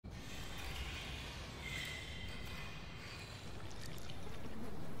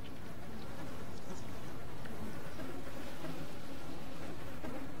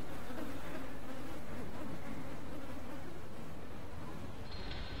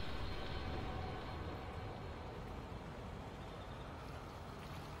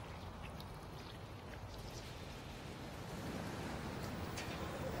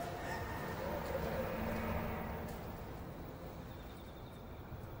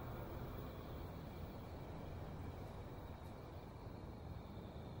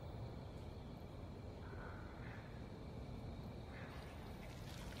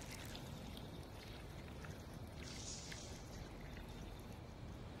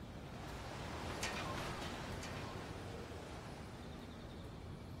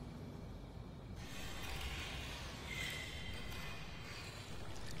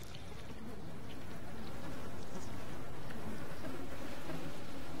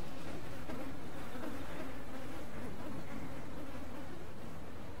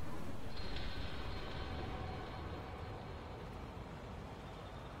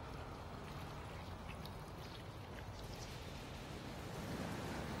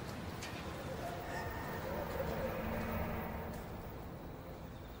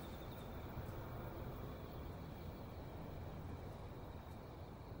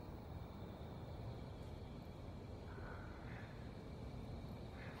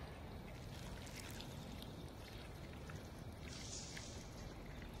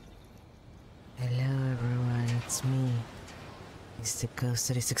the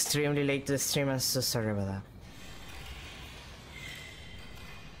coaster. It's extremely late to the stream. I'm so sorry about that.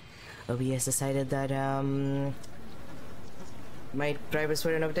 OBS decided that my drivers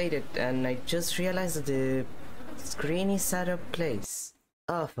weren't updated, and I just realized that the screen is out of place.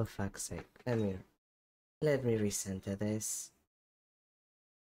 Oh, for fuck's sake! Let me recenter this.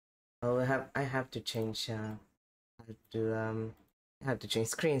 Oh, I have to change. I have to change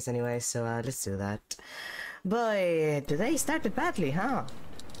screens anyway. So let's do that. Boy, today started badly, huh?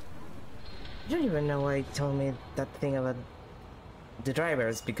 I don't even know why you told me that thing about the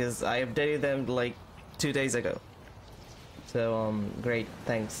drivers, because I updated them like 2 days ago. So great,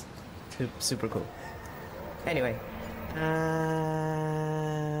 thanks. Super cool. Anyway,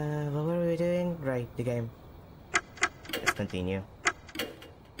 what were we doing? Right, the game. Let's continue.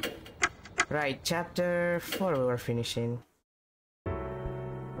 Right, chapter 4 we were finishing.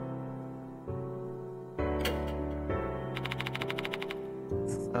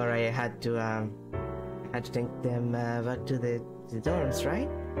 Alright, I had to take them back to the dorms, right?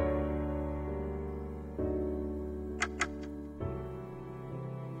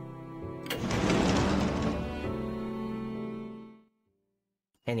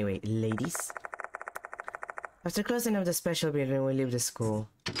 Anyway, ladies. After closing up the special building, we leave the school.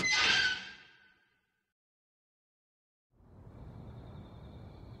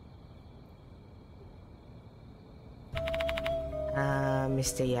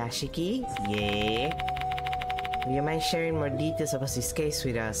 Mr. Yashiki? Yeah? Would you mind sharing more details about this case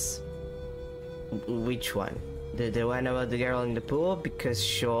with us? Which one? The one about the girl in the pool? Because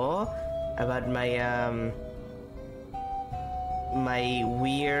sure. About my my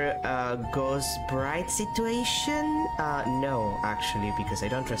weird ghost bride situation? No, actually, because I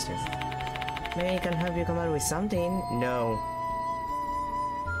don't trust her. Maybe I can help you come up with something? No.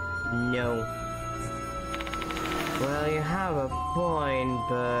 No. Well, you have a point,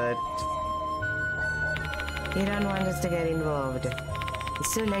 but you don't want us to get involved.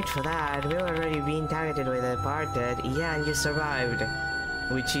 It's too late for that. We were already being targeted by the departed. Yeah, and you survived.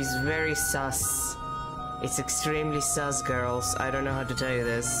 Which is very sus. It's extremely sus, girls. I don't know how to tell you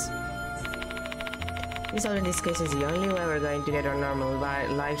this. Resolving this case is the only way we're going to get our normal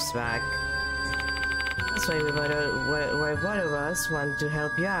lives back. That's why both of us want to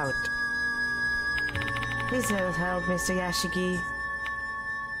help you out. Please let us help, Mr. Yashiki.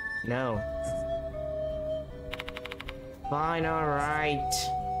 No. Fine, alright.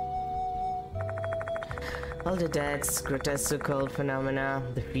 All the deaths, grotesque occult phenomena,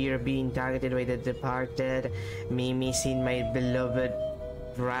 the fear of being targeted by the departed, me missing my beloved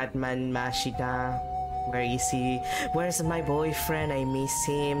Bradman Mashita. Where is he? Where's my boyfriend? I miss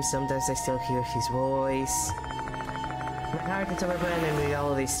him. Sometimes I still hear his voice. My heart is overwhelmed with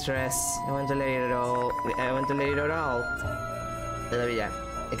all this stress. I want to let it all out. Yeah,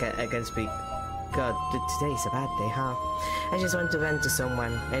 I can speak. God, today is a bad day, huh? I just want to vent to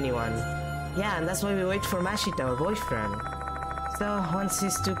someone, anyone. Yeah, and that's why we wait for Mashita, our boyfriend. So, once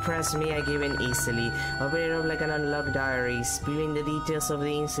he's to press me, I give in easily. Open it up like an unlocked diary, spilling the details of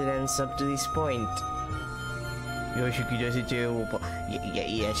the incidents up to this point. Yashiki does it too.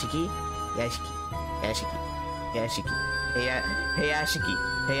 Yashiki? Yashiki. Yashiki. Yashiki. Hey Yashiki.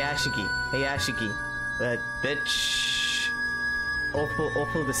 Hey Yashiki. Hey Yashiki. But bitch.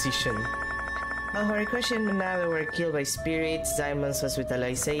 Awful decision. Her question now that were killed by spirits, Diamond's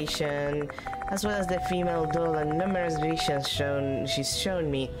hospitalization, as well as the female doll and numerous visions she's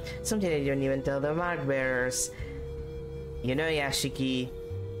shown me, something I didn't even tell the mark bearers. You know, Yashiki.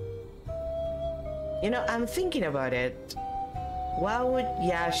 You know, I'm thinking about it. Why would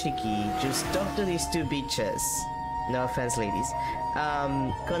Yashiki just talk to these two bitches? No offense, ladies.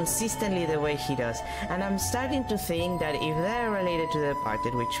 Consistently the way he does. And I'm starting to think that if they're related to the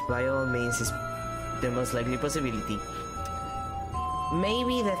departed, which by all means is the most likely possibility,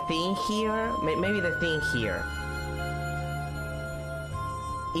 maybe the thing here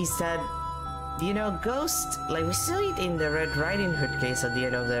is that, you know, Ghost, like we saw it in the Red Riding Hood case at the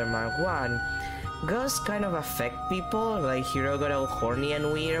end of the Mark 1, ghosts kind of affect people, like Hiro got all horny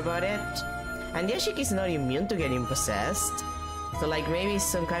and weird about it, and Yashiki's not immune to getting possessed, so like maybe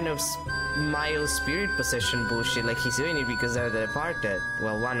some kind of mild spirit possession bullshit, like he's doing it because they're the departed.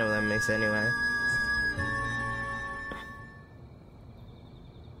 Well, one of them is anyway.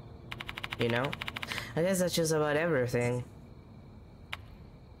 You know? I guess that's just about everything.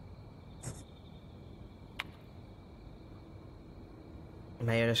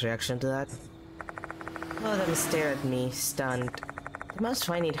 My honest reaction to that? Both of them stare at me, stunned. They must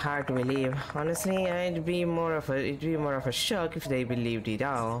find it hard to believe. Honestly, it'd be more of a shock if they believed it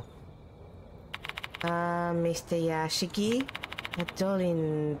all. Mr. Yashiki? A doll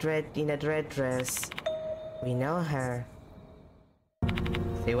in a red dress. We know her.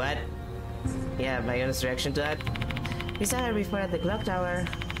 Say what? Yeah, my honest reaction to that. We saw her before at the clock tower.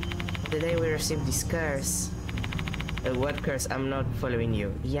 The day we received this curse. What curse? I'm not following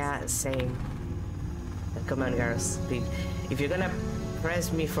you. Yeah, same. Come on, girls. If you're gonna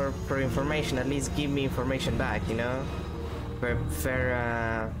press me for information, at least give me information back, you know? For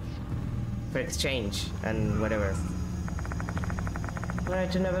fair exchange and whatever. We're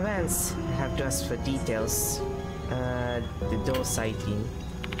to know events. I have to ask for details. The doll sighting.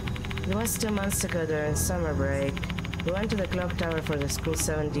 It was 2 months ago during summer break. We went to the clock tower for the school's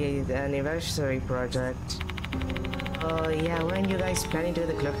 70th anniversary project. Oh yeah, weren't you guys planning to do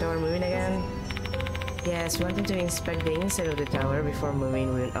the clock tower moving again? Yes, we wanted to inspect the inside of the tower before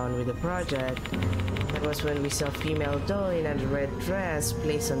moving on with the project. That was when we saw a female doll in a red dress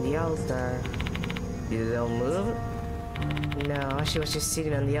placed on the altar. Did the doll move? No, she was just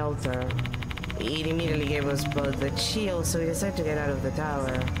sitting on the altar. It immediately gave us both a chill, so we decided to get out of the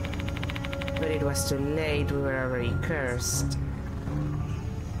tower. But it was too late, we were already cursed.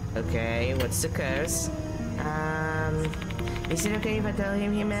 Okay, what's the curse? Is it okay if I tell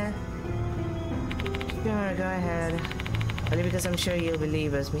him, Hime? Sure, go ahead. Only because I'm sure you'll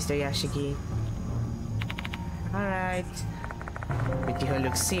believe us, Mr. Yashiki. Alright. Michiho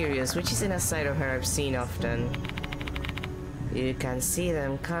looks serious, which isn't a side of her I've seen often. You can see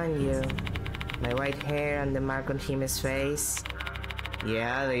them, can't you? My white hair and the mark on Hime's face.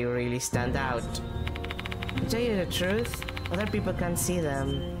 Yeah, they really stand out. To tell you the truth, other people can't see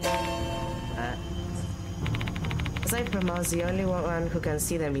them. Aside from us, the only one who can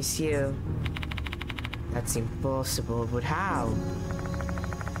see them is you. That's impossible, but how?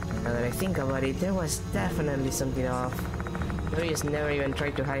 Now that I think about it, there was definitely something off. Dorius never even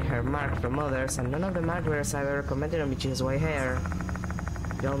tried to hide her mark from others, and none of the mark wearers have ever commented on Michi's white hair.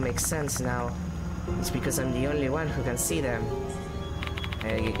 It all makes sense now. It's because I'm the only one who can see them.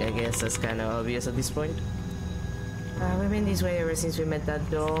 I guess that's kind of obvious at this point. We've been this way ever since we met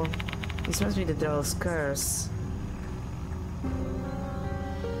that doll. This must be the doll's curse.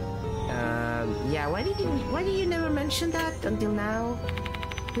 Yeah, why did you never mention that until now?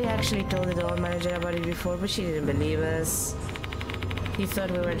 We actually told the doll manager about it before, but she didn't believe us. He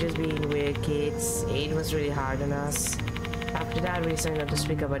thought we were just being weird kids. It was really hard on us. After that, we decided not to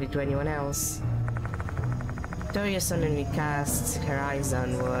speak about it to anyone else. Toria suddenly casts her eyes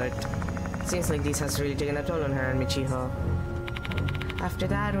downward. Seems like this has really taken a toll on her and Michiho. After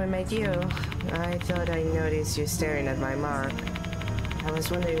that, we met you. I thought I noticed you staring at my mark. I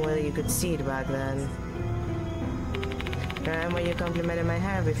was wondering whether you could see it back then. Remember when you complimented my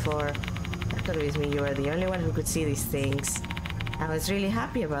hair before? I thought it was me, you were the only one who could see these things. I was really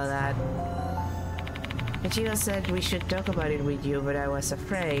happy about that. Michiho said we should talk about it with you, but I was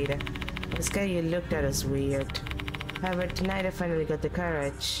afraid. I was scared you looked at us weird. However, tonight I finally got the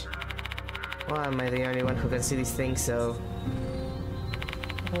courage. Well, am I the only one who can see these things, so...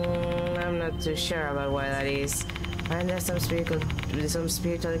 I'm not too sure about why that is. And there's some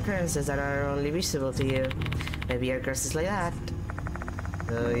spiritual occurrences that are only visible to you. Maybe your curse is like that.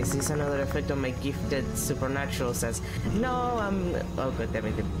 So is this another effect on my gifted supernatural sense? No, oh god damn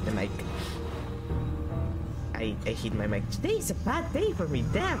it, the mic. I hit my mic. Today is a bad day for me,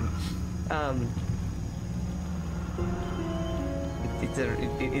 damn! It's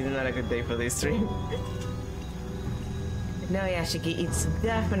not a good day for this stream. No, Yashiki, it's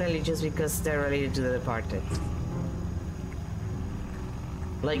definitely just because they're related to the departed.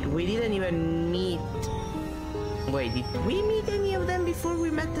 Like, we didn't even meet... Wait, did we meet any of them before we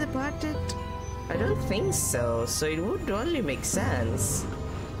met the departed? I don't think so, so it would only make sense.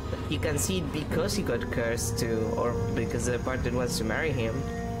 You can see it because he got cursed too, or because the departed wants to marry him.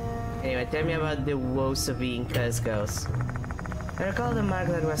 Anyway, tell me about the woes of being cursed, girls. I recall the mark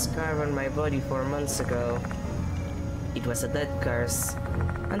that was carved on my body 4 months ago. It was a death curse.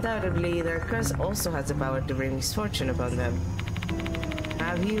 Undoubtedly, their curse also has the power to bring misfortune upon them.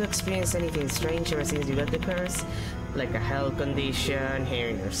 Have you experienced anything strange ever since you got the curse? Like a health condition,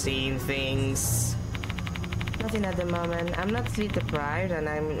 hearing or seeing things? Nothing at the moment. I'm not sleep deprived, and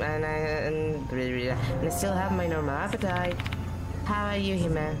I still have my normal appetite. How are you,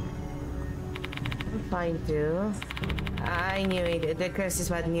 Hime? I'm fine too. I knew it. The curse is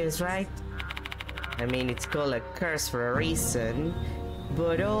bad news, right? I mean, it's called a curse for a reason,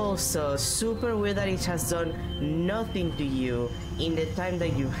 but also super weird that it has done nothing to you in the time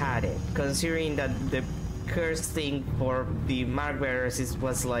that you had it, considering that the curse thing for the mark bearers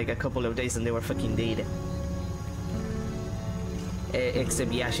was like a couple of days and they were fucking dead.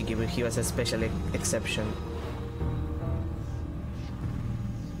 Except Yashiki, but he was a special exception.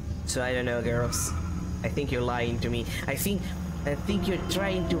 So I don't know, girls. I think you're lying to me. I think you're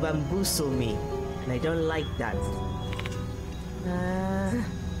trying to bamboozle me, and I don't like that.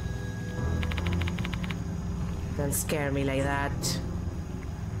 Don't scare me like that.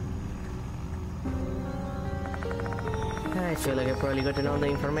 I feel like I've probably gotten all the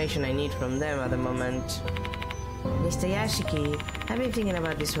information I need from them at the moment. Mr. Yashiki, I've been thinking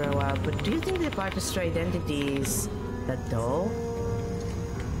about this for a while, but do you think the partner's true identity is that doll?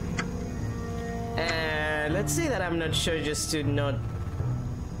 Let's say that I'm not sure just to not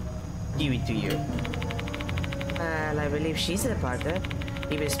give it to you. Well, I believe she's the departed.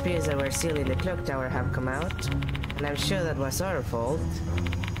 Even spirits that were sealed in the clock tower have come out, and I'm sure that was our fault.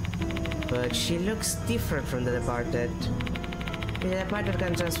 But she looks different from the departed. If the departed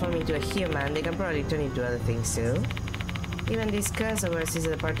can transform into a human, they can probably turn into other things too. Even this curse of ours is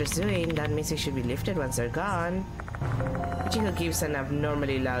the departed's doing, that means it should be lifted once they're gone. Ichigo gives an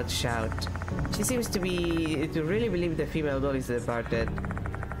abnormally loud shout. She seems to really believe the female doll is the departed.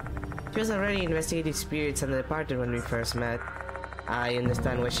 She was already investigating spirits and the departed when we first met. I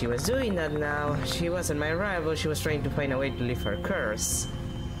understand why she was doing that now. She wasn't my rival, she was trying to find a way to lift her curse.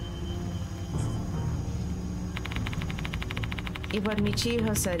 If what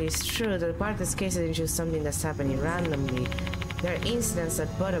Michiho said is true, the departed's case isn't just something that's happening randomly. There are incidents that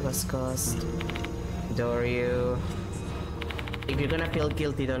both of us caused. Doryu, if you're gonna feel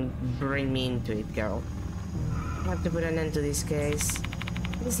guilty, don't bring me into it, girl. I have to put an end to this case.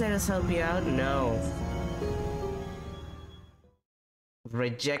 Please let us help you out? No.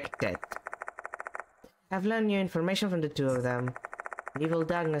 Rejected. I've learned new information from the two of them. The evil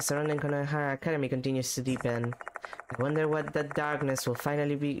darkness surrounding Konohara Academy continues to deepen. I wonder what that darkness will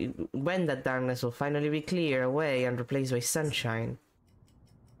finally be, when that darkness will finally be cleared away and replaced by sunshine.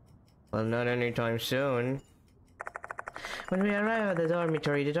 Well, not anytime soon. When we arrive at the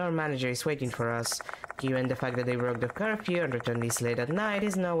dormitory, the dorm manager is waiting for us. Given the fact that they broke the curfew and returned this late at night,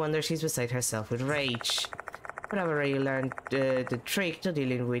 it's no wonder she's beside herself with rage. But I've already learned the trick to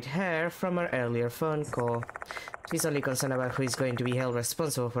dealing with her from our earlier phone call. She's only concerned about who is going to be held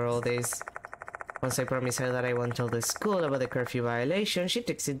responsible for all this. Once I promise her that I won't tell the school about the curfew violation, she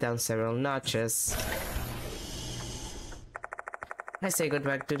takes it down several notches. I say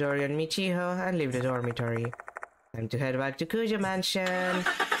goodbye to Doryu and Michiho and leave the dormitory. Time to head back to Kuja Mansion.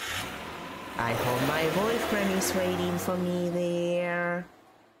 I hope my boyfriend is waiting for me there.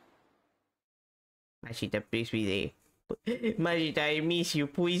 Mashita, please be there. Mashita, I miss you.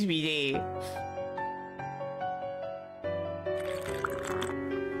 Please be there.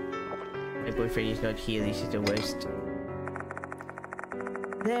 My boyfriend is not here. This is the worst.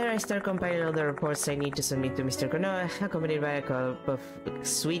 There, I start compiling all the reports I need to submit to Mr. Konoha, accompanied by a cup of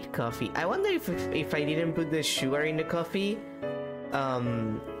sweet coffee. I wonder if I didn't put the sugar in the coffee,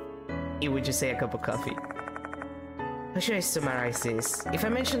 it would just say a cup of coffee. How should I summarize this? If I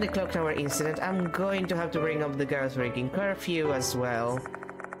mention the clock tower incident, I'm going to have to bring up the girls breaking curfew as well.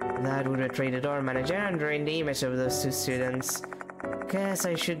 That would betray the dorm manager and ruin the image of those two students. Guess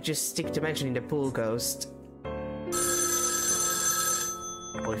I should just stick to mentioning the pool ghost.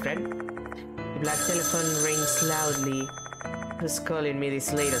 Boyfriend? The black telephone rings loudly. Who's calling me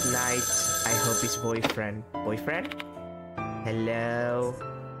this late at night? I hope it's boyfriend. Boyfriend? Hello?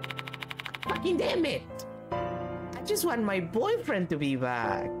 Fucking damn it! I just want my boyfriend to be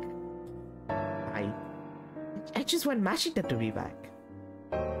back. I just want Mashita to be back.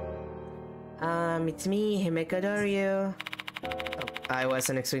 It's me, Himeka Doryu. Oh, I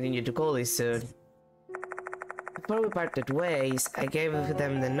wasn't expecting you to call this soon. Before we parted ways, I gave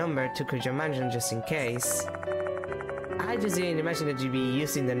them the number to Kuja Mansion just in case. I just didn't imagine that you'd be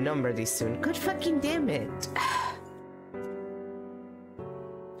using the number this soon. God fucking damn it.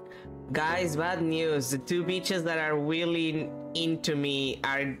 Guys, bad news. The two bitches that are willing into me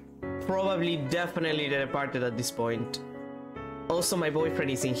are probably definitely the departed at this point. Also, my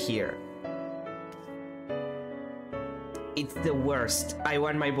boyfriend is in here. It's the worst. I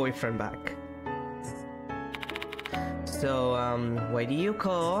want my boyfriend back. So, why do you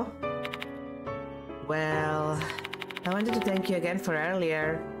call? Well, I wanted to thank you again for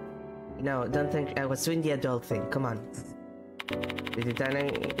earlier. No, don't thank. I was doing the adult thing. Come on. The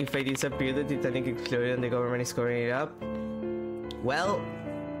Titanic, if I disappear, the Titanic exploded and the government is covering it up. Well,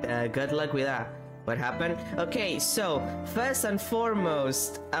 good luck with that. What happened? Okay, so, first and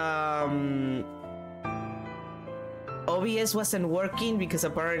foremost, OBS wasn't working because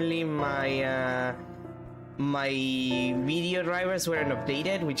apparently my video drivers weren't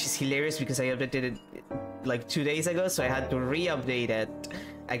updated, which is hilarious because I updated it like 2 days ago, so I had to re-update it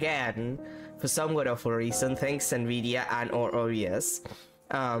again for some god awful reason. Thanks NVIDIA and or OBS.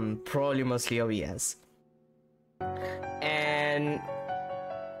 Probably mostly OBS. And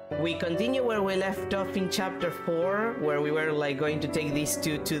we continue where we left off in chapter 4, where we were like going to take these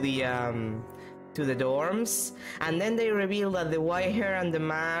two to the dorms, and then they reveal that the white hair and the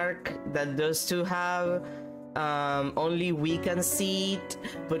mark that those two have, only we can see it.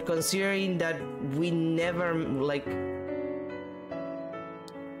 But considering that we never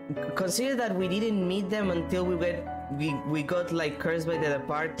consider that we didn't meet them until we got like cursed by the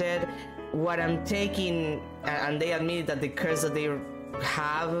departed, what I'm taking, and they admitted that the curse that they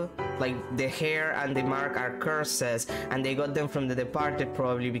have, like the hair and the mark, are curses, and they got them from the departed,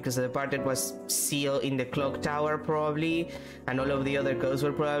 probably because the departed was sealed in the clock tower probably, and all of the other ghosts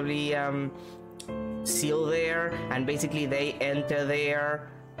were probably sealed there, and basically they enter there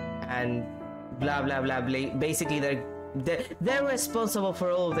and blah blah blah blah. Basically they're responsible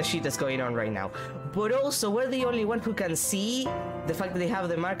for all of the shit that's going on right now. But also, we're the only one who can see the fact that they have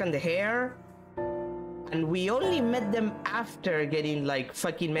the mark and the hair, and we only met them after getting like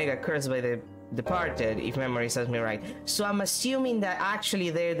fucking mega cursed by the departed, if memory serves me right. So I'm assuming that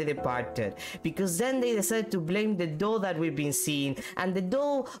actually they're the departed, because then they decided to blame the doll that we've been seeing, and the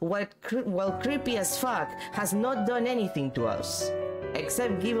doll, while creepy as fuck, has not done anything to us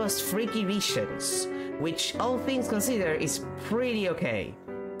except give us freaky visions, which all things considered is pretty okay.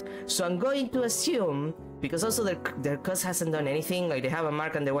 So I'm going to assume, because also their cause hasn't done anything, like they have a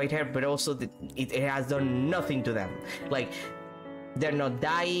mark on the white hair, but also it has done nothing to them. Like, they're not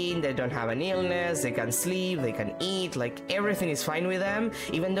dying, they don't have an illness, they can sleep, they can eat, like everything is fine with them,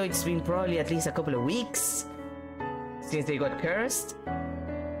 even though it's been probably at least a couple of weeks since they got cursed.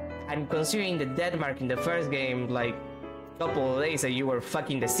 And considering the death mark in the first game, like couple of days that you were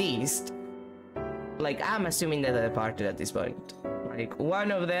fucking deceased, like I'm assuming they're the departed at this point. Like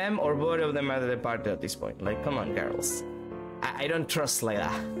one of them or both of them are the departed at this point. Like, come on, girls. I don't trust like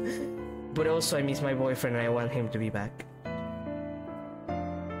that. But also I miss my boyfriend and I want him to be back.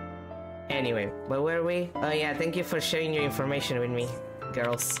 Anyway, where were we? Oh yeah, thank you for sharing your information with me,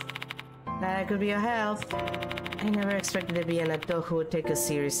 girls. Glad I could be of help. I never expected to be an adult who would take us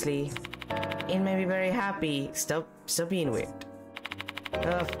seriously. It made me very happy. Stop being weird.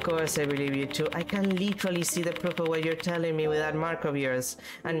 Of course I believe you too. I can literally see the proof of what you're telling me with that mark of yours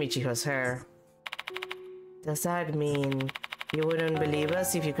and Michiho's hair. Does that mean you wouldn't believe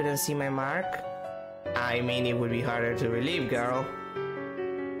us if you couldn't see my mark? I mean, it would be harder to believe, girl.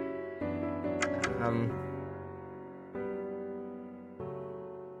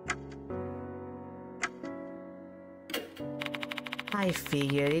 I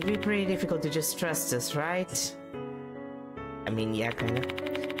figured it'd be pretty difficult to just trust us, right? I mean, yeah, kinda.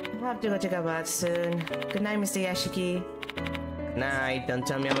 I'll have to go take a bath soon. Good night, Mr. Yashiki. Good night. Don't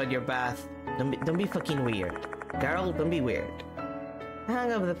tell me about your bath. Don't be fucking weird. Girl, don't be weird. I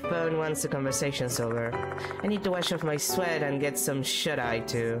hung up the phone once the conversation's over. I need to wash off my sweat and get some shut-eye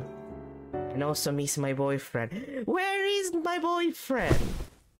too. And also miss my boyfriend. Where is my boyfriend?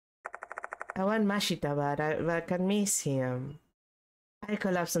 I want Mashita, but I can miss him. I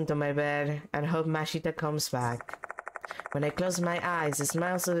collapse onto my bed and hope Mashita comes back. When I close my eyes, the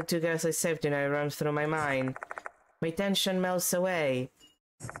smiles of the two girls I saved tonight runs through my mind. My tension melts away.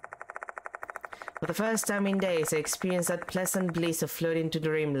 For the first time in days, I experience that pleasant bliss of floating to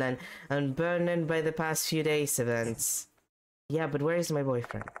dreamland, unburdened by the past few days' events. Yeah, but where is my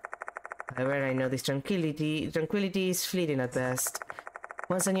boyfriend? However, I know this tranquility is fleeting at best.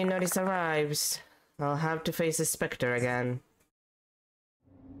 Once a new notice arrives, I'll have to face the specter again.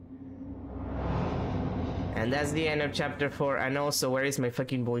 And that's the end of chapter 4. And also, where is my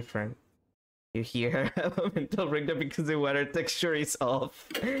fucking boyfriend? You hear her have a mental breakdown because the water texture is off.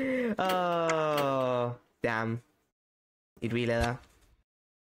 Oh, damn. It really da.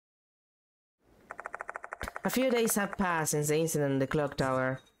 A few days have passed since the incident in the clock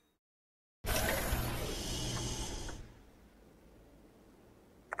tower.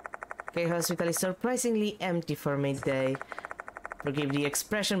 K Hospital is surprisingly empty for midday. Forgive the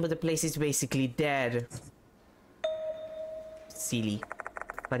expression, but the place is basically dead. Silly.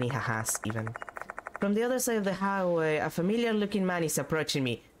 Funny hahas, even. From the other side of the highway, a familiar-looking man is approaching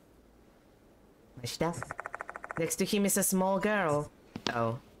me. Mashita? Next to him is a small girl.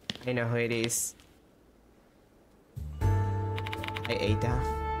 Oh, I know who it is. Hi, Ada.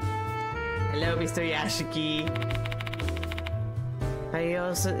 Hello, Mr. Yashiki. Are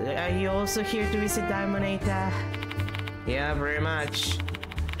you also here to visit Diamond, Ada? Yeah, very much.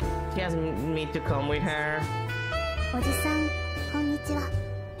 She asked me to come with her. Oji-san, konnichiwa.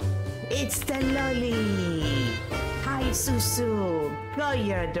 It's the lolly! Hi, Susu! God,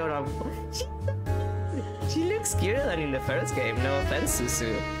 you're adorable. She looks cuter than in the first game, no offense,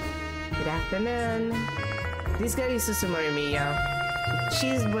 Susu. Good afternoon. This girl is Susu Morimiya.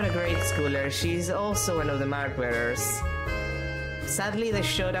 She's but a grade schooler. She's also one of the mark wearers. Sadly, the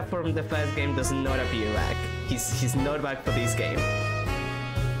Shota from the first game does not appear back. He's not back for this game.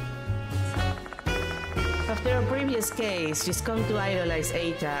 After a previous case, she's come to idolize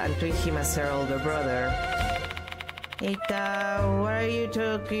Eita and treat him as her older brother. Eita, why are you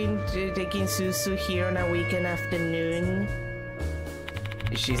taking Susu here on a weekend afternoon?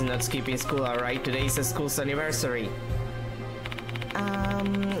 She's not skipping school, alright? Today is the school's anniversary.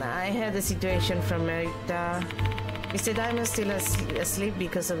 I had a situation from Eita. Mr. Diamond's still asleep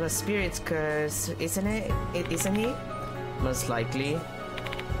because of a spirit's curse, isn't it? Isn't he? Most likely.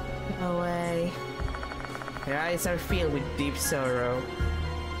 No way. Her eyes are filled with deep sorrow.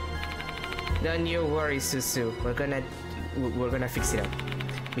 Don't you worry, Susu. We're gonna fix it up.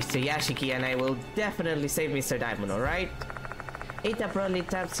 Mr. Yashiki and I will definitely save Mr. Diamond, alright? Eita proudly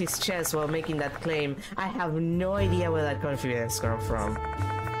taps his chest while making that claim. I have no idea where that confidence comes from.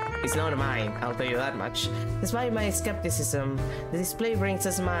 It's not mine, I'll tell you that much. Despite my skepticism, the display brings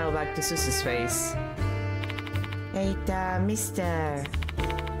a smile back to Susu's face. Eita, mister.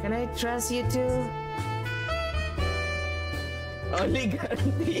 Can I trust you too? Only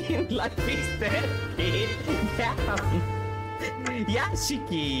guarantee in life is therapy. Damn.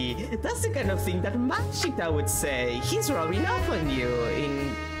 Yashiki, that's the kind of thing that Mashita would say. He's rubbing off on you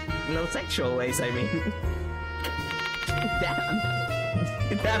in non-sexual ways, I mean. Damn.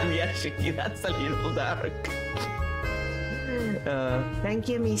 Damn, Yashiki, that's a little dark. Thank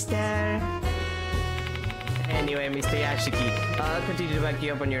you, mister. Anyway, Mr. Yashiki, I'll continue to back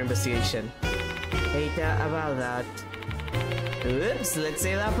you up on your investigation. Eita, about that. Oops, let's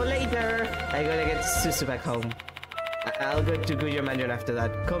save that for later. I gotta get Susu back home. I'll go to Gujo Mansion after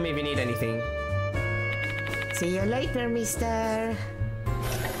that. Call me if you need anything. See you later, mister.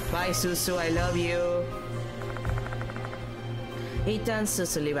 Bye, Susu, I love you. Eita and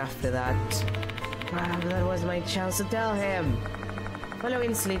Susu leave after that. Wow, that was my chance to tell him.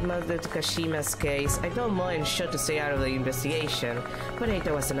 Following Sleep Mother to Kashima's case, I told Mo and Sho to stay out of the investigation, but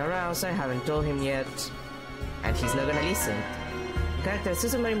Eita wasn't around, so I haven't told him yet. And he's not gonna listen. The character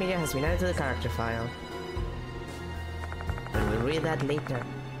Susu Morimiya has been added to the character file. But we'll read that later.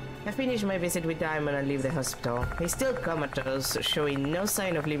 I finish my visit with Diamond and leave the hospital. He's still comatose, showing no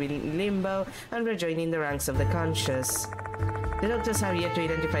sign of leaving limbo and rejoining the ranks of the conscious. The doctors have yet to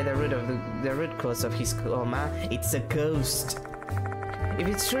identify the root cause of his coma. It's a ghost. If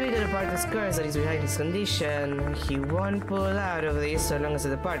it's truly the departed's curse that is behind his condition, he won't pull out of this so long as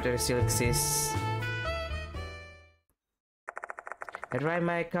the departed still exists. I drive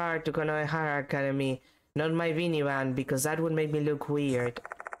my car to Konohara Academy, not my minivan, because that would make me look weird.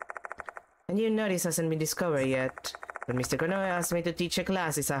 And you know this hasn't been discovered yet, but Mr. Konoe asked me to teach a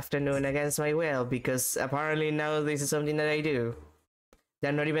class this afternoon against my will, because apparently now this is something that I do.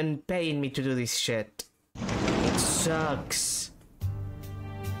 They're not even paying me to do this shit. It sucks.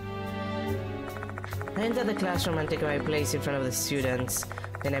 I enter the classroom and take my place in front of the students.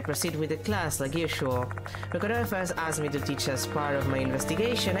 Then I proceed with the class like usual. When Konoe first asked me to teach as part of my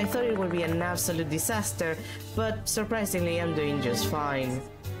investigation, I thought it would be an absolute disaster, but surprisingly I'm doing just fine.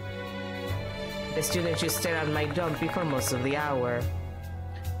 The students just stare at my dumpy for most of the hour.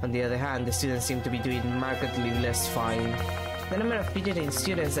 On the other hand, the students seem to be doing markedly less fine. The number of fidgeting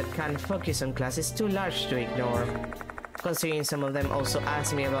students that can't focus on class is too large to ignore. Considering some of them also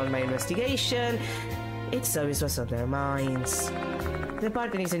asked me about my investigation, it's obvious what's on their minds. The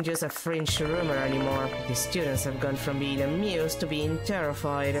pattern isn't just a fringe rumor anymore. The students have gone from being amused to being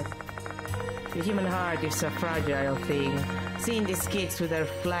terrified. The human heart is a fragile thing. Seeing these kids with their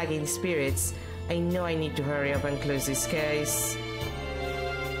flagging spirits, I know I need to hurry up and close this case.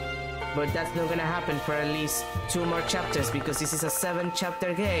 But that's not gonna happen for at least 2 more chapters, because this is a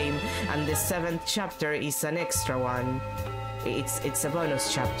 7-chapter game, and the 7th chapter is an extra one. It's a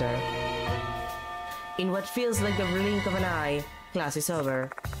bonus chapter. In what feels like the blink of an eye, class is over.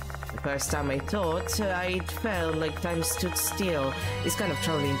 The first time I thought, it felt like time stood still. It's kind of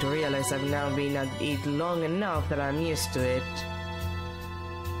troubling to realize I've now been at it long enough that I'm used to it.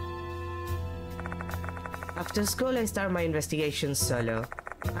 After school, I start my investigation solo.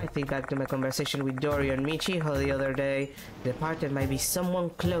 I think back to my conversation with Dorio and Michiho the other day. The departed might be someone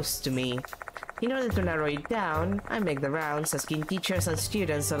close to me. In order to narrow it down, I make the rounds, asking teachers and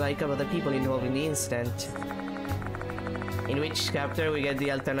students alike about the people involved in the incident. In which chapter we get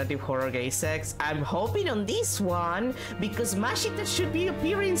the alternative horror gay sex? I'm hoping on this one, because Mashita should be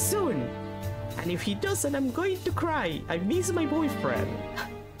appearing soon. And if he doesn't, I'm going to cry. I miss my boyfriend.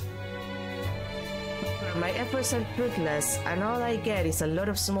 my efforts are fruitless, and all I get is a lot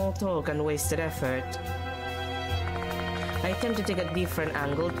of small talk and wasted effort. I attempt to take a different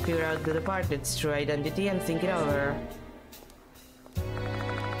angle to figure out the departed's true identity and think it over.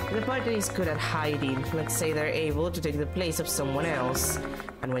 The departed is good at hiding. Let's say they're able to take the place of someone else.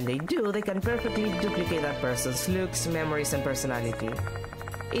 And when they do, they can perfectly duplicate that person's looks, memories, and personality.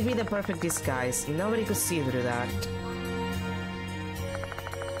 It'd be the perfect disguise. Nobody could see through that.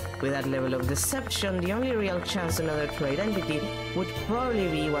 With that level of deception, the only real chance to know their true identity would probably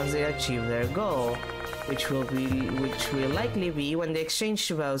be once they achieve their goal, which will likely be when they exchange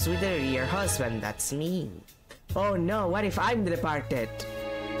vows with their real husband. That's me. Oh no, what if I'm the departed?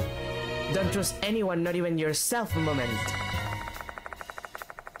 Don't trust anyone, not even yourself, a moment.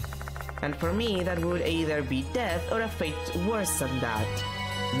 And for me, that would either be death or a fate worse than that.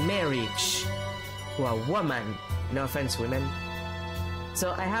 Marriage to a woman. No offense, women.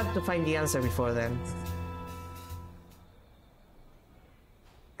 So I have to find the answer before then.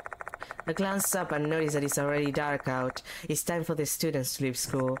 I glance up and notice that it's already dark out. It's time for the students to leave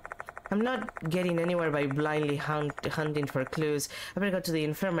school. I'm not getting anywhere by blindly hunting for clues. I better go to the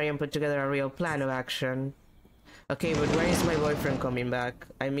infirmary and put together a real plan of action. Okay, but where is my boyfriend coming back?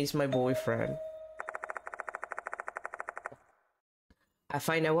 I miss my boyfriend. I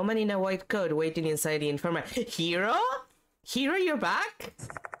find a woman in a white coat waiting inside the infirmary. Hiro? Hiro, you're back?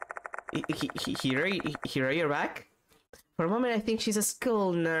 Hiro, you're back? For a moment I think she's a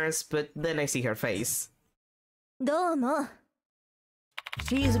school nurse, but then I see her face. どうも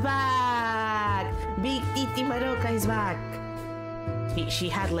She's back! Big Titi Madoka is back! She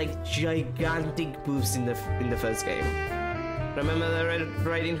had like gigantic boobs in the first game. Remember the Red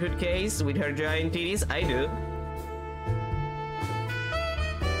Riding Hood case with her giant titties? I do.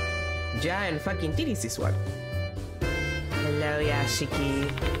 Giant fucking titties, this one. Hello, Yashiki.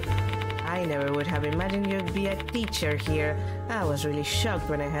 I never would have imagined you'd be a teacher here. I was really shocked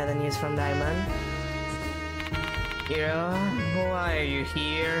when I heard the news from Diamond. Hiro, why are you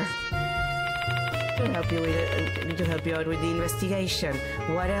here? To help you out with the investigation.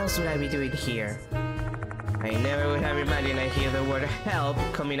 What else would I be doing here? I never would have imagined I'd hear the word help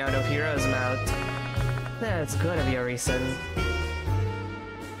coming out of Hiro's mouth. That's gotta be a reason.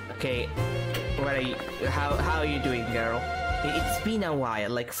 Okay, what are you? How are you doing, girl? It's been a while,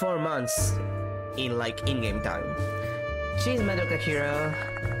 like 4 months in in-game time. She's Madoka Hiro.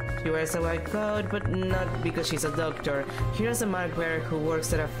 She wears a white coat, but not because she's a doctor. Hiro's a mark wearer who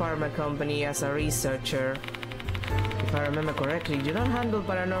works at a pharma company as a researcher. If I remember correctly, you don't handle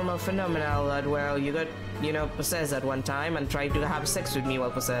paranormal phenomena all that well. You got, possessed at one time and tried to have sex with me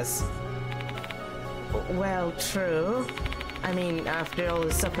while possessed. Well, true. I mean, after all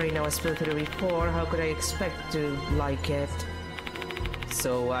the suffering I was put through before, how could I expect to like it?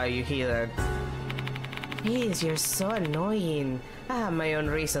 So why are you here then? Please, you're so annoying. I have my own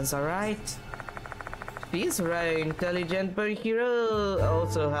reasons, alright? She's very intelligent, but Hiro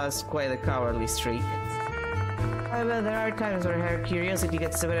also has quite a cowardly streak. However, there are times where her curiosity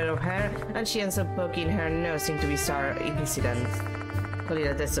gets the better of her, and she ends up poking her nose into bizarre incidents. Call it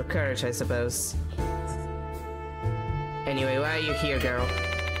a test of courage, I suppose. Anyway, why are you here, girl?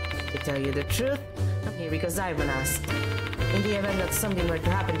 To tell you the truth, I'm here because Ivan asked. In the event that something were to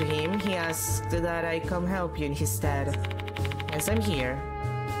happen to him, he asked that I come help you in his stead. Yes, I'm here.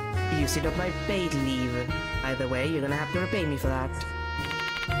 Using up my paid leave. Either way, you're gonna have to repay me for that.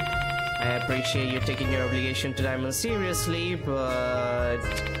 I appreciate you taking your obligation to Diamond seriously, but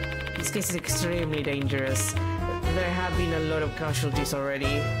this case is extremely dangerous. There have been a lot of casualties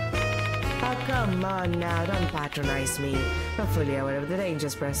already. Oh, come on now, don't patronize me. I'm fully aware of the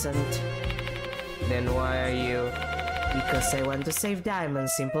dangers present. Then why are you? Because I want to save Diamond,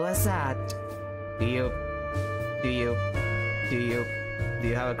 simple as that. Do you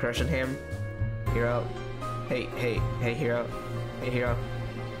have a crush on him? Hiro? Hey, Hiro. Hey, Hiro.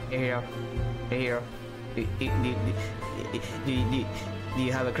 Hey, Hiro. Hey, Hiro. Do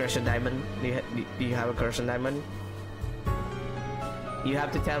you have a crush on Diamond? Do you have a crush on Diamond? You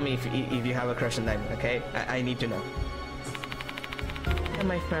have to tell me if you have a crush on Diamond, okay? I need to know. And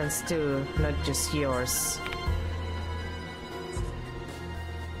my friends too, not just yours.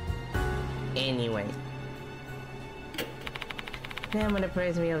 Anyway. Diamond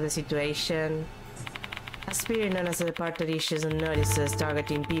appraised me of the situation. A spirit known as the departed issues and notices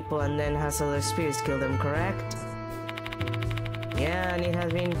targeting people and then has other spirits kill them, correct? Yeah, and it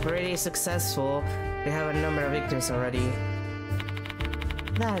has been pretty successful. We have a number of victims already.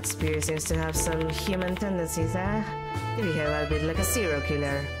 That spirit seems to have some human tendencies, eh? They behave a bit like a serial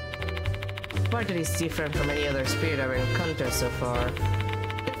killer. Departed is different from any other spirit I've encountered so far.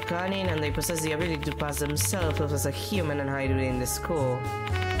 cunning and they possess the ability to pass themselves off as a human and hide within the school.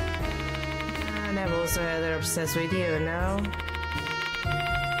 And I've also heard they're obsessed with you, no?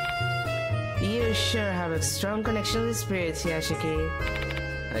 You sure have a strong connection with spirits, Yashiki.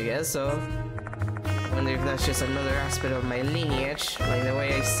 I guess so. Wonder if that's just another aspect of my lineage, like the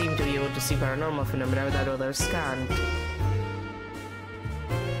way I seem to be able to see paranormal phenomena that others can't.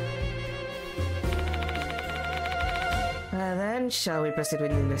 Then, shall we proceed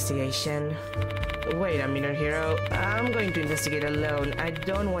with the investigation? Wait a minute, Hiro. I'm going to investigate alone. I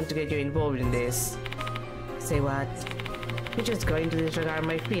don't want to get you involved in this. Say what? You're just going to disregard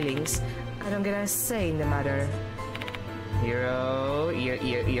my feelings? I don't get a say in the matter. Hiro,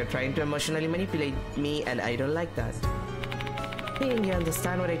 you're trying to emotionally manipulate me, and I don't like that. Didn't you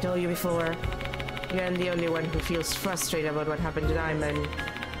understand what I told you before? You're the only one who feels frustrated about what happened to Diamond.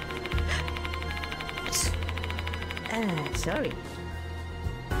 Sorry.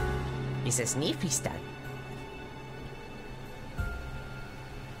 It's a sniffy stat.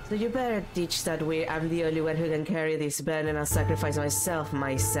 So you better teach that way. I'm the only one who can carry this bed and I'll sacrifice myself,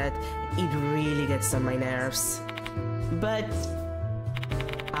 my set. It really gets on my nerves. But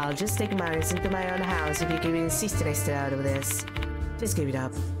I'll just take matters into my own house if you keep insisting I stay out of this. Just give it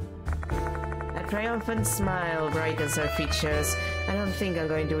up. A triumphant smile brightens her features. I don't think I'm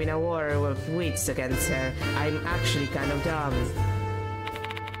going to win a war of wits against her. I'm actually kind of dumb.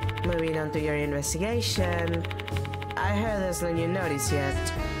 Moving on to your investigation. I heard there's no new notice yet.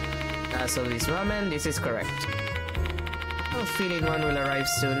 As of this moment, this is correct. I have a feeling one will arrive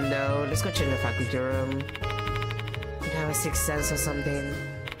soon though. Let's go check the faculty room. I have a sixth sense or something.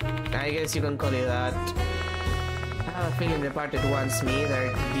 I guess you can call it that. I have a feeling the party wants me,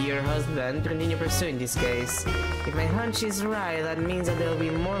 their dear husband, to continue pursuing this case. If my hunch is right, that means that they'll be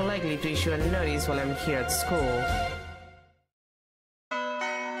more likely to issue a notice while I'm here at school.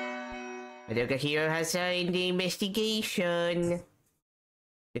 Madoka Hiro has joined the investigation.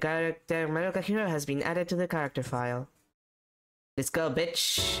 The character Madoka Hiro has been added to the character file. Let's go,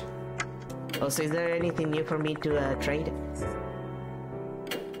 bitch. Also, is there anything new for me to trade?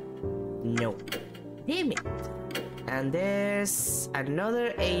 No. Damn it. And there's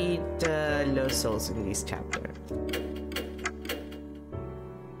another 8 lost souls in this chapter.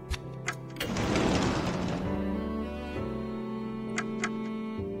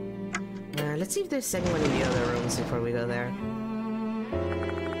 Let's see if there's anyone in the other rooms before we go there.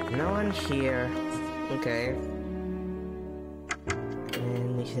 No one here. Okay.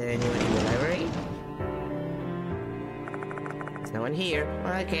 And is there anyone in the library? There's no one here.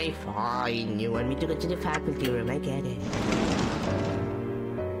 Okay, fine. You want me to go to the faculty room, I get it.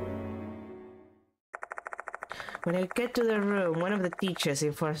 When I get to the room, one of the teachers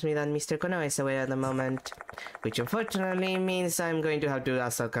informs me that Mr. Konoe is away at the moment, which unfortunately means I'm going to have to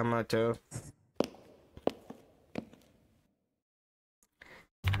ask Sakamoto.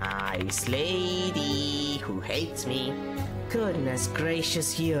 Nice lady who hates me. Goodness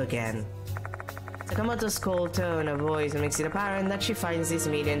gracious, you again. Sakamoto's cold tone of voice makes it apparent that she finds this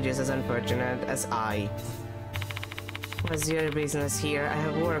meeting just as unfortunate as I. What's your business here? I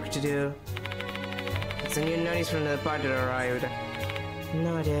have work to do. It's a new notice from the department arrived.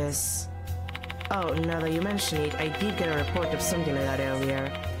 Notice. Oh, now that you mention it, I did get a report of something like that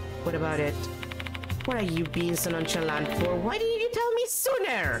earlier. What about it? What are you being so nonchalant for? Why didn't you tell me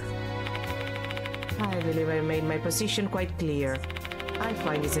sooner? I believe I made my position quite clear. I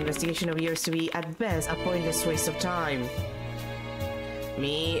find this investigation of yours to be, at best, a pointless waste of time.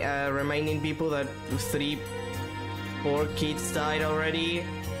 Me, reminding people that 4 kids died already?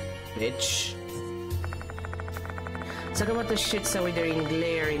 Bitch. Sakamoto shoots a withering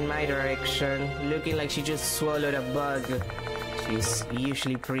glare in my direction, looking like she just swallowed a bug. She's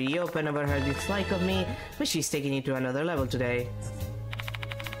usually pretty open about her dislike of me, but she's taking it to another level today.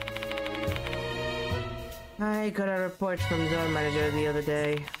 I got a report from the dorm manager the other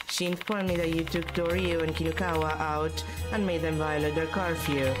day. She informed me that you took Doryu and Kinukawa out and made them violate their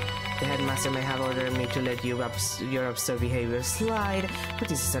curfew. The headmaster may have ordered me to let your absurd behavior slide, but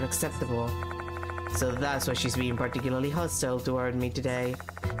this is unacceptable. So that's why she's being particularly hostile toward me today.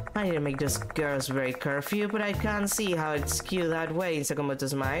 I need to make those girls break curfew, but I can't see how it's skewed that way in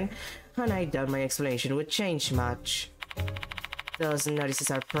Sakamoto's mind, and I doubt my explanation would change much. Those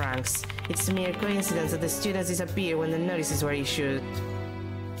notices are pranks. It's a mere coincidence that the students disappear when the notices were issued.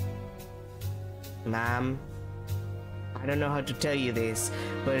 Ma'am, I don't know how to tell you this,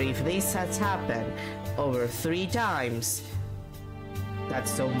 but if this has happened over 3 times, that's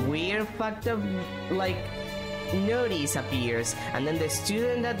some weird fucked up, like, notice appears, and then the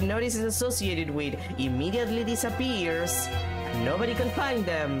student that notice is associated with immediately disappears. Nobody can find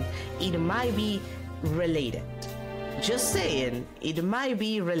them. It might be related. Just saying, it might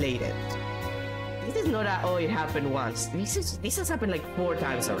be related. This is not a, oh, it happened once. This has happened like 4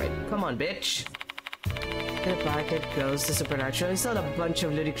 times already. Come on, bitch. The packet goes to Supernatural. It's all a bunch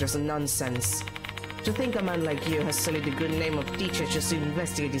of ludicrous nonsense. To think a man like you has sullied the good name of teacher just to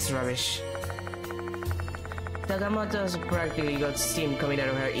investigate this rubbish. Sakamoto's practically got steam coming out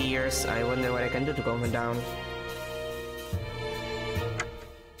of her ears. I wonder what I can do to calm her down.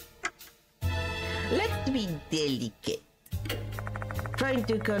 Let's be delicate. Trying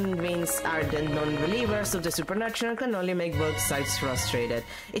to convince ardent non-believers of the supernatural can only make both sides frustrated.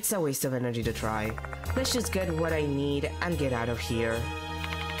 It's a waste of energy to try. Let's just get what I need and get out of here.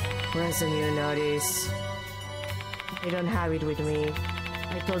 Where's the new notice? I don't have it with me.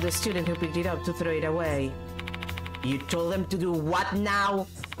 I told the student who picked it up to throw it away. You told them to do what now?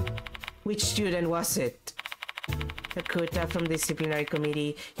 Which student was it? Hakuta from the disciplinary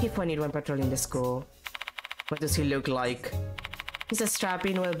committee. He found it when patrolling the school. What does he look like? He's a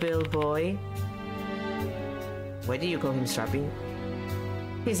strapping, well-built boy. Why do you call him strapping?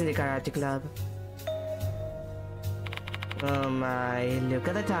 He's in the karate club. Oh my, look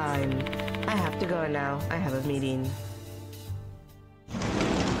at the time. I have to go now. I have a meeting.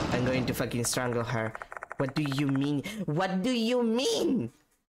 I'm going to fucking strangle her. What do you mean? What do you mean?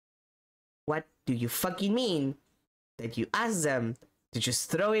 What do you fucking mean? That you ask them to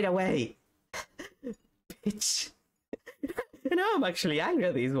just throw it away? Bitch. You know, I'm actually angry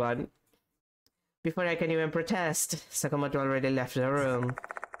at this one. Before I can even protest, Sakamoto already left the room.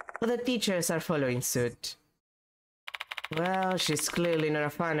 But the teachers are following suit. Well, she's clearly not a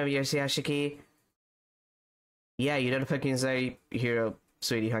fan of yours, Yashiki. Yeah, you don't fucking say hero,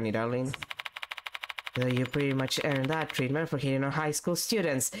 sweetie honey darling. Though you pretty much earned that treatment for hitting on high school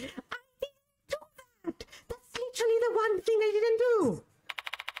students. I didn't do that! That's literally the one thing I didn't do!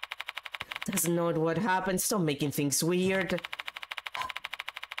 That's not what happened. Stop making things weird.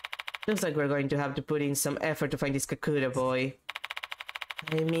 Looks like we're going to have to put in some effort to find this Kakuta boy.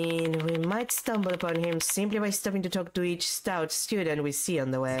 I mean, we might stumble upon him simply by stopping to talk to each stout student we see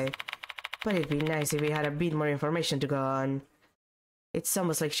on the way. But it'd be nice if we had a bit more information to go on. It's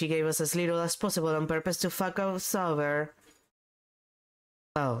almost like she gave us as little as possible on purpose to fuck us over.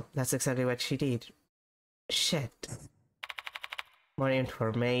 Oh, that's exactly what she did. Shit. More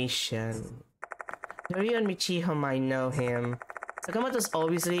information. Norio and Michiho might know him. Sakamoto's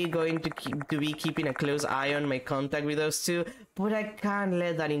obviously going to be keeping a close eye on my contact with those two, but I can't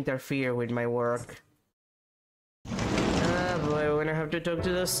let that interfere with my work. Ah boy, we're gonna have to talk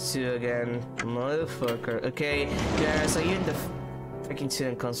to those two again. Motherfucker. Okay, guys, are you in the freaking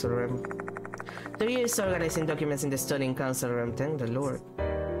student council room? Norio is organizing documents in the studying council room, thank the lord.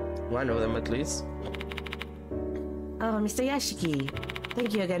 One of them at least. Oh, Mr. Yashiki,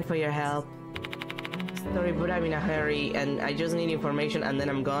 thank you again for your help. Sorry, but I'm in a hurry and I just need information and then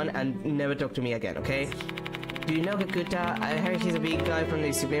I'm gone and never talk to me again, okay? Do you know Kakuta? I heard he's a big guy from the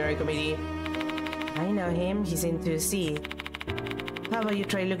disciplinary committee. I know him, he's in 2C. How about you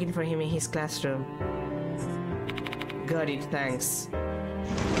try looking for him in his classroom? Got it, thanks.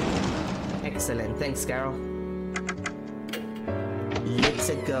 Excellent, thanks, Carol. Let's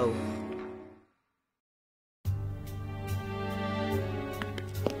go.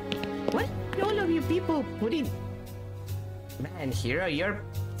 What? All of you people put it... Man, Hiro, you're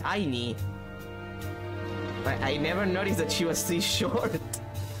tiny. I never noticed that she was this short.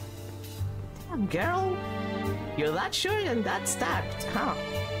 Damn, girl. You're that short and that stacked, huh?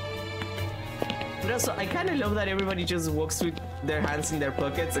 But also, I kind of love that everybody just walks with their hands in their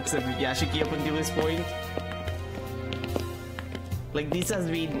pockets, except Yashiki up until this point. Like, this has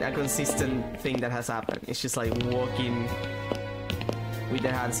been a consistent thing that has happened. It's just like walking with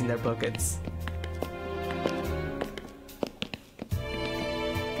their hands in their pockets.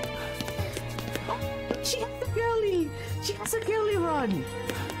 Oh, she has a girly run!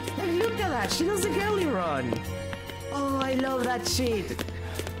 Hey, look at that, she does a girly run! Oh, I love that shit!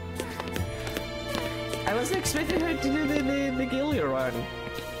 I wasn't expecting her to do the girly run.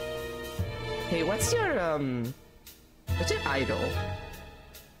 Hey, what's your idol?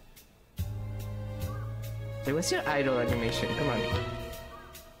 Hey, what's your idol animation? Come on.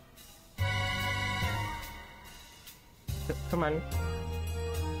 Come on.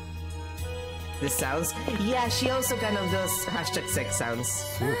 The sounds? Yeah, she also kind of does hashtag sex sounds.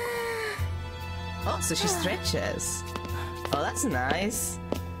 Ooh. Oh, so she stretches. Oh, that's nice.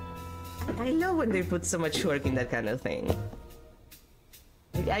 I love when they put so much work in that kind of thing.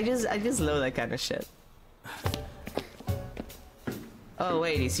 I just love that kind of shit. Oh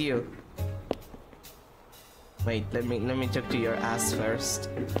wait, it's you. Wait, let me talk to your ass first.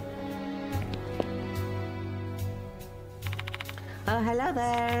 Oh, hello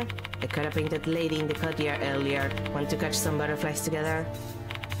there. I caught a painted lady in the courtyard earlier. Want to catch some butterflies together?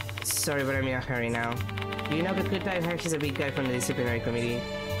 Sorry, but I'm in a hurry now. Do you know Kakuta? I heard he's a big guy from the disciplinary committee.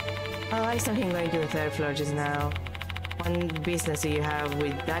 Oh, I saw him going to the third floor just now. One business you have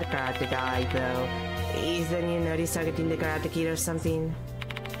with that karate guy, though. Is the new notice targeting the Karate Kid or something?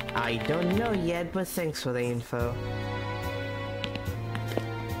 I don't know yet, but thanks for the info.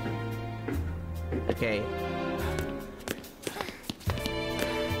 Okay.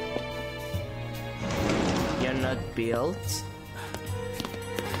 You're not built.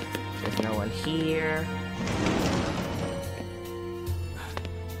 There's no one here.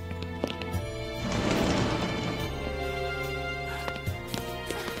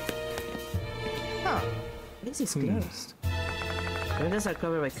 This is closed. Windows are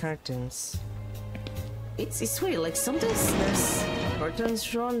covered by curtains. It's weird, like sometimes there's curtains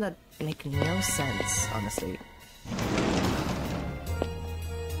drawn that make no sense, honestly.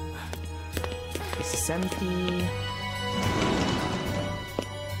 This is empty.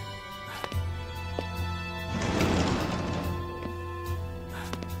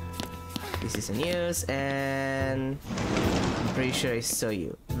 This is a news, and I'm pretty sure I saw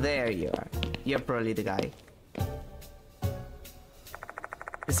you. There you are. You're probably the guy.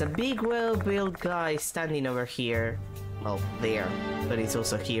 There's a big, well-built guy standing over here. Well, there. But he's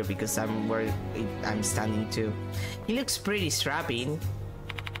also here because I'm where I'm standing too. He looks pretty strapping.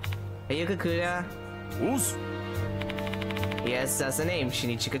 Are you Kakuta? Who's? Yes, that's the name,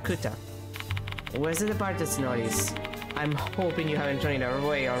 Shinichi Kakuta. Where's the department's notice? I'm hoping you haven't thrown it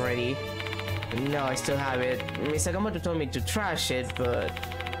away already. No, I still have it. Miss Sakamoto told me to trash it, but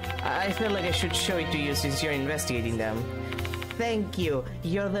I feel like I should show it to you since you're investigating them. Thank you.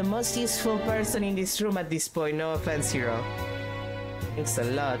 You're the most useful person in this room at this point. No offense, Hiro. Thanks a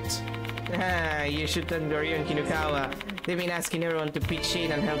lot. You should thank Doryu and Kinukawa. They've been asking everyone to pitch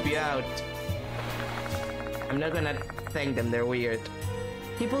in and help you out. I'm not gonna thank them, they're weird.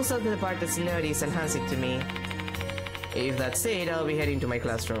 He pulls out the department's notice and hands it to me. If that's it, I'll be heading to my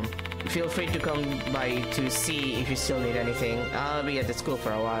classroom. Feel free to come by to see if you still need anything. I'll be at the school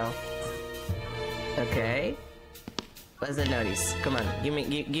for a while. Okay. What's the notice? Come on, give me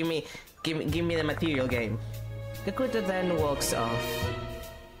the material game. Kakuta then walks off.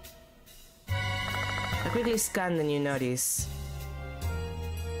 I quickly scan the new notice.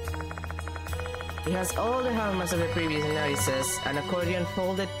 It has all the hallmarks of the previous notices, an accordion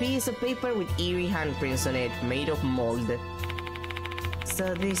folded piece of paper with eerie handprints on it, made of mold.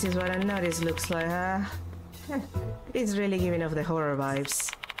 So this is what a notice looks like, huh? It's really giving off the horror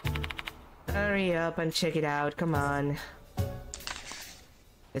vibes. Hurry up and check it out, come on.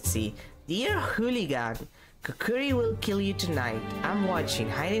 Let's see. Dear Hooligan, Kokuri will kill you tonight. I'm watching,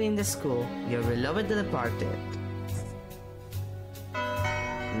 hiding in the school. Your beloved the departed.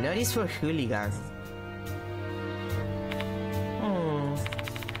 Notice for Hooligan.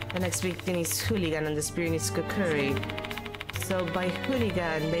 The next victim is Hooligan and the spirit is Kokuri. So by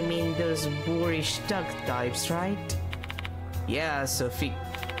hooligan, they mean those boorish thug types, right? Yeah, so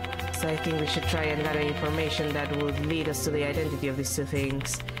I think we should try and gather information that would lead us to the identity of these two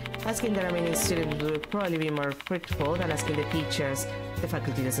things. Asking the remaining students would probably be more fruitful than asking the teachers. The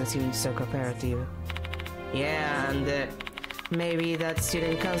faculty doesn't seem so cooperative. Yeah, and maybe that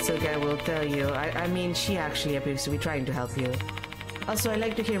student council girl will tell you. I mean, she actually appears to be trying to help you. Also, I'd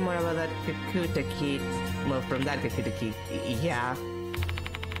like to hear more about that Kakuta kid. Well, from that Kakuta kid, yeah.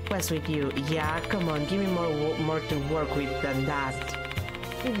 What's with you? Yeah, come on, give me more to work with than that.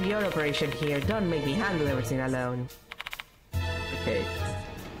 It's your operation here, don't make me handle everything alone. Okay.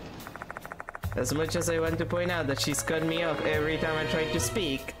 As much as I want to point out that she's cut me off every time I try to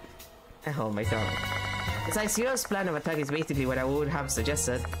speak, I hold my tongue. Besides, Hiro's plan of attack is basically what I would have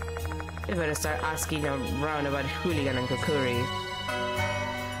suggested. You better start asking around about Hooligan and Kokuri.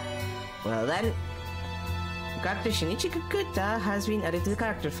 Well then, character Shinichi Kakuta has been added to the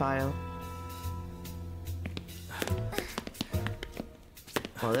character file.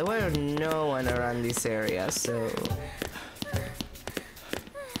 Well, there were no one around this area, so...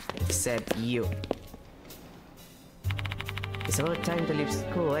 except you. It's about time to leave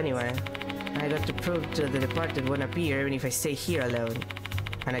school anyway. I got to prove to the departed won't appear even if I stay here alone.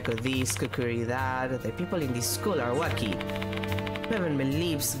 Hanako this, Kokuri that, the people in this school are wacky. Whoever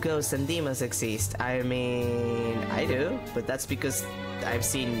believes ghosts and demons exist. I mean, I do, but that's because I've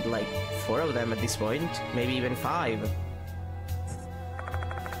seen like 4 of them at this point, maybe even 5.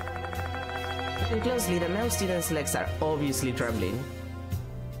 Looking closely, the male students' legs are obviously trembling.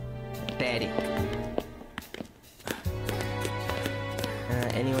 pathetic.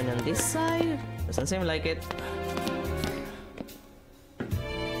 Anyone on this side? Doesn't seem like it.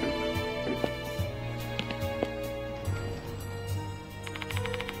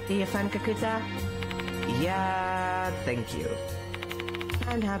 Do you find Kakuta? Yeah, thank you.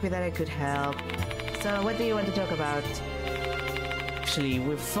 I'm happy that I could help. So, what do you want to talk about? Actually,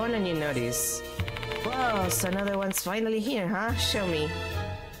 we've found a new notice. Whoa, so another one's finally here, huh? Show me.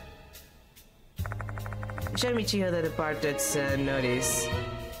 Show me Chiho the Departed's notice.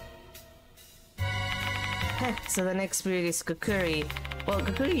 Heh, so the next spirit is Kukuri. Well,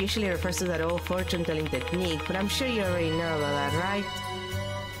 Kukuri usually refers to that old fortune-telling technique, but I'm sure you already know about that, right?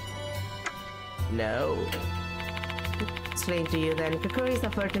 No. Explain to you then. Kukuri is a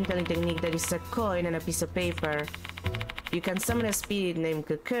fortune-telling technique that is a coin and a piece of paper. You can summon a spirit named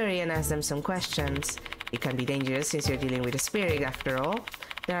Kukuri and ask them some questions. It can be dangerous since you're dealing with a spirit after all.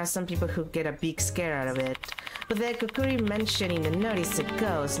 There are some people who get a big scare out of it. But the Kukuri mentioned in the notice a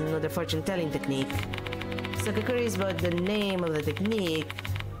ghost, not the fortune-telling technique. So Kukuri is both the name of the technique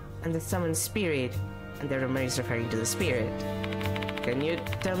and the summoned spirit, and the rumor is referring to the spirit. Can you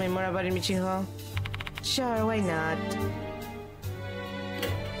tell me more about it, Michiho? Sure, why not?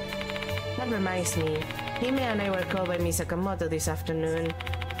 That reminds me, Hime and I were called by Miss Sakamoto this afternoon.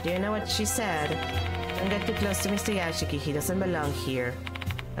 Do you know what she said? Don't get too close to Mr. Yashiki, he doesn't belong here.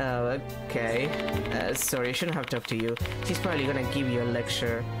 Oh, okay. Sorry, I shouldn't have talked to you. She's probably gonna give you a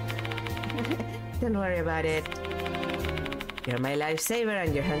lecture. Don't worry about it. You're my lifesaver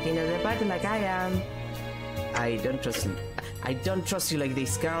and you're hunting at the party like I am. I don't trust you like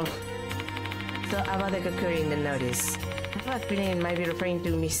this, girl. So about the Kukuri in the notice. I have a feeling it might be referring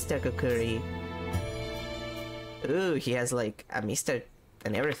to Mr. Kukuri. Ooh, he has like a Mr.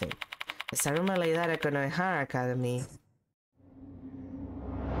 and everything. There's a rumor like that at Konohara Academy.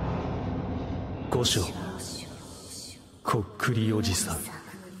 Gosho. Kukuri Oji-san.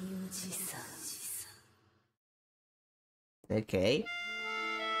 Okay.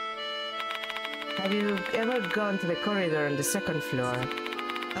 Have you ever gone to the corridor on the second floor?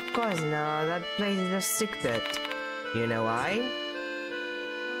 Of course no, that place is restricted. You know why?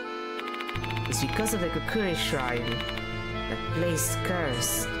 It's because of the Kukuri Shrine. That place is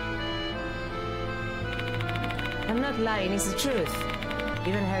cursed. I'm not lying, it's the truth.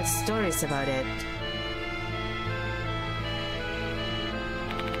 Even heard stories about it.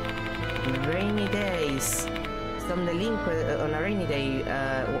 On rainy days, some delinquent on a rainy day,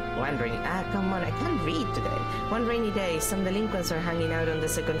 come on, I can't read today. One rainy day, some delinquents are hanging out on the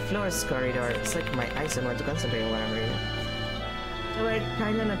second floor's corridor. It's like my eyes don't want to concentrate on what I'm reading. They were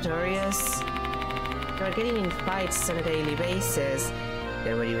kinda notorious. They were getting in fights on a daily basis.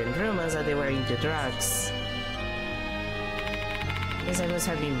 There were even rumors that they were into drugs. Guess I must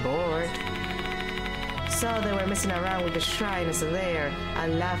have been bored. So they were messing around with the shrine as there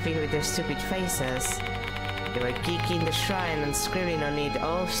and laughing with their stupid faces. They were kicking the shrine and screaming on it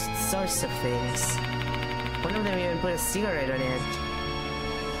all sorts of things. One of them even put a cigarette on it.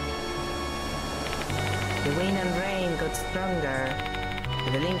 The wind and rain got stronger.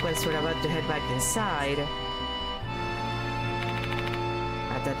 The delinquents were about to head back inside.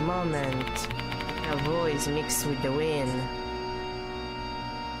 At that moment, a voice mixed with the wind.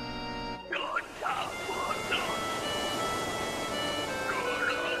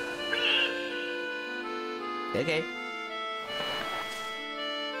 Okay.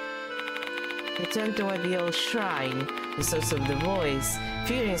 They turned toward the old shrine, the source of the voice,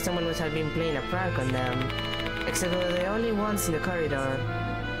 fearing someone must have been playing a prank on them. Except they were the only ones in the corridor.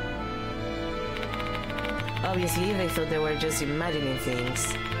 Obviously, they thought they were just imagining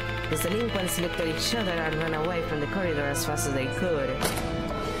things. The delinquents looked at each other and ran away from the corridor as fast as they could.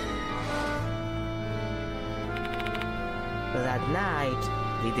 But that night,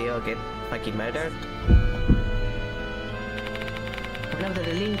 did they all get fucking murdered? One of the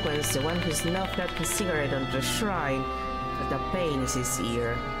delinquents, the one who snuffed out his cigarette onto the shrine, felt a pain in his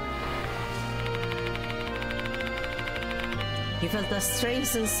ear. He felt a strange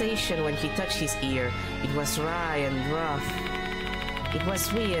sensation when he touched his ear. It was dry and rough. It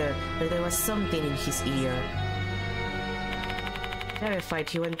was weird, but there was something in his ear.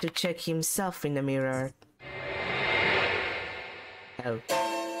 Terrified, he went to check himself in the mirror. Oh.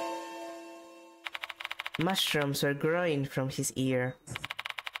 Mushrooms were growing from his ear.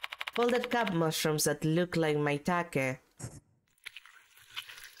 Folded cup mushrooms that looked like maitake.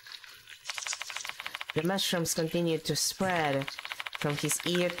 The mushrooms continued to spread from his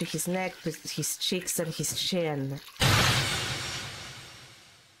ear to his neck to his cheeks and his chin.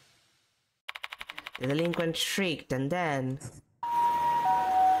 The delinquent shrieked and then...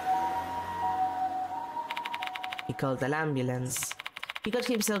 He called an ambulance. He got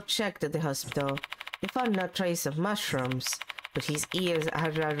himself checked at the hospital. They found no trace of mushrooms, but his ears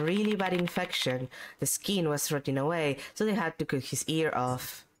had a really bad infection. The skin was rotting away, so they had to cut his ear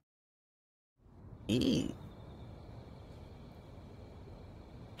off. Eee.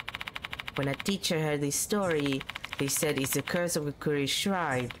 When a teacher heard this story, they said it's the curse of Kokuri's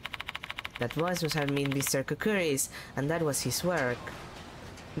shrine. That voice must have been Mr. Kokuri's, and that was his work.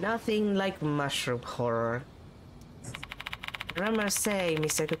 Nothing like mushroom horror. Rumors say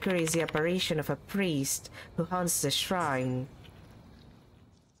Mr. Kokuri is the apparition of a priest who haunts the shrine.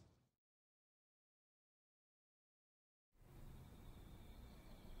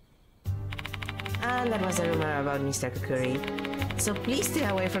 And that was a rumor about Mr. Kokuri. So please stay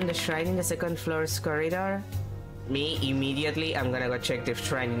away from the shrine in the second floor's corridor. Me, immediately, I'm gonna go check the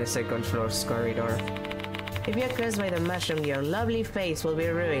shrine in the second floor's corridor. If you're cursed by the mushroom, your lovely face will be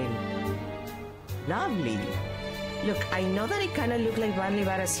ruined. Lovely? Look, I know that I kinda look like Van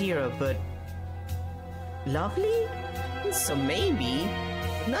Livara's hero, but... lovely? So maybe,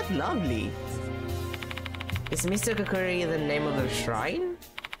 not lovely. Is Mr. Kokuri the name of the shrine?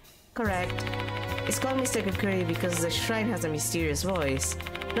 Correct. It's called Mr. Kokuri because the shrine has a mysterious voice.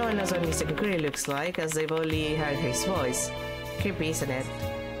 No one knows what Mr. Kokuri looks like, as they've only heard his voice. Creepy, isn't it?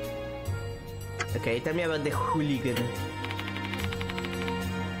 Okay, tell me about the hooligan.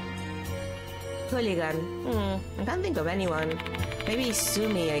 Hooligan? I can't think of anyone. Maybe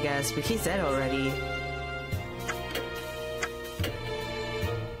Sumi, I guess, but he's dead already.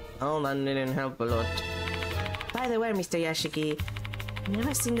 Oh, that didn't help a lot. By the way, Mr. Yashiki, I've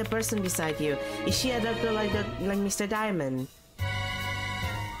never seen the person beside you. Is she a doctor like Mr. Diamond?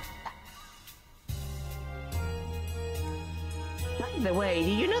 By the way, do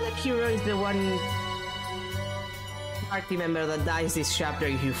you know that Hiro is the one party member that dies this chapter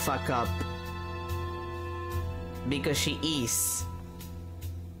if you fuck up? Because she is.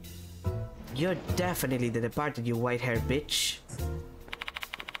 You're definitely the departed, you white-haired bitch.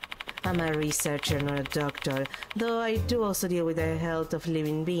 I'm a researcher, not a doctor, though I do also deal with the health of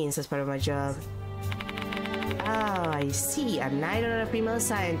living beings as part of my job. Oh, I see. A knight or a female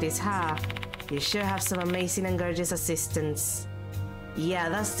scientist, huh? You sure have some amazing and gorgeous assistants. Yeah,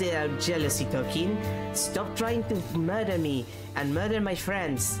 that's the jealousy talking. Stop trying to murder me and murder my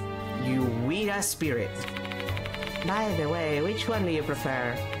friends, you weird-ass spirit. By the way, which one do you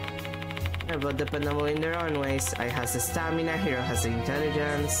prefer? They're both dependable in their own ways. I has the stamina, Hiro has the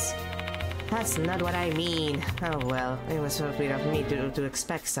intelligence. That's not what I mean. Oh well, it was so weird of me to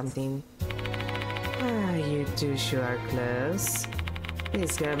expect something. Ah, you two sure are close.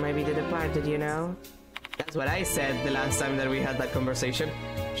 This girl might be the departed, you know? That's what I said the last time that we had that conversation.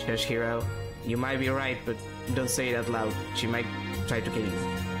 Shush, Hiro. You might be right, but don't say it out loud. She might try to kill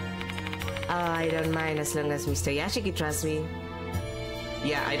you. Oh, I don't mind as long as Mr. Yashiki trusts me.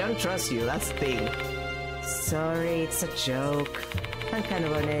 Yeah, I don't trust you, that's the thing. Sorry, it's a joke. I'm kind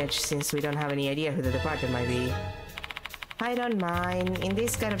of on edge since we don't have any idea who the departed might be. I don't mind. In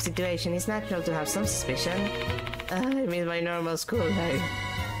this kind of situation, it's natural to have some suspicion. I miss my normal school life.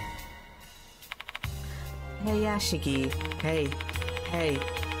 Hey, Yashiki. Hey. Hey.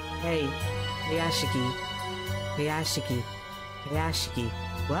 Hey. Hey, Yashiki. Hey, Yashiki. Hey, Yashiki.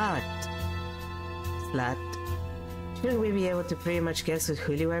 What? Slut. Shouldn't we be able to pretty much guess who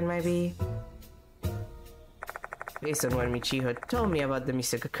Hooligan might be? Based on what Michiho told me about the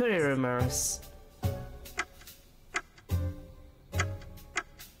Mr. Kokuri rumors.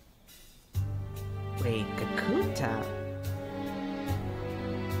 Wait, Kakuta?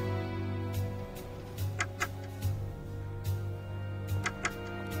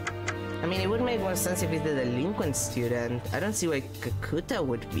 I mean, it would make more sense if he's the delinquent student. I don't see why Kakuta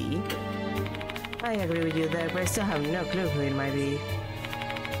would be. I agree with you there, but I still have no clue who it might be.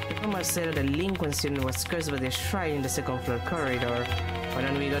 The rumor said a delinquent student was cursed by the shrine in the second floor corridor. Why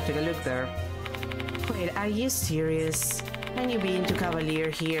don't we go take a look there? Wait, are you serious? Can you be into Cavalier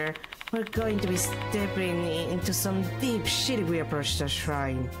here? We're going to be stepping into some deep shit if we approach the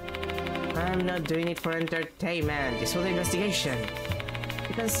shrine. I'm not doing it for entertainment, it's for the investigation.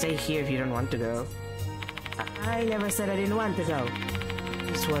 You can stay here if you don't want to go. I never said I didn't want to go.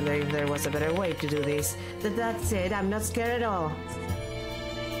 Just wonder if there was a better way to do this. That's it, I'm not scared at all.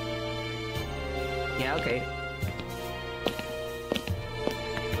 Yeah, okay.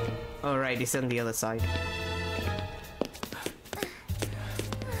 Alright, it's on the other side.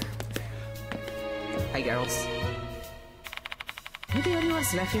 Hi, girls. Are the only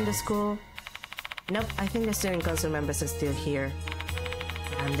ones left in the school? Nope, I think the student council members are still here.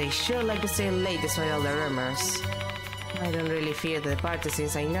 And they sure like to stay late despite all the rumors. I don't really fear the party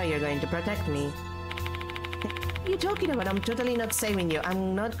since I know you're going to protect me. are you talking about? I'm totally not saving you.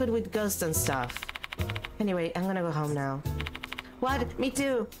 I'm not good with ghosts and stuff. Anyway, I'm gonna go home now. What? Me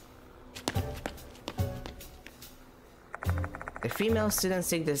too! The female students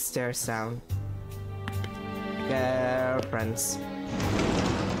take the stairs down. Girlfriends.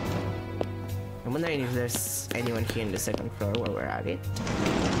 I'm wondering if there's anyone here in the second floor while we're at it.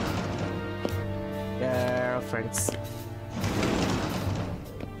 Girlfriends.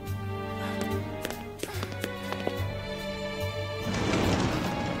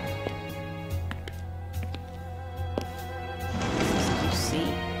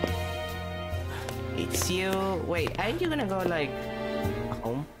 Wait, aren't you gonna go, like,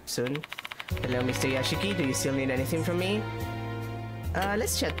 home soon? Hello, Mr. Yashiki, do you still need anything from me?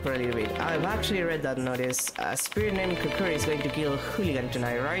 Let's chat for a little bit. I've actually read that notice. A spirit named Kukuri is going to kill Hooligan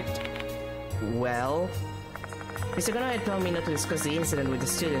tonight, right? Well... Mr. Konoe told me not to discuss the incident with the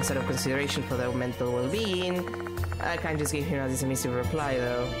students out of consideration for their mental well-being. I can't just give him a dismissive reply,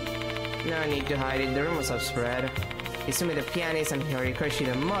 though. No need to hide it, the rumors have spread. Izumi the pianist and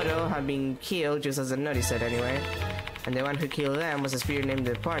Horikoshi the model have been killed, just as the notice said anyway. And the one who killed them was a spirit named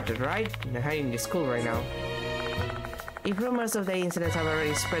Departed, right? They're hiding in the school right now. If rumors of the incidents have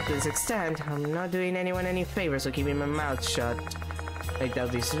already spread to this extent, I'm not doing anyone any favors for keeping my mouth shut. I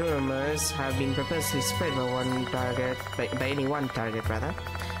doubt these rumors have been purposely spread by any one target, rather.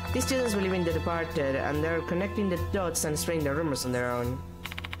 These students believe in the Departed, and they're connecting the dots and spreading the rumors on their own.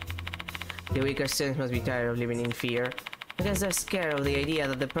 The weaker students must be tired of living in fear. I guess they're scared of the idea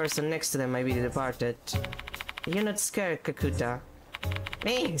that the person next to them might be the Departed. You're not scared, Kakuta.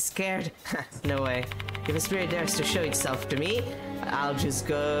 Me? Scared? No way. If a spirit dares to show itself to me, I'll just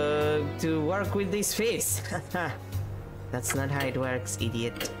go to work with this face. That's not how it works,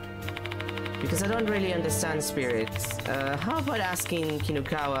 idiot. Because I don't really understand spirits. How about asking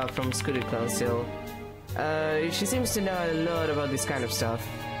Kinukawa from School Council? She seems to know a lot about this kind of stuff.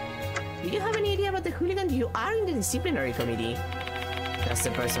 Do you have any idea about the hooligan? You are in the disciplinary committee. That's the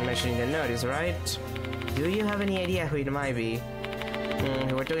person mentioned in the notice, right? Do you have any idea who it might be?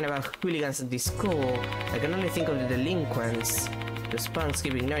 We're talking about hooligans at this school. I can only think of the delinquents. Those punks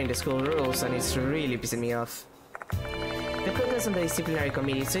keep ignoring the school rules and it's really pissing me off. The cook is on the disciplinary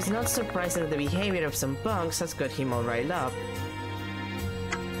committee, so it's not surprising that the behavior of some punks has got him all riled up.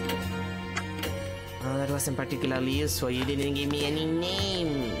 Oh, that wasn't particularly useful. You didn't give me any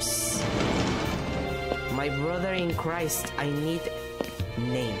names. My brother in Christ, I need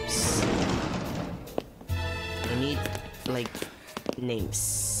names. I need, like,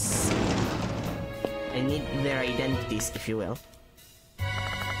 names. I need their identities, if you will.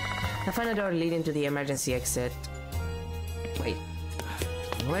 I found a door leading to the emergency exit. Wait.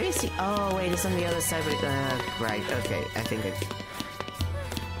 Where is he? Oh, wait, it's on the other side, but right, okay, I think I...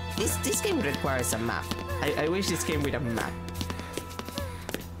 This game requires a map. I wish this came with a map.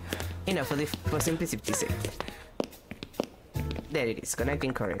 You know, for simplicity's sake. There it is,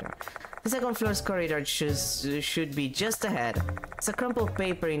 connecting corridor. The second floor's corridor should be just ahead. There's a crumpled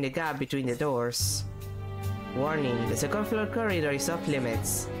paper in the gap between the doors. Warning, the second floor corridor is off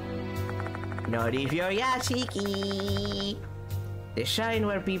limits. Not if you're Yashiki! The shrine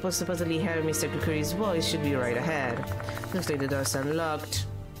where people supposedly heard Mr. Kukuri's voice should be right ahead. Looks like the door's unlocked.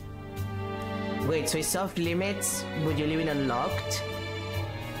 Wait, so it's off limits, but you leave it unlocked?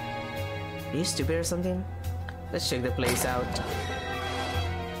 Are you stupid or something? Let's check the place out.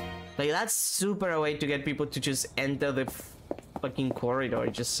 Like, that's super a way to get people to just enter the fucking corridor,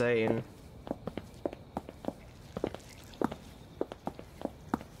 just saying.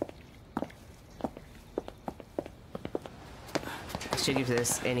 Let's check if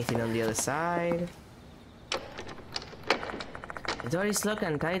there's anything on the other side. The door is locked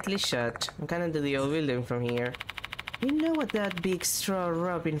and tightly shut. I can't enter the old building from here. You know what that big straw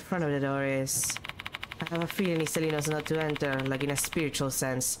rope in front of the door is? I have a feeling he's telling us not to enter, like in a spiritual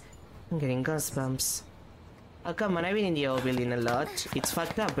sense. I'm getting goosebumps. Oh come on, I've been in the old building a lot. It's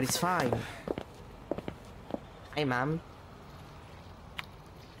fucked up, but it's fine. Hi, ma'am.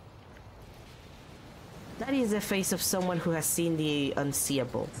 That is the face of someone who has seen the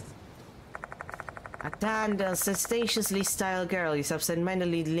unseeable. A tanned, ostentatiously styled girl is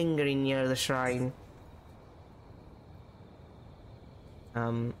absent-mindedly lingering near the shrine.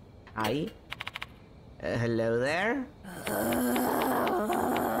 Hi? Hello there?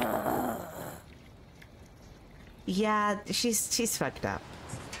 Yeah, she's fucked up.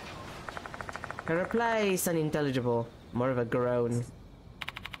 Her reply is unintelligible, more of a groan.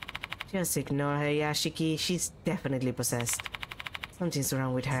 Just ignore her, Yashiki. She's definitely possessed. Something's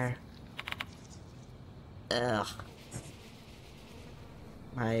wrong with her. Ugh.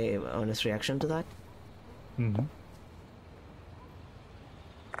 My honest reaction to that?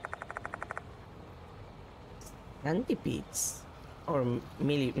 Centipedes. Or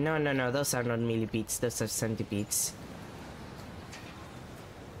no, those are not millipedes, those are centipedes.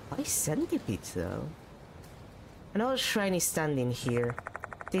 Why centipedes though? An old shrine is standing here.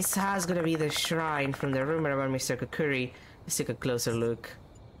 This has gotta be the shrine from the rumor about Mr. Kokuri. Let's take a closer look.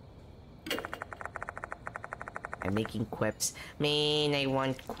 I'm making quips. Man, I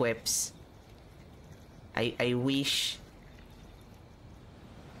want quips. I wish.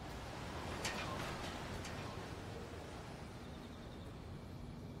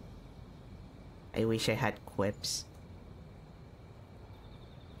 I wish I had quips.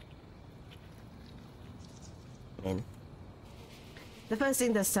 Man. The first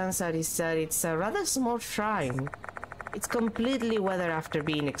thing that stands out is that it's a rather small shrine. It's completely weathered after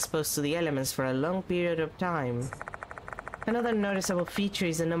being exposed to the elements for a long period of time. Another noticeable feature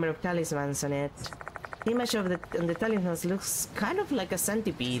is the number of talismans on it. The image of the talismans looks kind of like a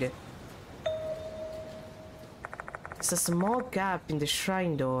centipede. There's a small gap in the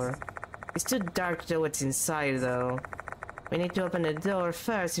shrine door. It's too dark to know what's inside though. We need to open the door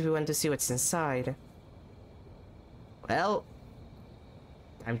first if we want to see what's inside. Well,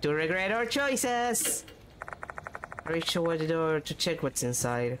 time to regret our choices! I reach toward the door to check what's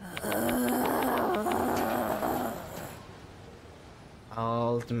inside.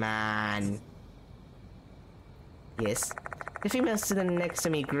 Old man. Yes. The female student next to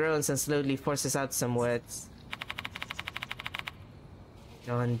me groans and slowly forces out some words.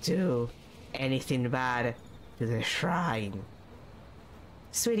 Don't do anything bad to the shrine.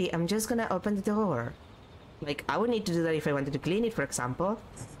 Sweetie, I'm just gonna open the door. Like, I would need to do that if I wanted to clean it, for example.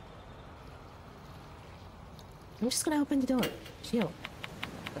 I'm just gonna open the door. Chill.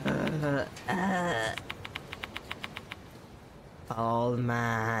 Old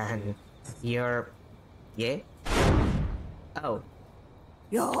man. You're... Yeah? Oh.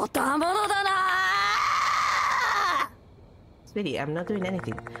 Sweetie, I'm not doing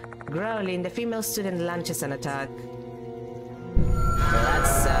anything. Growling, the female student launches an attack. Well,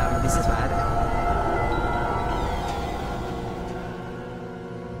 that's, this is bad.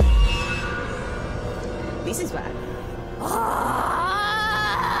 This is bad.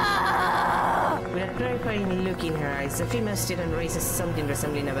 With a terrifying look in her eyes, the female student raises something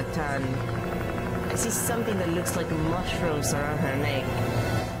resembling a baton. I see something that looks like mushrooms around her neck.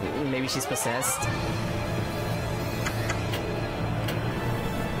 Maybe she's possessed.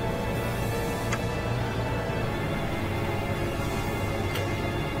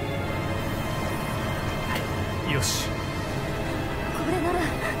 Yosh.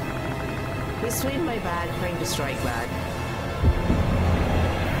 We swing my bat, trying to strike back.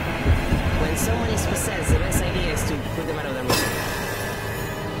 When someone is possessed, the best idea is to put them out of their misery.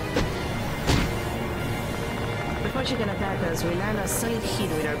 Before she can attack us, we land a solid hit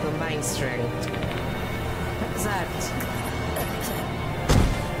with our combined strength. What's that?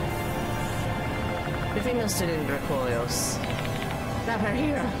 The female student recoils. Not her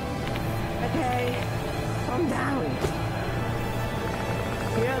hero. Okay, calm down.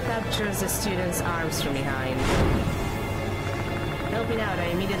 Hero captures the student's arms from behind. Helping out, I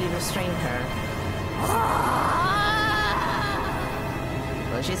immediately restrain her.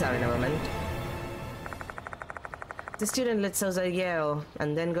 Well, she's out in a moment. The student lets out a yell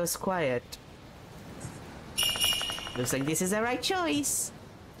and then goes quiet. Looks like this is the right choice.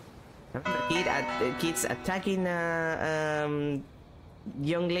 Remember, kids attacking a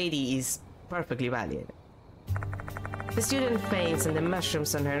young lady is perfectly valid. The student faints and the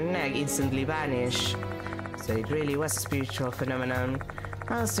mushrooms on her neck instantly vanish. So it really was a spiritual phenomenon.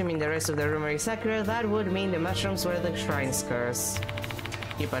 Assuming the rest of the rumor is accurate, that would mean the mushrooms were the shrine's curse.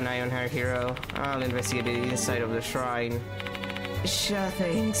 Keep an eye on her, hero. I'll investigate the inside of the shrine. Sure,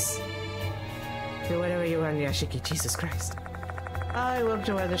 thanks. Do whatever you want, Yashiki, Jesus Christ. I walk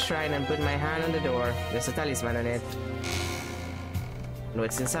toward the shrine and put my hand on the door. There's a talisman on it. And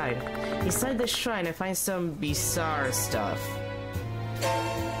what's inside? Inside the shrine, I find some bizarre stuff.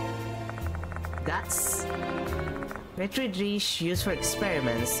 That's petri dish used for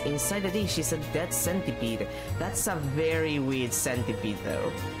experiments. Inside the dish is a dead centipede. That's a very weird centipede,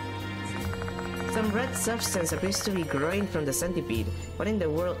 though. Some red substance appears to be growing from the centipede. What in the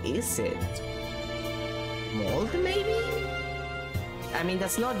world is it? Mold, maybe? I mean,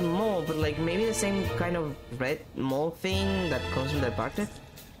 that's not mold, but like maybe the same kind of red mold thing that comes with the bucket.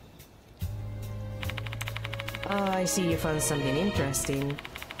 Oh, I see you found something interesting.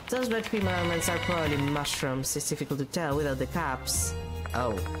 Those red female elements are probably mushrooms. It's difficult to tell without the caps.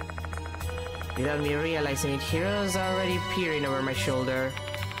 Oh. Without me realizing it, heroes are already peering over my shoulder.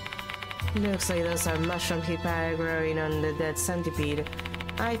 Looks like those are mushroom hyphae growing on the dead centipede.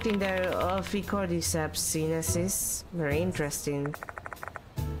 I think they're Ophicordyceps sinensis. Very interesting.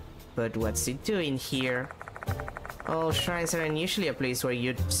 But what's it doing here? All shrines aren't usually a place where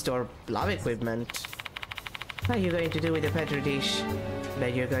you'd store lab equipment. What are you going to do with the petri dish?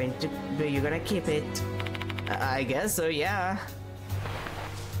 Bet you're gonna keep it. I guess so, yeah.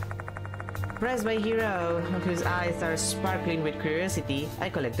 Pressed by Hero, whose eyes are sparkling with curiosity, I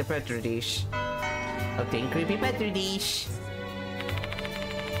collect the petri dish. Obtain creepy petri dish.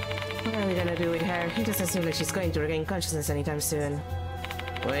 What are we gonna do with her? It doesn't seem like she's going to regain consciousness anytime soon.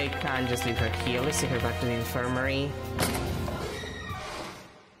 We can't just leave her here. Let's take her back to the infirmary.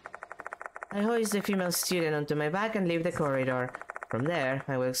 I hoist the female student onto my back and leave the corridor. From there,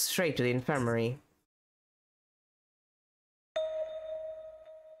 I walk straight to the infirmary.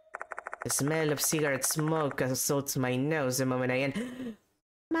 The smell of cigarette smoke assaults my nose the moment I enter.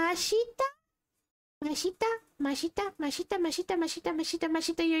 Mashita? Mashita,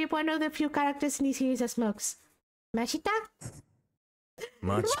 you're one of the few characters in this series that smokes. Mashita?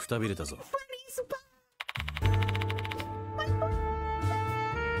 待ちくたびれたぞ。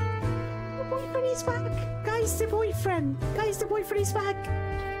The boyfriend is back! Guys, the boyfriend is back!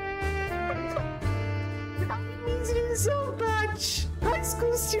 I miss him so much! High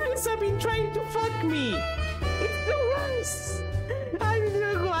school students have been trying to fuck me! It's the worst! I'm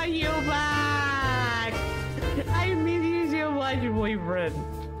so glad you're back! I miss you so much, boyfriend!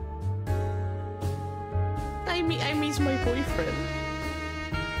 I miss my boyfriend.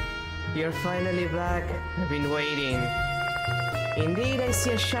 You're finally back. I've been waiting. Indeed, I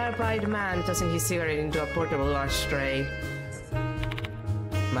see a sharp-eyed man tossing his cigarette into a portable ashtray.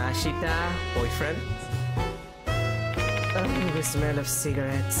 Mashita, boyfriend? Oh, the smell of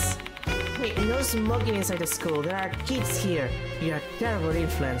cigarettes. Wait, no smoking inside the school. There are kids here. You're a terrible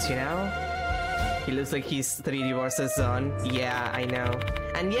influence, you know? He looks like he's 3 divorces on. Yeah, I know.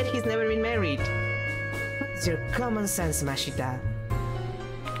 And yet he's never been married. What's your common sense, Mashita?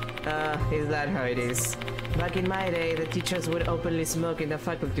 Is that how it is? Back in my day, the teachers would openly smoke in the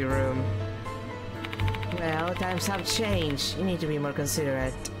faculty room. Well, times have changed. You need to be more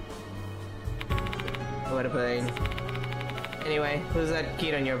considerate. What a pain. Anyway, who's that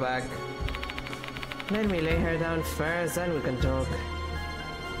kid on your back? Let me lay her down first, then we can talk.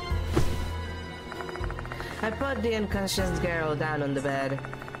 I put the unconscious girl down on the bed.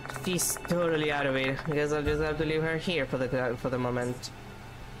 She's totally out of it. I guess I'll just have to leave her here for the moment.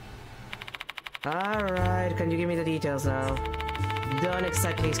 Alright, can you give me the details now? Don't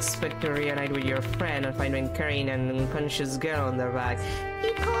exactly expect to reunite with your friend and find when carrying an unconscious girl on their back.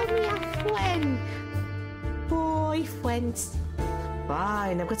 You called me a friend! Boyfriend.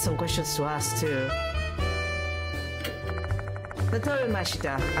 Fine, I've got some questions to ask too. Notorious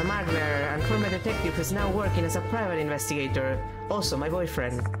Mashita, a murderer and former detective who's now working as a private investigator. Also my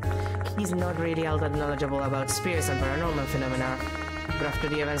boyfriend. He's not really all that knowledgeable about spirits and paranormal phenomena. But after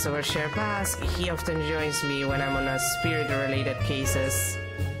the events of our shared past, he often joins me when I'm on a spirit-related cases.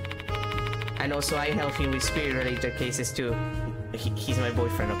 And also I help him with spirit-related cases too. He's my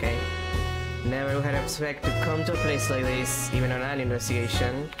boyfriend, okay? Never would have expected to come to a place like this, even on an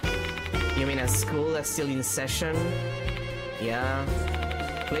investigation. You mean a school that's still in session? Yeah.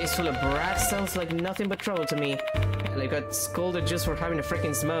 Place full of brats sounds like nothing but trouble to me. I got scolded just for having a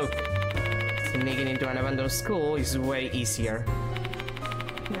freaking smoke. Sneaking into an abandoned school is way easier.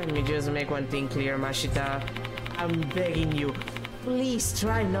 Let me just make one thing clear, Mashita. I'm begging you, please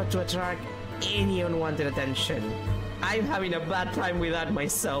try not to attract any unwanted attention. I'm having a bad time with that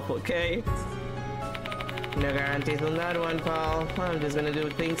myself, okay? No guarantees on that one, pal. I'm just gonna do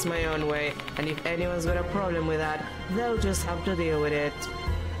things my own way, and if anyone's got a problem with that, they'll just have to deal with it.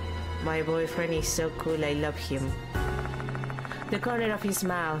 My boyfriend is so cool, I love him. The corner of his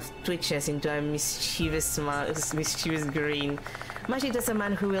mouth twitches into a mischievous grin. Mashita's a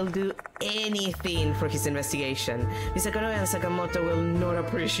man who will do anything for his investigation. Mr. Konoe and Sakamoto will not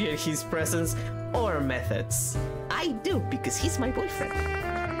appreciate his presence or methods. I do, because he's my boyfriend.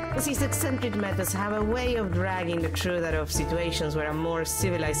 As his eccentric methods have a way of dragging the truth out of situations where a more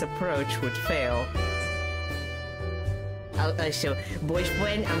civilized approach would fail. So,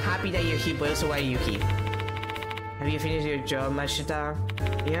 boyfriend, I'm happy that you're here, but also why are you here? Have you finished your job, Mashita?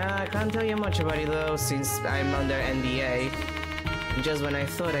 Yeah, I can't tell you much about it though, since I'm under NDA. Just when I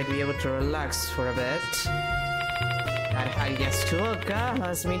thought I'd be able to relax for a bit, that high Yasuoka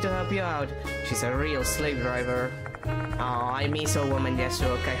asked me to help you out. She's a real slave driver. Oh, I miss a woman,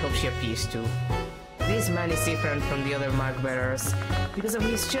 Yasuoka. I hope she appears too. This man is different from the other mark bearers. Because of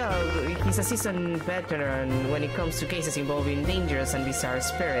his job, he's a seasoned veteran when it comes to cases involving dangerous and bizarre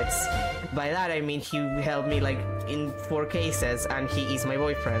spirits. By that I mean he helped me like in 4 cases and he is my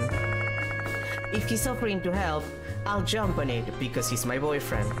boyfriend. If he's offering to help, I'll jump on it because he's my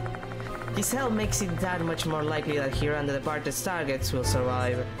boyfriend. His help makes it that much more likely that he and the departed's targets will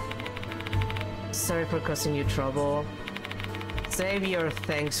survive. Sorry for causing you trouble. Save your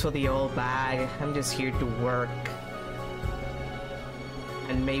thanks for the old bag. I'm just here to work.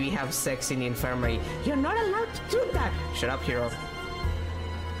 And maybe have sex in the infirmary. You're not allowed to do that! Shut up, hero.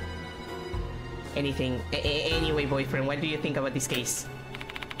 Anything. Anyway, boyfriend, what do you think about this case?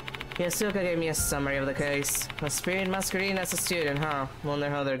 Yasuka gave me a summary of the case. A spirit masquerading as a student, huh? Wonder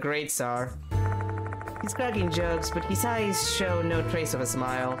how their grades are. He's cracking jokes, but his eyes show no trace of a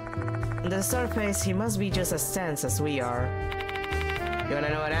smile. On the surface, he must be just as tense as we are. You wanna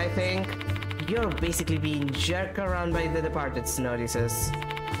know what I think? You're basically being jerked around by the departed's notices.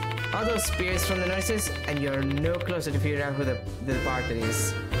 All those spirits from the notices, and you're no closer to figuring out who the departed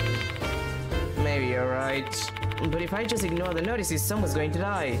is. Maybe you're right. But if I just ignore the notices, someone's going to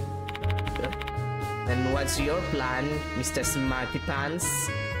die. Then what's your plan, Mr. Smarty Pants?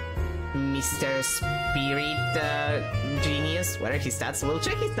 Mr. Spirit Genius? What are his stats? We'll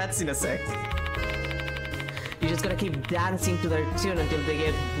check his stats in a sec. You're just gonna keep dancing to their tune until they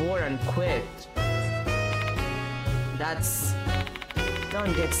get bored and quit.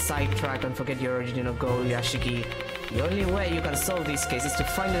 Don't get sidetracked and forget your original goal, Yashiki. The only way you can solve this case is to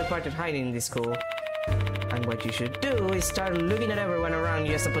find the departed hiding in this school. And what you should do is start looking at everyone around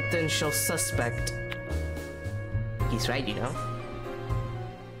you as a potential suspect. He's right, you know.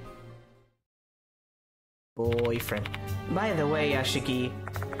 Boyfriend. By the way, Yashiki,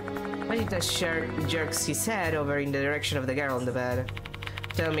 Majita jerks his head over in the direction of the girl on the bed.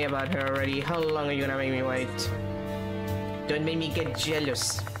 Tell me about her already. How long are you gonna make me wait? Don't make me get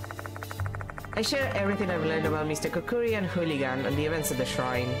jealous. I share everything I've learned about Mr. Kokuri and Hooligan and the events at the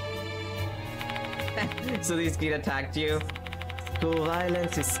shrine. So this kid attacked you? School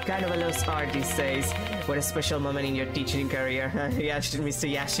violence is kind of a lost art these days. What a special moment in your teaching career, Mr.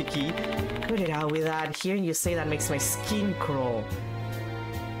 Yashiki. Cut it out with that. Hearing you say that makes my skin crawl.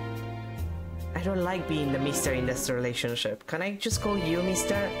 I don't like being the Mr. in this relationship. Can I just call you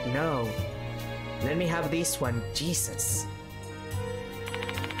Mr.? No. Let me have this one, Jesus.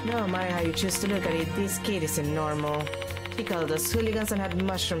 No matter how you choose to look at it, this kid isn't normal. She called us hooligans and had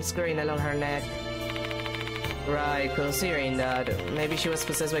mushrooms growing along her neck. Right, considering that, maybe she was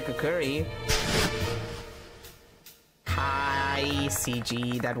possessed by Kokuri. Hi,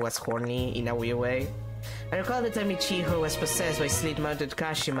 CG, that was horny in a weird way. I recall the time Michiho was possessed by slit-mounted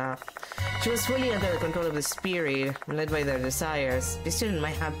Kashima. She was fully under the control of the spirit, led by their desires. This student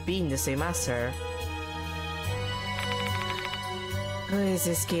might have been the same as her. Who is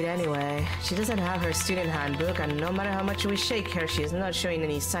this kid anyway? She doesn't have her student handbook, and no matter how much we shake her, she is not showing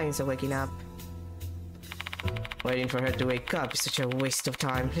any signs of waking up. Waiting for her to wake up is such a waste of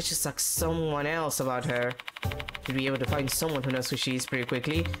time. Let's just ask someone else about her. We'll be able to find someone who knows who she is pretty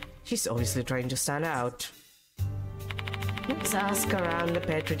quickly. She's obviously trying to stand out. Let's ask around the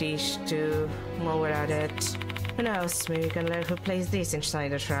Petri dish too, while we're at it. Who knows, maybe we can learn who plays this inside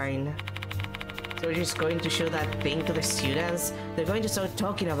the shrine. So we're just going to show that thing to the students? They're going to start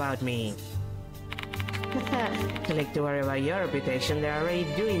talking about me. Don't like to worry about your reputation, they're already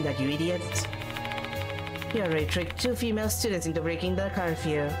doing that, you idiot. You already tricked 2 female students into breaking the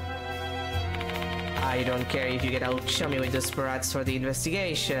curfew. I don't care if you get out chummy with those brats for the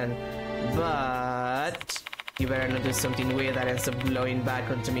investigation, but you better not do something weird that ends up blowing back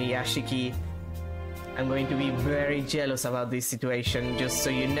onto me, Yashiki. I'm going to be very jealous about this situation, just so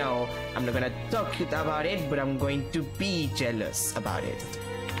you know. I'm not gonna talk about it, but I'm going to be jealous about it.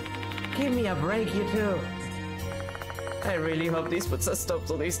 Give me a break, you two. I really hope this puts a stop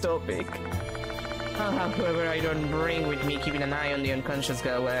to this topic. I'll have whoever I don't bring with me keeping an eye on the unconscious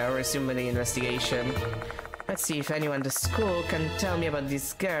girl while I resume the investigation. Let's see if anyone at the school can tell me about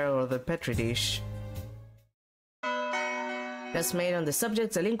this girl or the Petri dish. Just made on the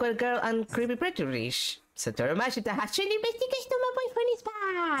subject, delinquent girl and creepy Petri dish. Satoru Mashita has joined the investigation. My boyfriend is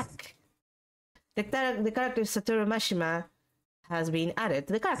back! The character Satoru Mashima has been added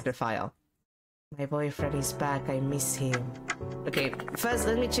to the character file. My boyfriend is back, I miss him. Okay, first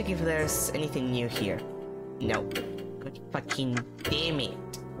let me check if there's anything new here. No. God fucking damn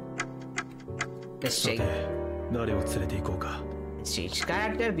it. Let's check. Let's change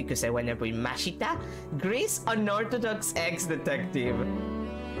character because I wanna be Mashita, Grace, unorthodox ex-detective.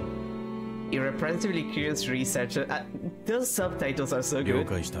 Irrepressibly curious researcher. Those subtitles are so good.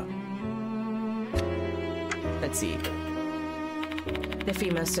 Let's see. The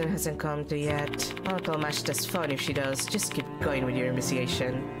female student hasn't come to yet. I'll call Mashita's phone if she does. Just keep going with your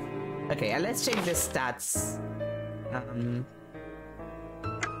investigation. Okay, let's check the stats.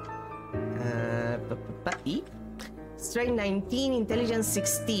 Strength 19, Intelligence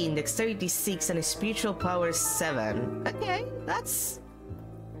 16, Dexterity 6, and Spiritual Power 7. Okay, that's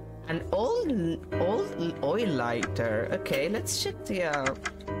an oil lighter. Okay, let's check the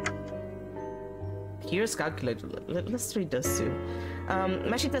Here's calculator. Let's read those two.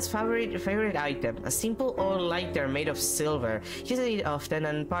 Mashita's favorite item, a simple oil lighter made of silver. She uses it often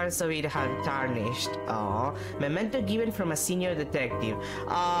and parts of it have tarnished. Aww. Memento given from a senior detective.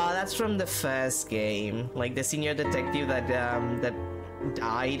 That's from the first game. Like the senior detective that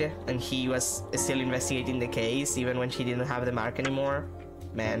died and he was still investigating the case even when she didn't have the mark anymore.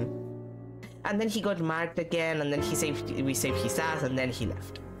 Man. And then he got marked again and then we saved his ass and then he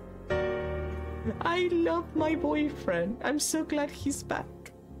left. I love my boyfriend. I'm so glad he's back.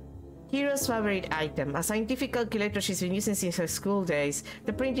 Hiro's favorite item, a scientific calculator she's been using since her school days.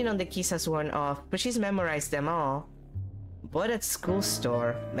 The printing on the keys has worn off, but she's memorized them all. Bought at school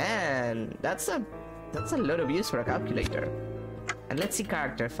store. Man, that's a lot of use for a calculator. And let's see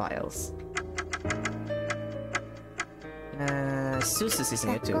character files. Susus is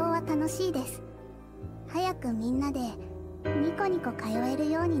new too. 学校は楽しいです。早くみんなでニコニコ通える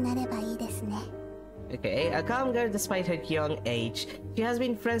ようになればいいですね。 Okay, a calm girl despite her young age. She has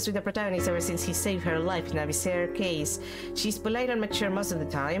been friends with the protagonist ever since he saved her life in a bizarre case. She's polite and mature most of the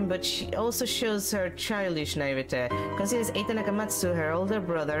time, but she also shows her childish naivete, considers Eita Nakamatsu her older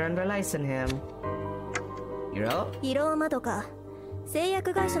brother and relies on him. Hiro? ヒロマドカ、製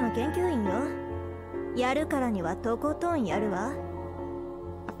薬会社の研究員よ。やるからにはとことんやるわ。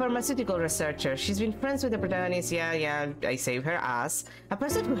 A pharmaceutical researcher. She's been friends with the protagonist. Yeah, I save her ass. A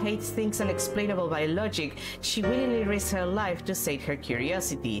person who hates things unexplainable by logic. She willingly risks her life to sate her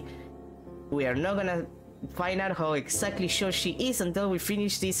curiosity. We are not gonna find out how exactly sure she is until we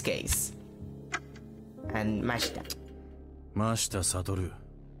finish this case. And Mashita. Mashita Satoru,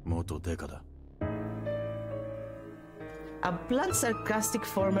 Moto Deka da. A blunt, sarcastic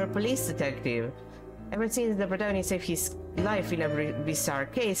former police detective. Ever since the protagonist saved his life in a bizarre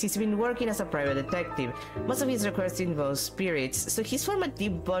case, he's been working as a private detective. Most of his requests involve spirits, so he's formed a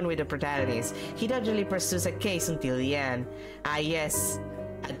deep bond with the protagonist. He doggedly pursues a case until the end. Ah yes,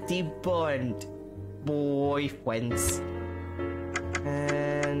 a deep bond. Boyfriends.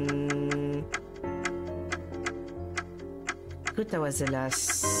 And... Kuta was the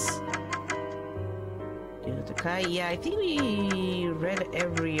last... Yeah, I think we read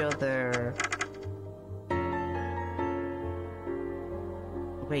every other...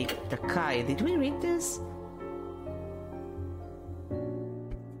 Wait, Takai, did we read this?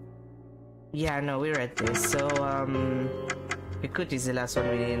 Yeah, no, we read this. So, Kikuchi is the last one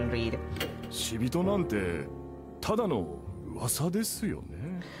we didn't read. 死人なんてただの噂ですよ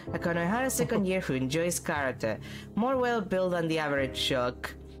ね。 Konohara second year who enjoys karate, more well-built than the average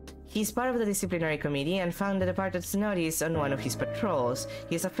shock. He's part of the disciplinary committee and found the department's notice on one of his patrols.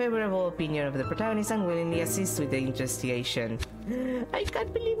 He has a favorable opinion of the protagonist and willingly assists with the investigation. I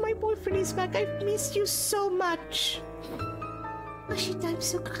can't believe my boyfriend is back. I've missed you so much. Mashita, I'm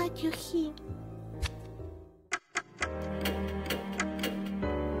so glad you're here.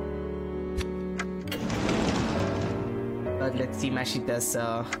 But let's see Mashita's,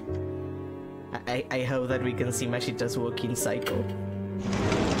 I hope that we can see Mashita's walking cycle.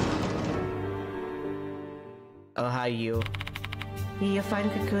 Oh, hi, you. You find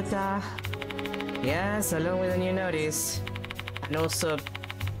Kikuta? Yes, along with a new notice. And also,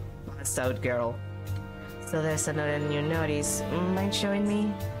 passed out girl. So there's another new notice. Mind showing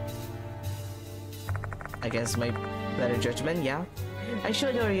me? Against my better judgment, yeah. I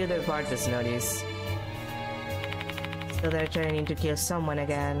showed you the partner's notice. So they're trying to kill someone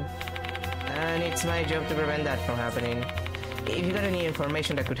again. And it's my job to prevent that from happening. If you got any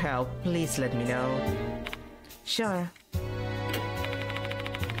information that could help, please let me know. Sure.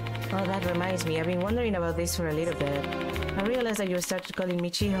 Oh, that reminds me, I've been wondering about this for a little bit. I realized that you started calling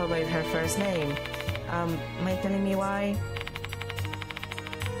Michiho by her first name. Mind telling me why?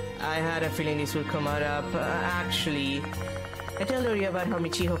 I had a feeling this would come out up. Actually, I told her about how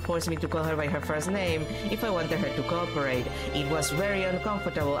Michiho forced me to call her by her first name if I wanted her to cooperate. It was very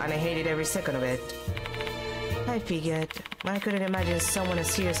uncomfortable and I hated every second of it. I figured. I couldn't imagine someone as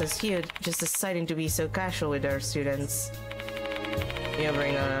serious as you just deciding to be so casual with our students. You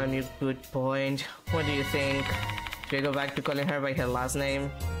bring on a new good point. What do you think? Should I go back to calling her by her last name?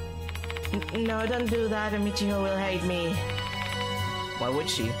 No, don't do that and Michiho will hate me. Why would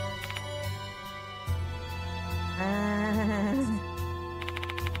she?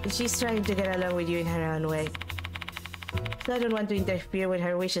 She's trying to get along with you in her own way. So I don't want to interfere with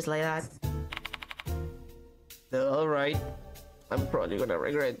her wishes like that. Alright. I'm probably gonna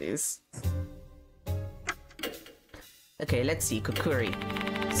regret this. Okay, let's see. Kokuri.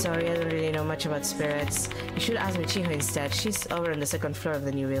 Sorry, I don't really know much about spirits. You should ask Michiho instead. She's over on the second floor of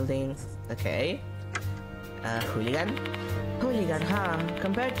the new building. Okay. Hooligan? Hooligan, huh?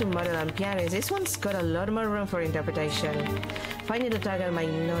 Compared to model and pianist, this one's got a lot more room for interpretation. Finding the target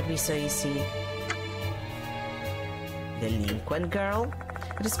might not be so easy. Delinquent girl?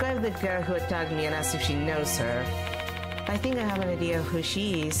 Describe the girl who attacked me and ask if she knows her. I think I have an idea of who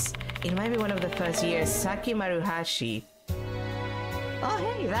she is. It might be one of the first years, Saki Maruhashi. Oh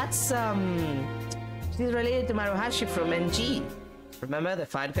hey, that's she's related to Maruhashi from NG. Remember the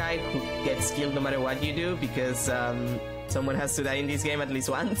fat guy who gets killed no matter what you do because someone has to die in this game at least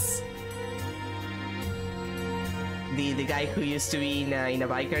once? The guy who used to be in a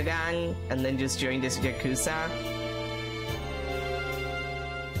biker gang and then just joined this Yakuza.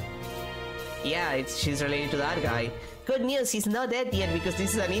 Yeah, she's related to that guy. Good news, he's not dead yet because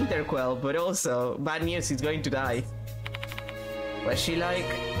this is an interquel, but also bad news, he's going to die. Was she like?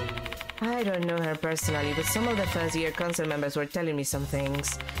 I don't know her personally, but some of the first year council members were telling me some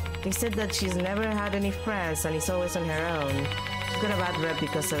things. They said that she's never had any friends and is always on her own. She's got a bad rep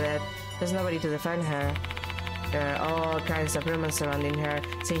because of it. There's nobody to defend her. There are all kinds of rumors surrounding her,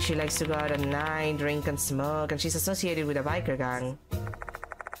 saying she likes to go out at night, drink and smoke, and she's associated with a biker gang.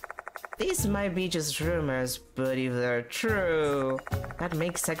 These might be just rumors, but if they're true, that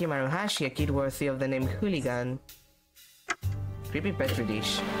makes Saki Maruhashi a kid worthy of the name Hooligan. Creepy Petri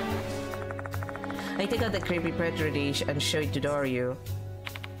dish. I take out the creepy Petri dish and show it to Doryu.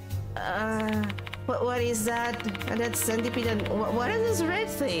 What is that? And that centipede and what are those red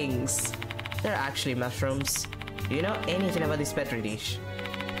things? They're actually mushrooms. Do you know anything about this Petri dish?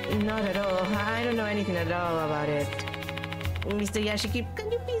 Not at all. I don't know anything at all about it. Mr. Yashiki,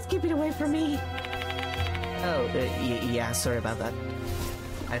 can you please keep it away from me? Oh, yeah, sorry about that.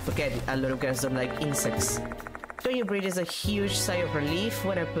 I forget, a lot of girls don't like insects. Doryu breathes a huge sigh of relief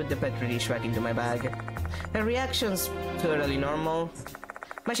when I put the Petri dish back into my bag. Her reaction's totally normal.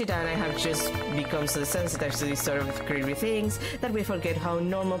 Mashita and I have just become so sensitive to these sort of creepy things that we forget how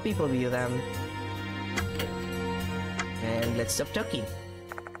normal people view them. And let's stop talking.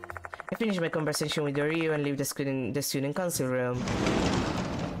 I finish my conversation with Doryu and leave the student council room.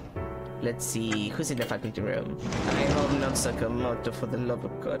 Let's see, who's in the faculty room? I hope not Sakamoto, for the love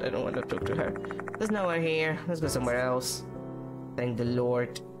of God, I don't want to talk to her. There's no one here, let's go somewhere else. Thank the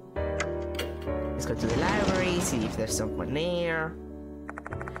Lord. Let's go to the library, see if there's someone there.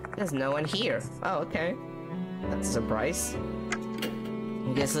 There's no one here. Oh, okay. That's a surprise.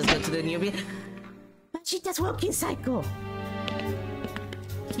 I guess let's go to the new Machita's walking cycle!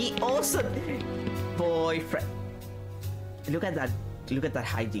 He also... Boyfriend. Look at that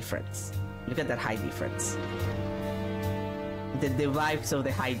height difference. Look at that height difference. The vibes of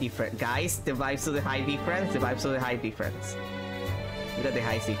the height difference. Guys, the vibes of the height difference. The vibes of the height difference. Look at the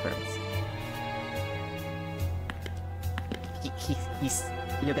height difference. He's...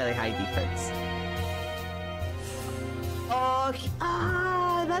 Look at the height difference.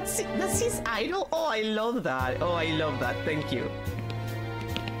 Oh, that's his idol. Oh, I love that. Oh, I love that. Thank you.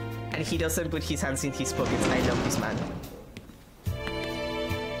 And he doesn't put his hands in his pockets. I love this man.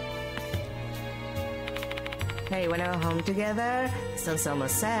 Hey, wanna go home together? Sun's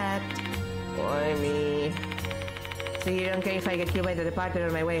almost set. Why me? So you don't care if I get killed by the departed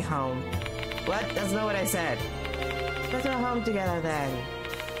on my way home? What? That's not what I said. Let's go home together then.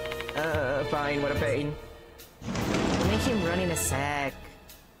 Fine, what a pain. We'll make him run in a sec.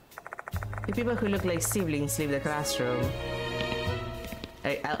 The people who look like siblings leave the classroom.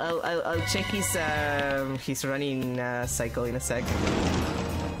 I'll check his running cycle in a sec.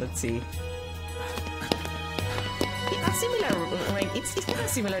 Let's see. It's similar, right? It's kind of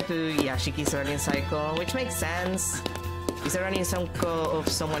similar to Yashiki's running cycle, which makes sense. It's a running cycle of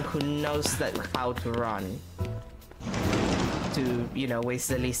someone who knows how to run. To, you know, waste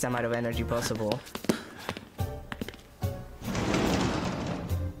the least amount of energy possible.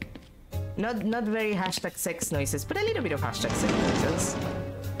 Not very hashtag sex noises, but a little bit of hashtag sex noises.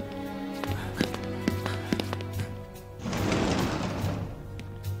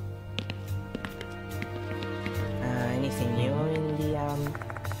 Anything new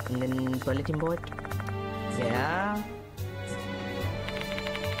in the bulletin board? Yeah.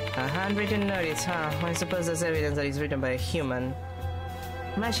 A handwritten notice, huh? I suppose that's evidence that it's written by a human.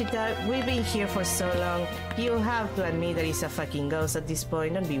 Mashita, we've been here for so long. You have to admit that it's a fucking ghost at this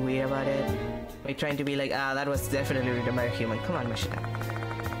point. Don't be weird about it. We're trying to be like, that was definitely written by a human. Come on, Mashita.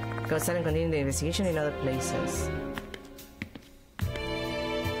 Go outside and continue the investigation in other places.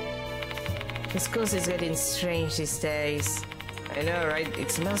 This coast is getting strange these days. I know, right?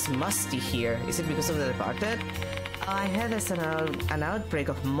 It smells musty here. Is it because of the departed? I heard there's an outbreak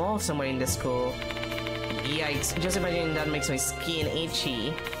of mold somewhere in the school. Yikes, just imagining that makes my skin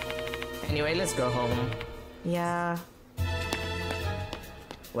itchy. Anyway, let's go home. Yeah.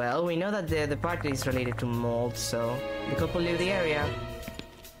 Well, we know that the party is related to mold, so the couple leave the area.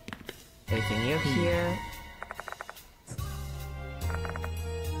 Anything new here?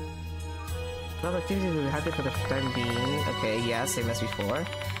 Club activities will be happy for the time being. Okay, yeah, same as before.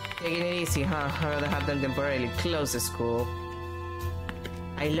 Taking it easy, huh? I'd rather have them temporarily close the school.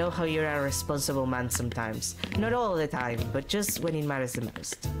 I love how you're a responsible man sometimes. Not all the time, but just when it matters the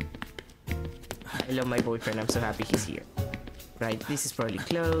most. I love my boyfriend, I'm so happy he's here. Right, this is probably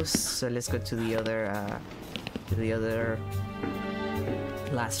close, so let's go to the other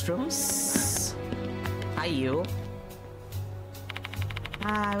last rooms. Hi, you.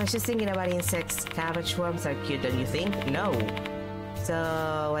 I was just thinking about insects. Cabbage worms are cute, don't you think? No.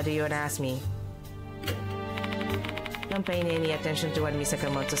 So, what do you want to ask me? Don't pay any attention to what Miss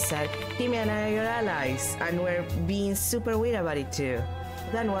Sakamoto said. Hime and I are your allies, and we're being super weird about it too.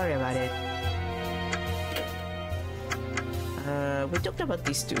 Don't worry about it. We talked about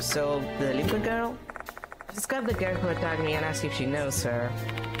these two, so the delinquent girl? Describe the girl who attacked me and ask if she knows her.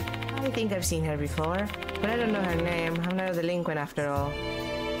 I think I've seen her before, but I don't know her name. I'm not a delinquent after all.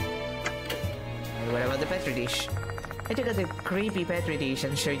 And what about the petri dish? I took out the creepy petri dish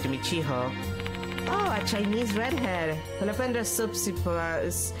and showed it to Michiho. Oh, a Chinese redhead. Colapendra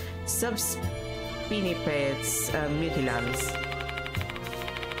subspinipeds mutilans.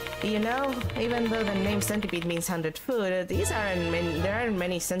 You know, even though the name centipede means 100 foot, there aren't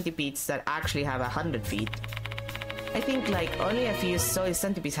many centipedes that actually have 100 feet. I think like only a few soil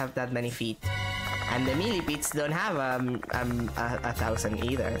centipedes have that many feet. And the millipedes don't have 1,000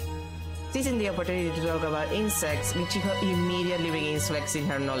 either. Seizing the opportunity to talk about insects, Michiho immediately begins flexing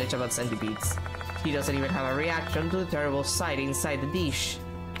her knowledge about centipedes. She doesn't even have a reaction to the terrible sight inside the dish.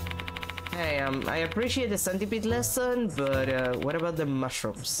 Hey, I appreciate the centipede lesson, but what about the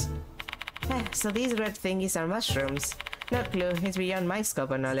mushrooms? So these red thingies are mushrooms. No clue, it's beyond my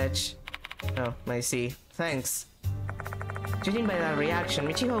scope of knowledge. Oh, I see. Thanks. Judging by that reaction,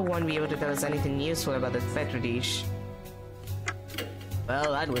 Michiho won't be able to tell us anything useful about the petri dish.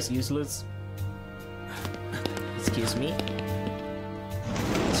 Well, that was useless. Excuse me.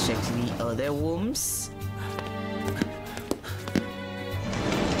 Let's check the other rooms.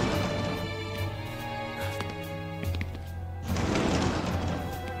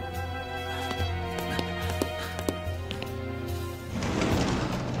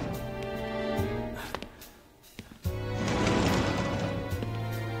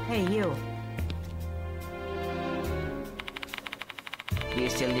 Hey, you. Do you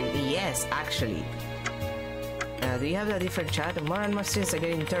still live? Yes, actually. Do you have a different chat? More and more students are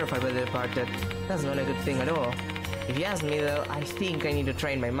getting terrified by the departed. That's not a good thing at all. If you ask me though, I think I need to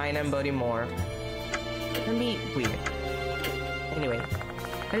train my mind and body more. Can be weird. Anyway,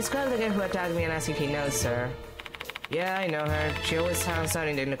 I described the girl who attacked me and asked if he knows her. Yeah, I know her. She always hangs out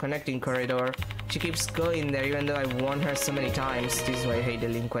in the connecting corridor. She keeps going there even though I've warned her so many times. This is why I hate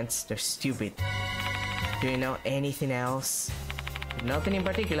delinquents. They're stupid. Do you know anything else? Nothing in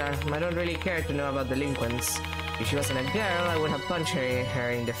particular. I don't really care to know about delinquents. If she wasn't a girl, I would have punched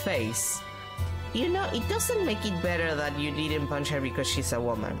her in the face. You know, it doesn't make it better that you didn't punch her because she's a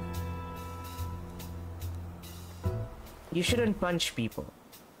woman. You shouldn't punch people.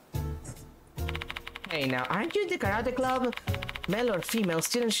 Hey now, aren't you in the karate club? Male or female,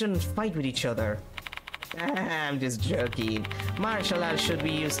 students shouldn't fight with each other. I'm just joking. Martial arts should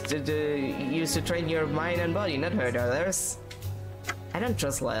be used to train your mind and body, not hurt others. I don't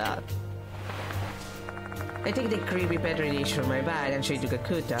trust like that. I take the creepy petri dish from my bag and show it to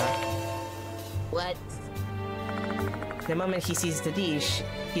Kakuta. What? The moment he sees the dish,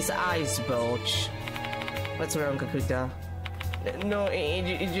 his eyes bulge. What's wrong, Kakuta? No,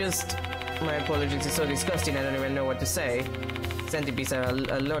 it just... My apologies, it's so disgusting I don't even know what to say. Centipedes are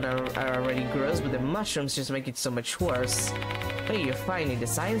already gross, but the mushrooms just make it so much worse. Hey, you're finding the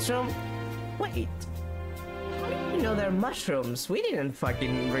science room? Wait. How do you know they're mushrooms? We didn't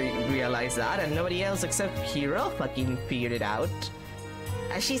fucking realize that, and nobody else except Hiro fucking figured it out.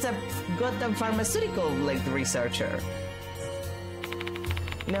 And she's a goddamn pharmaceutical, like, researcher.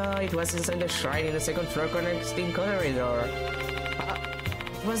 No, it was inside the shrine in the second floor connecting corridor.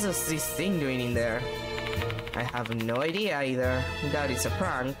 What was this thing doing in there? I have no idea either. That is a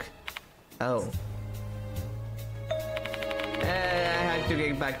prank. Oh. I had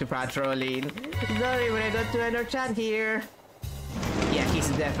get back to patrolling. Sorry, but I got to enter chat here. Yeah, he's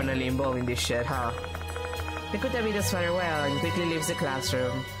definitely involved in this shit, huh? Kakuta bids us farewell and quickly leaves the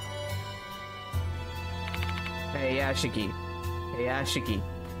classroom. Hey, Yashiki. Hey, Yashiki.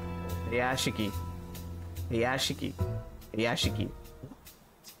 Hey, Yashiki. Hey, Yashiki. Hey, Yashiki.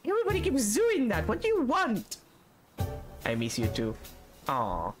 Everybody keeps doing that. What do you want? I miss you too.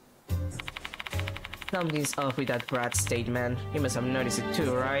 Aww. Something's off with that brat statement. You must have noticed it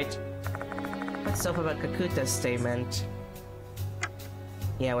too, right? What's off about Kakuta's statement?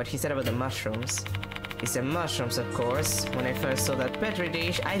 Yeah, what he said about the mushrooms. He said mushrooms, of course. When I first saw that petri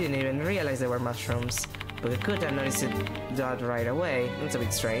dish, I didn't even realize they were mushrooms. But Kakuta noticed that right away. That's a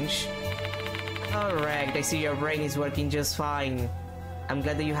bit strange. Correct, I see your brain is working just fine. I'm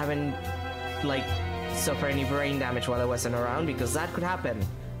glad that you haven't, like, suffered any brain damage while I wasn't around, because that could happen.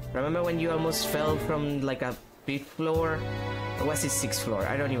 Remember when you almost fell from, like, a 5th floor? Or was it 6th floor?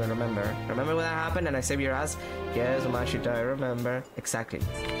 I don't even remember. Remember when that happened and I saved your ass? Yes, Mashita, I remember. Exactly.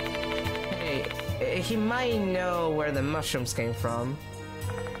 Hey, he might know where the mushrooms came from.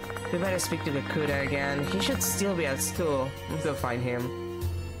 We better speak to Kakuta again. He should still be at school. Let's go find him.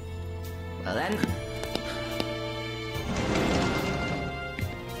 Well then.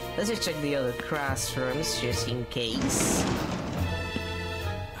 Let's just check the other classrooms just in case.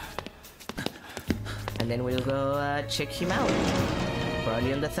 And then we'll go check him out.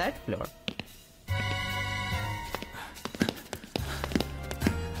 Probably on the 3rd floor.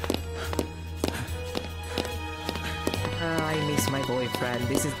 I miss my boyfriend.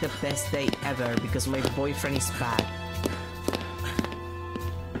 This is the best day ever because my boyfriend is back.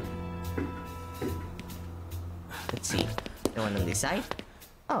 Let's see. No one on this side?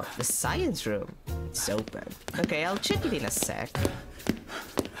 Oh, the science room. It's open. Okay, I'll check it in a sec.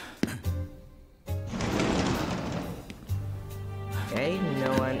 Okay,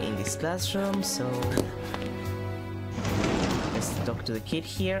 no one in this classroom, so let's talk to the kid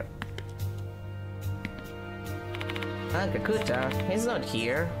here. Ah, Kakuta, he's not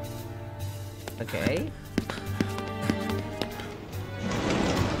here. Okay.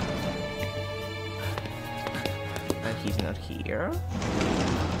 And he's not here.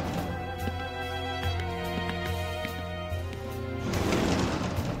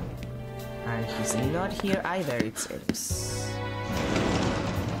 And he's not here either, it seems.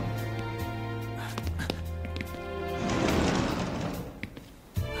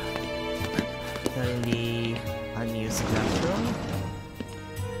 Not in the unused classroom.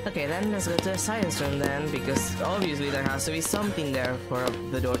 Okay, then let's go to the science room then, because obviously there has to be something there for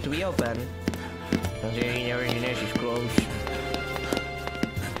the door to be open. Considering everything else is closed.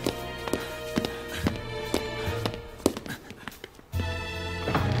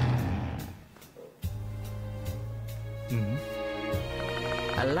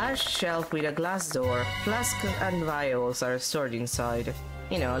 A large shelf with a glass door, flasks and vials are stored inside.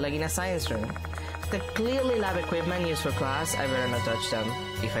 You know, like in a science room. The clearly lab equipment used for class, I better not touch them.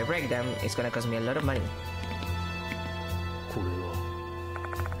 If I break them, it's gonna cost me a lot of money.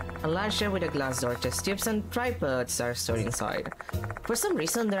 A large shelf with a glass door, test tubes and tripods are stored inside. For some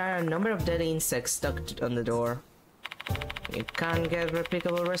reason, there are a number of dead insects stuck on the door. You can't get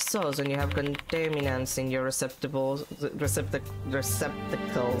replicable results when you have contaminants in your receptacles.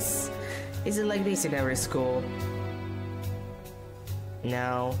 Is it like this in every school?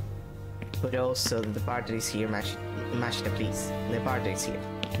 No. But also, the party is here, Mashita, please. The party is here.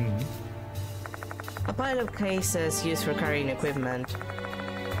 A pile of cases used for carrying equipment.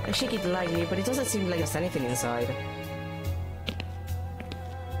 I shake it lightly, but it doesn't seem like there's anything inside.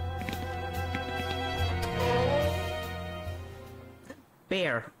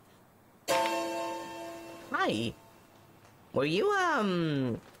 Bear. Hi. Were you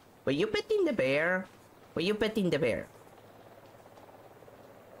petting the bear? Were you petting the bear?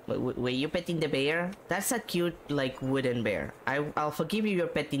 Were you petting the bear? That's a cute, like, wooden bear. I'll forgive you, you're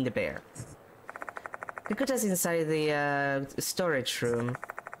petting the bear. Kakuta's inside the storage room.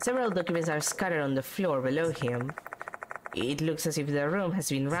 Several documents are scattered on the floor below him. It looks as if the room has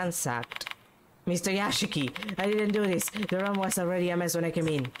been ransacked. Mr. Yashiki, I didn't do this. The room was already a mess when I came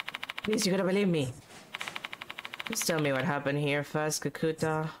in. Please, you gotta believe me. Just tell me what happened here first,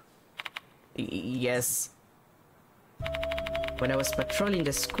 Kakuta. Yes. When I was patrolling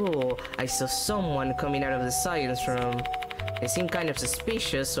the school, I saw someone coming out of the science room. They seemed kind of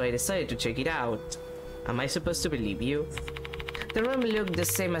suspicious, so I decided to check it out. Am I supposed to believe you? The room looked the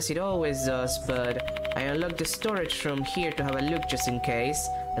same as it always does, but I unlocked the storage room here to have a look just in case.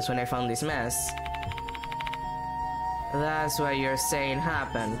 That's when I found this mess. That's what you're saying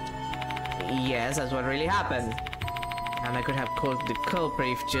happened. Yes, that's what really happened. And I could have caught the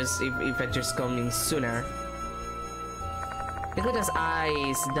culprit if I just come in sooner. Dakuta's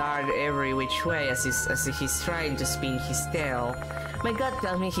eyes dart every which way as he's trying to spin his tail. My gut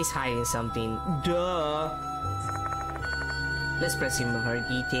tells me he's hiding something. Duh! Let's press him over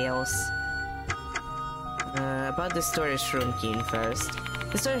details. About the storage room key first.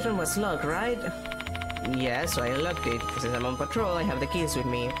 The storage room was locked, right? Yeah, so I unlocked it. Since I'm on patrol, I have the keys with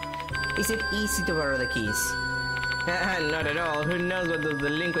me. Is it easy to borrow the keys? Not at all. Who knows what those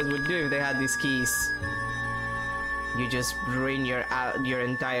delinquents would do if they had these keys? You just ruin your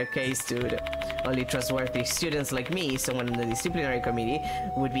entire case, dude. Only trustworthy students like me, someone in the disciplinary committee,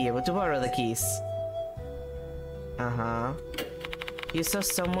 would be able to borrow the keys. Uh-huh. You saw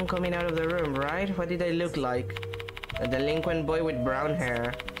someone coming out of the room, right? What did they look like? A delinquent boy with brown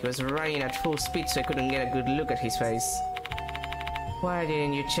hair. He was running at full speed, so I couldn't get a good look at his face. Why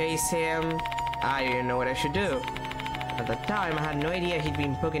didn't you chase him? I didn't know what I should do. At the time, I had no idea he'd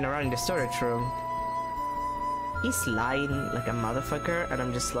been poking around in the storage room. He's lying like a motherfucker, and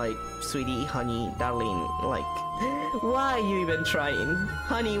I'm just like, sweetie, honey, darling, like, why are you even trying?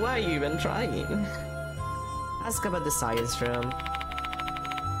 Honey, why are you even trying? Ask about the science room.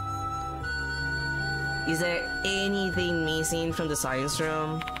 Is there anything missing from the science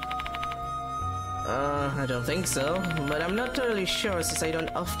room? I don't think so, but I'm not totally sure since I don't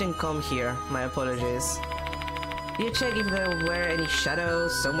often come here. My apologies. Did you check if there were any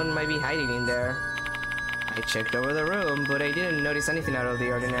shadows? Someone might be hiding in there. I checked over the room, but I didn't notice anything out of the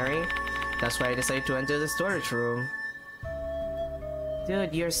ordinary. That's why I decided to enter the storage room.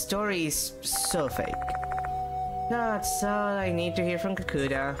 Dude, your story is so fake. That's all I need to hear from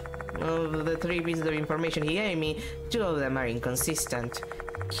Kakuta. Of the 3 pieces of information he gave me, 2 of them are inconsistent.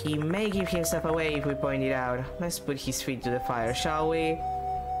 He may give himself away if we point it out. Let's put his feet to the fire, shall we?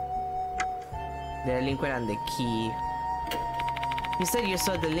 The delinquent and the key. You said you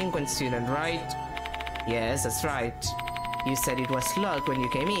saw a delinquent student, right? Yes, that's right. You said it was locked when you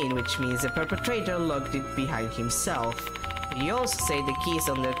came in, which means the perpetrator locked it behind himself. But you also say the key is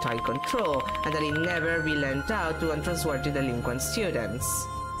under tight control and that it never be lent out to untrustworthy delinquent students.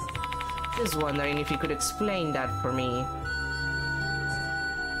 Just wondering if you could explain that for me.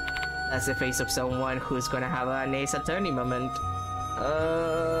 That's the face of someone who's gonna have an Ace Attorney moment.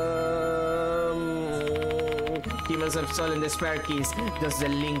 He must have stolen the spare keys. Those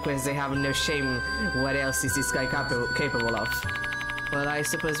delinquents, they have no shame. What else is this guy capable of? Well, I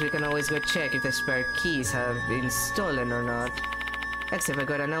suppose we can always go check if the spare keys have been stolen or not. Except I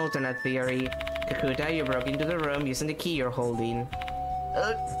got an alternate theory. Kakuta, you broke into the room using the key you're holding.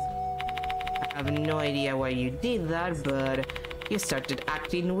 I have no idea why you did that, but you started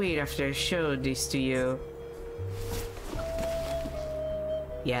acting weird after I showed this to you.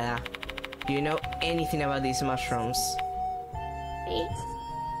 Yeah. Do you know anything about these mushrooms?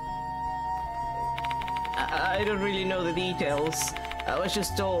 I don't really know the details. I was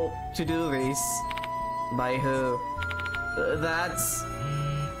just told to do this. By who? That's...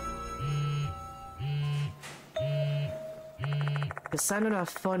 The sound of a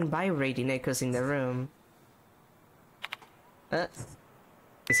phone vibrating echoes in the room.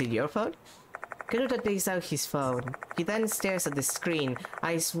 Is it your phone? Kakuta takes out his phone. He then stares at the screen,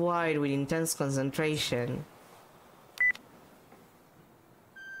 eyes wide with intense concentration.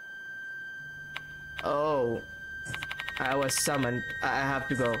 Oh. I was summoned. I have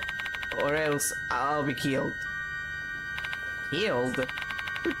to go. Or else I'll be killed. Killed?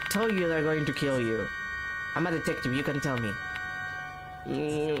 Who told you they're going to kill you? I'm a detective, you can tell me.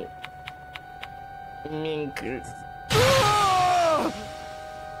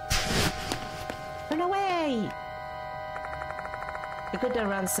 Run away! Kakuta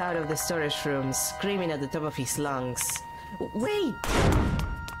runs out of the storage room, screaming at the top of his lungs. Wait!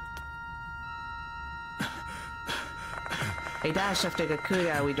 I dashed after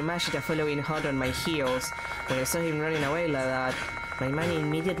Kakuta with Mashita following hot on my heels. When I saw him running away like that, my mind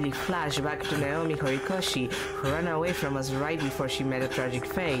immediately flashed back to Naomi Horikoshi, who ran away from us right before she met a tragic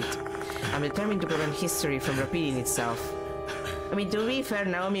fate. I'm determined to prevent history from repeating itself. I mean, to be fair,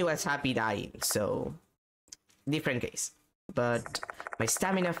 Naomi was happy dying, so... different case. But my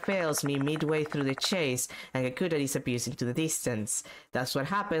stamina fails me midway through the chase, and Kakuta disappears into the distance. That's what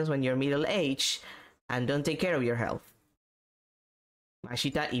happens when you're middle-aged and don't take care of your health.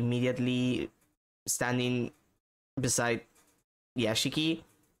 Mashita immediately standing beside Yashiki.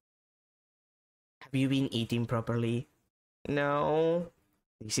 Have you been eating properly? No.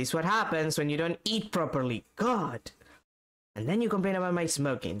 This is what happens when you don't eat properly. God. And then you complain about my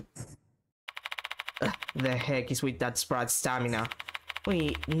smoking. Ugh, the heck is with that Sprout stamina?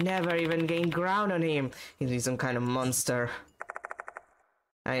 We never even gained ground on him. He's some kind of monster.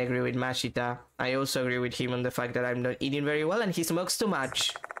 I agree with Mashita. I also agree with him on the fact that I'm not eating very well and he smokes too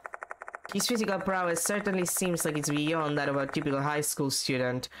much. His physical prowess certainly seems like it's beyond that of a typical high school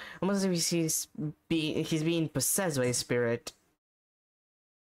student. Almost as if he's being possessed by a spirit.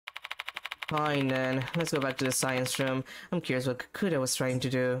 Fine then, let's go back to the science room. I'm curious what Kakuta was trying to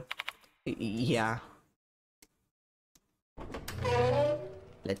do. Yeah.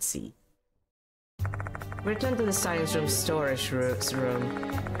 Let's see. Return to the science room storage room.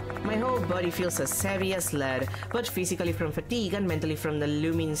 My whole body feels as heavy as lead, both physically from fatigue and mentally from the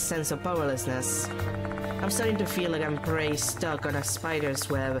looming sense of powerlessness. I'm starting to feel like I'm prey stuck on a spider's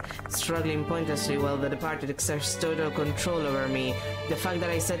web, struggling pointlessly while the departed exerts total control over me. The fact that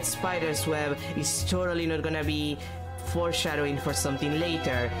I said spider's web is totally not gonna be foreshadowing for something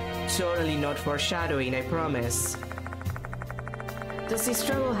later. Totally not foreshadowing, I promise. Does this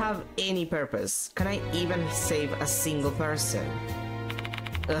struggle have any purpose? Can I even save a single person?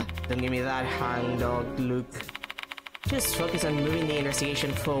 Ugh, don't give me that hangdog look. Just focus on moving the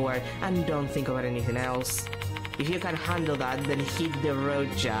investigation forward and don't think about anything else. If you can handle that, then hit the road,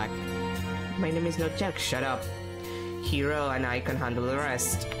 Jack. My name is not Jack, shut up. Hiro and I can handle the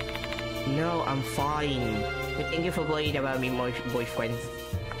rest. No, I'm fine. Thank you for worrying about me, my boyfriend.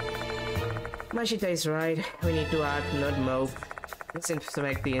 Mashita is right. We need to act, not mope. Let's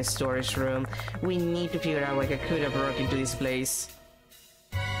inspect the storage room. We need to figure out what I could have broke into this place.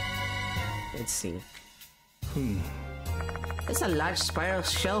 Let's see. There's a large spiral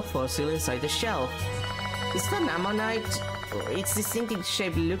shell fossil inside the shelf. Is that ammonite? Its distinctive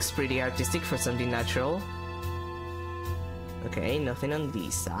shape looks pretty artistic for something natural. Okay, nothing on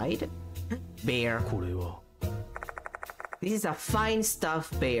this side. Bear. This is a fine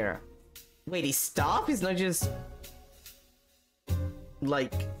stuffed bear. Wait, it's stuff? It's not just...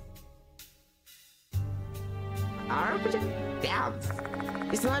 like... Damn.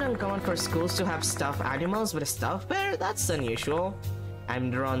 It's not uncommon for schools to have stuffed animals, but a stuffed bear? That's unusual. I'm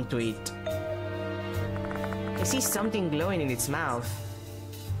drawn to it. I see something glowing in its mouth.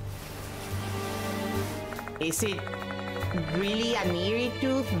 Is it really an eerie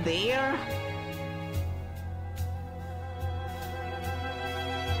tooth there?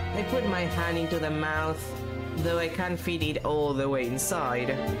 I put my hand into the mouth, though I can't fit it all the way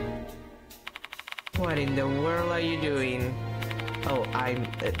inside. What in the world are you doing? Oh,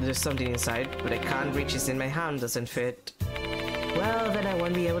 there's something inside, but I can't reach it in my hand, doesn't fit. Well, then I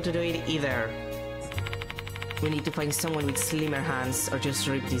won't be able to do it either. We need to find someone with slimmer hands, or just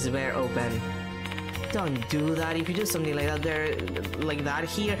rip this bear open. Don't do that. If you do something like that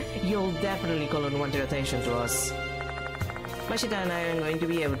here, you'll definitely call unwanted attention to us. Mashita and I are going to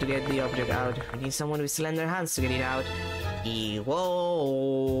be able to get the object out. We need someone with slender hands to get it out.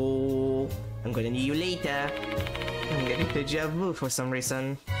 Whoa! I'm gonna need you later. I'm getting deja vu for some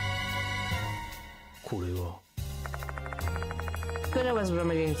reason. Kura was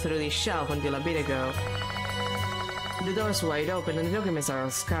rummaging through this shelf until a bit ago. The door's wide open and the documents are all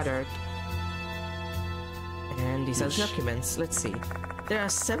scattered. And these are documents. Let's see. There are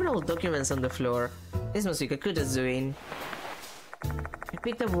several documents on the floor. This must be Kakuta's doing. I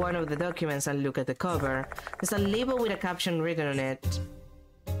picked up one of the documents and looked at the cover. There's a label with a caption written on it.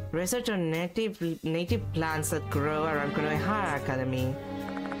 Research on native plants that grow around Konohara Academy.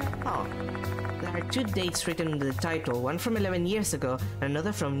 Oh, there are two dates written in the title, one from 11 years ago and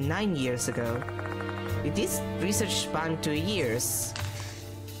another from 9 years ago. This research spanned 2 years.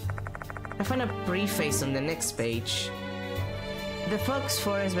 I found a preface on the next page. The Fox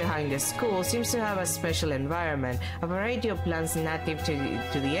Forest behind the school seems to have a special environment. A variety of plants native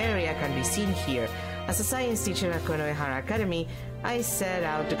to the area can be seen here. As a science teacher at Konohara Academy, I set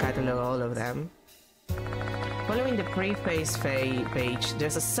out to catalog all of them. Following the preface page,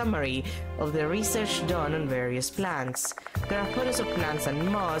 there's a summary of the research done on various plants. There are photos of plants and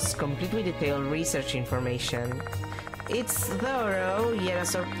moss, complete with detailed research information. It's thorough, yet a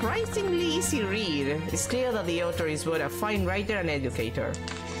surprisingly easy read. It's clear that the author is both a fine writer and educator.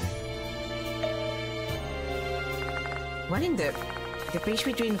 What in the... The page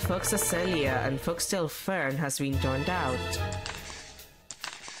between Fox Azalea and Foxtail Fern has been torn out.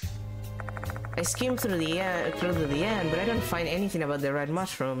 I skimmed through the end, but I don't find anything about the red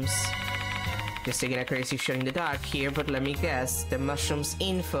mushrooms. Just taking a crazy shot in the dark here, but let me guess, the mushrooms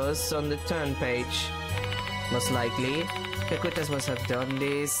info's on the turn page. Most likely, Kakuta must have done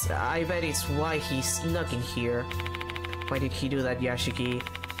this. I bet it's why he snuck in here. Why did he do that, Yashiki?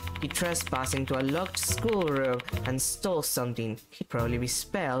 He trespassed into a locked schoolroom and stole something. He'd probably be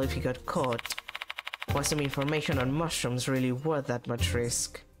expelled if he got caught. Was some information on mushrooms really worth that much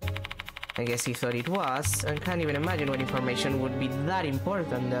risk? I guess he thought it was, and can't even imagine what information would be that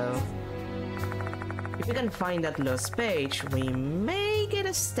important though. If we can find that lost page, we may get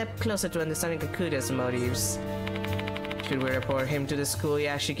a step closer to understanding Kakuta's motives. Should we report him to the school,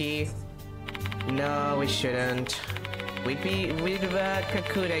 Yashiki? No, we shouldn't. We'd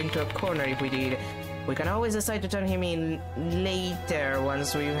Kakuta into a corner if we did. We can always decide to turn him in later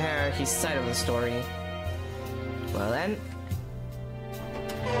once we've heard his side of the story. Well then,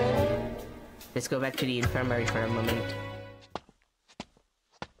 let's go back to the infirmary for a moment.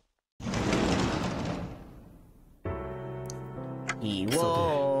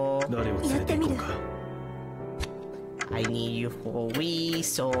 Whoa! I need you for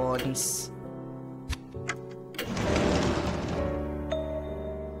reasons.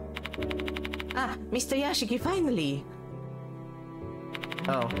 Ah, Mr. Yashiki, finally!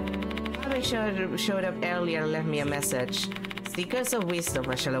 Oh. Abe showed up earlier and left me a message. Seekers of wisdom,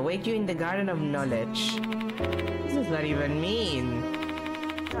 I shall await you in the garden of knowledge. What does that even mean?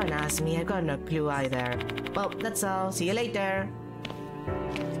 Don't ask me, I got no clue either. Well, that's all. See you later!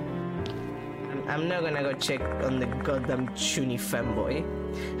 I'm not gonna go check on the goddamn Chuni femboy.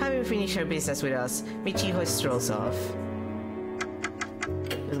 Having finished her business with us, Michiho strolls off.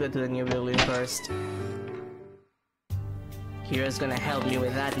 Let's go to the new building first. Hiro's gonna help me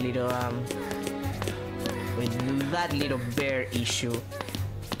with that little bear issue.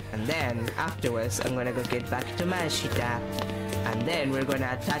 And then, afterwards, I'm gonna go get back to Mashita. And then we're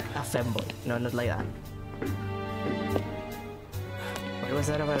gonna attack a femboy. No, not like that. What was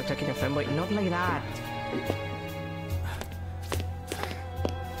that about attacking a femboy? Not like that.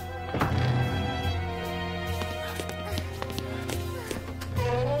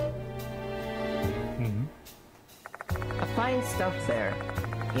 Fine stuff there.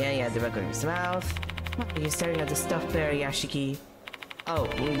 Yeah, the back of his mouth. What are you staring at the stuff there, Yashiki? Oh,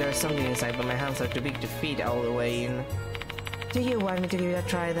 there's something inside, but my hands are too big to fit all the way in. Do you want me to give it a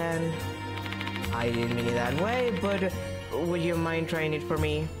try then? I didn't mean it that way, but would you mind trying it for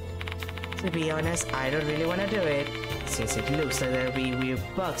me? To be honest, I don't really want to do it, since it looks like there'll be weird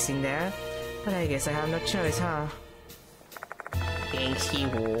bugs in there. But I guess I have no choice, huh? Thanks,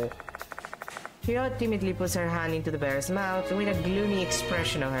 Hiro. Hiro timidly puts her hand into the bear's mouth with a gloomy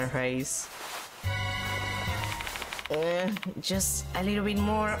expression on her face. Just a little bit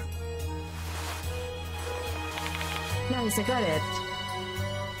more. Nice, I got it.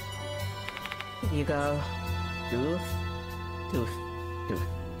 Here you go. Tooth.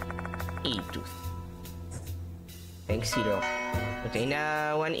 E-tooth. Thanks, Hiro. Obtain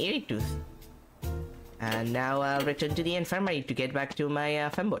one eerie tooth. And now I'll return to the infirmary to get back to my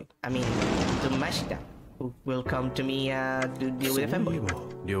femboy. I mean, to Mashita, who will come to me to deal with the femboy.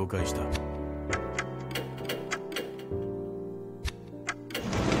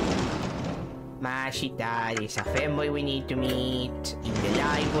 Mashita, there's a femboy we need to meet in the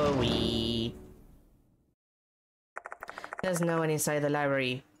library. There's no one inside the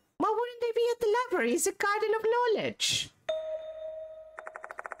library. Why wouldn't they be at the library? It's a garden of knowledge.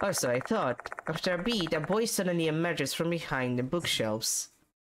 Or so I thought. After a beat, a voice suddenly emerges from behind the bookshelves.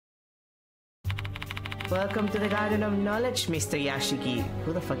 Welcome to the Garden of Knowledge, Mr. Yashiki.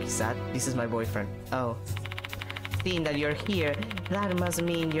 Who the fuck is that? This is my boyfriend. Oh. Seeing that you're here, that must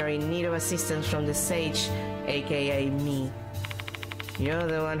mean you're in need of assistance from the sage, aka me. You're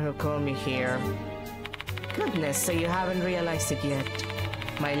the one who called me here. Goodness, so you haven't realized it yet.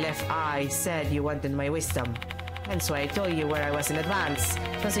 My left eye said you wanted my wisdom. Hence why I told you where I was in advance.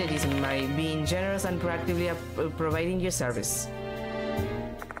 Consider this my being generous and proactively providing you service.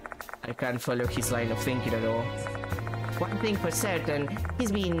 I can't follow his line of thinking at all. One thing for certain,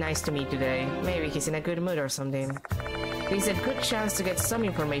 he's being nice to me today. Maybe he's in a good mood or something. There's a good chance to get some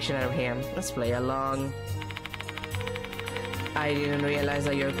information out of him. Let's play along. I didn't realize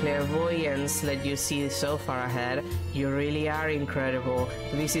that your clairvoyance let you see so far ahead. You really are incredible.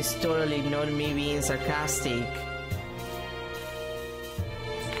 This is totally not me being sarcastic.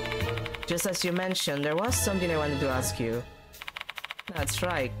 Just as you mentioned, there was something I wanted to ask you. That's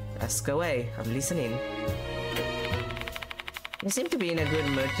right. Ask away. I'm listening. You seem to be in a good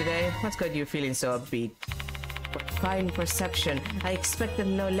mood today. What's got you feeling so upbeat? Fine perception. I expected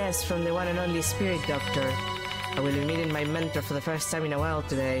no less from the one and only Spirit Doctor. I will be meeting my mentor for the first time in a while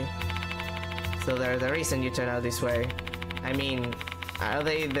today. So they're the reason you turn out this way. I mean, are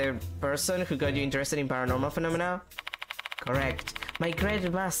they the person who got you interested in paranormal phenomena? Correct. My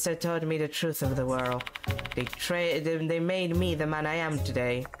great master taught me the truth of the world. They made me the man I am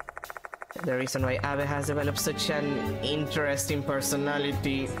today. The reason why Abe has developed such an interesting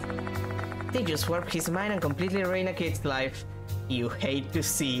personality. They just warp his mind and completely ruin a kid's life. You hate to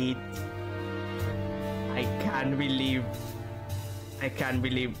see it. I can't believe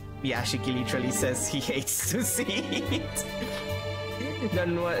Yashiki literally says he hates to see it.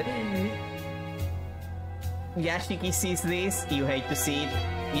 Don't what Yashiki sees this, you hate to see it.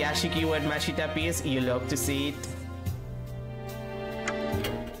 Yashiki when Mashita appears, you love to see it.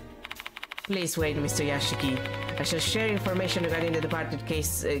 Please wait, Mr. Yashiki. I shall share information regarding the departed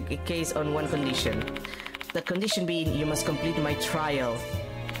case on one condition. The condition being you must complete my trial.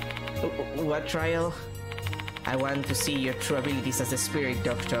 What trial? I want to see your true abilities as a spirit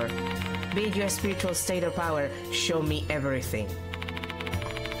doctor. Be it your spiritual state or power, show me everything.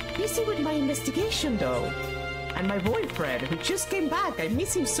 Busy with my investigation though. And my boyfriend, who just came back, I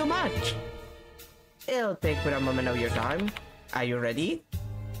miss him so much. It'll take a moment of your time. Are you ready?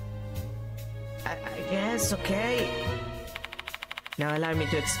 I guess, okay. Now allow me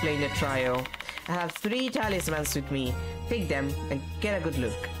to explain the trial. I have 3 talismans with me. Take them and get a good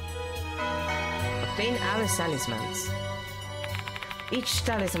look. Obtain Alice talismans. Each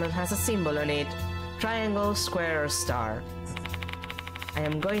talisman has a symbol on it. Triangle, square, or star. I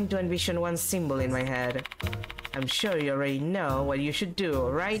am going to envision one symbol in my head. I'm sure you already know what you should do,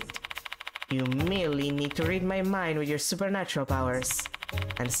 right? You merely need to read my mind with your supernatural powers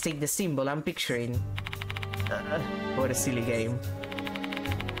and stick the symbol I'm picturing. What a silly game.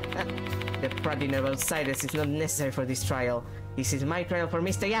 The prodding of outsiders is not necessary for this trial. This is my trial for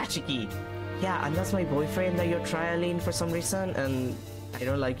Mr. Yashiki. Yeah, and that's my boyfriend that you're trialing for some reason, and I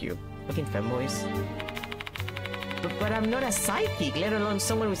don't like you. Fucking femboys. But I'm not a psychic, let alone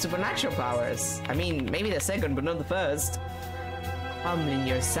someone with supernatural powers. I mean, maybe the second, but not the first. Humbling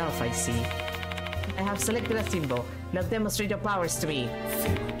yourself, I see. I have selected a symbol. Now demonstrate your powers to me.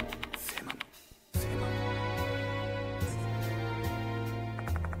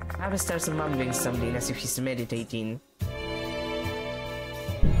 Ava starts mumbling something as if he's meditating.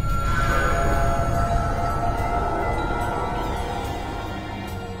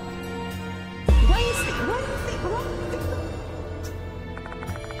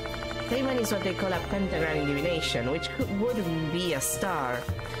 Tayman is what they call a pentagram in divination, which wouldn't be a star.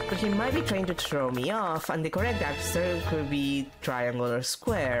 But he might be trying to throw me off, and the correct answer could be triangle or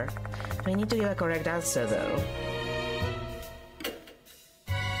square. I need to give a correct answer though.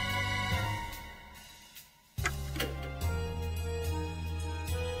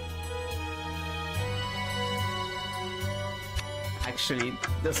 Actually,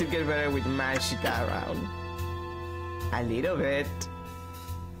 does it get better with Mashita around? A little bit.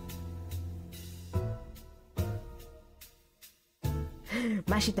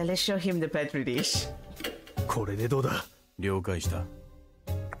 Mashita, let's show him the petri dish. これでどうだ？了解した。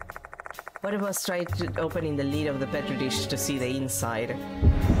 What about trying to opening the lid of the petri dish to see the inside?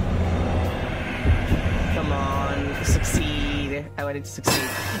 Come on, succeed. I wanted to succeed.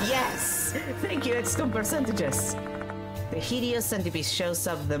 Yes! Thank you, XCOM percentages. The hideous centipede shows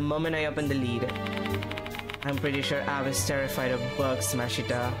up the moment I open the lid. I'm pretty sure Ava's terrified of bugs,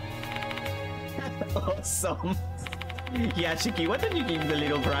 Mashita. Awesome. Yashiki, why don't you give the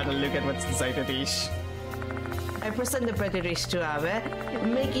little brat a look at what's inside the dish? I present the petri dish to Ave,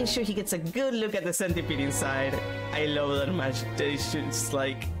 making sure he gets a good look at the centipede inside. I love that Mashita is just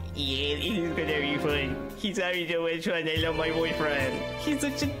like, yeah, it is gonna be fun. He's having to which one. I love my boyfriend. He's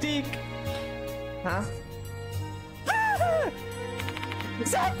such a dick. Huh?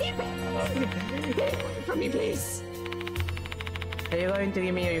 Centipede! Get away from me, please! Are you going to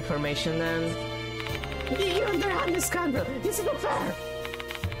give me your information then? You underhand this scandal! This is not fair!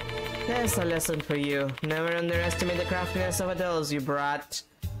 There's a lesson for you. Never underestimate the craftiness of adults, you brat.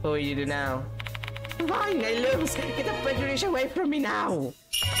 What will you do now? Fine, I lose! Get the petri dish away from me now!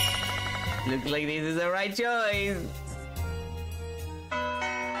 Looks like this is the right choice!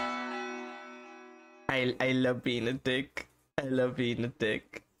 I love being a dick. I love being a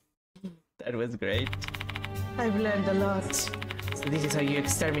dick. That was great. I've learned a lot. So this is how you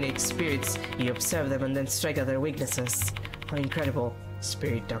exterminate spirits. You observe them and then strike at their weaknesses. How incredible,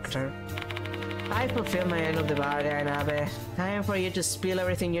 Spirit Doctor. I fulfill my end of the bargain, Abe. Time for you to spill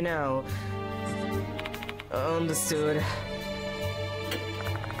everything you know. Understood.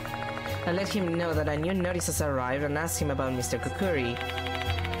 I let him know that a new notice has arrived and asked him about Mr. Kukuri.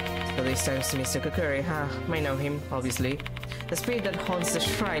 So this time's Mr. Kukuri, huh? Might know him, obviously. The spirit that haunts the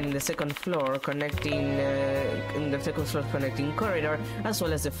shrine in the second floor connecting corridor, as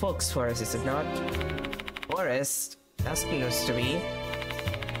well as the Fox Forest, is it not? Forest? That's news to me.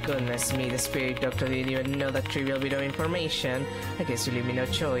 Goodness me, the Spirit Doctor didn't even know that trivial bit of information. I guess you leave me no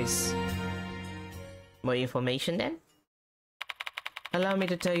choice. More information then? Allow me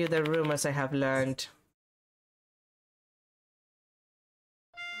to tell you the rumors I have learned.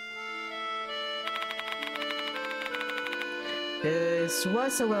 This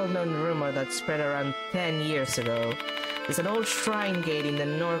was a well-known rumor that spread around 10 years ago. There's an old shrine gate in the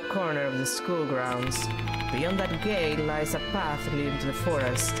north corner of the school grounds. Beyond that gate lies a path leading to the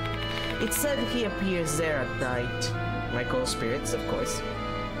forest. It's said he appears there at night. My co-spirits, of course.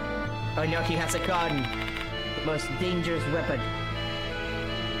 Oh no, he has a gun! The most dangerous weapon.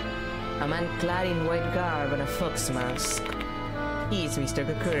 A man clad in white garb and a fox mask. He's Mr.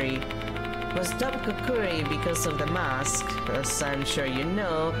 Kokuri. Was dubbed Kokuri because of the mask. As I'm sure you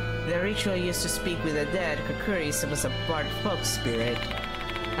know, the ritual used to speak with the dead. Kokuri was a part fox spirit.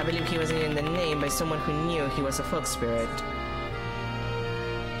 I believe he was given the name by someone who knew he was a fox spirit.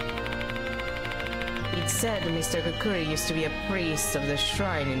 It's said Mr. Kokuri used to be a priest of the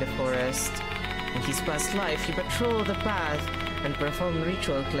shrine in the forest. In his past life, he patrolled the path and performed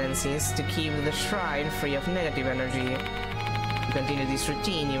ritual cleansings to keep the shrine free of negative energy. To continue this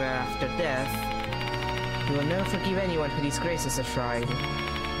routine even after death, he will never forgive anyone who disgraces the shrine.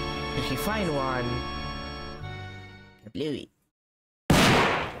 If he find one... Kablooey.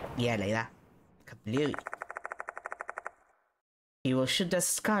 Yeah, like that. Kablooey. He will shoot the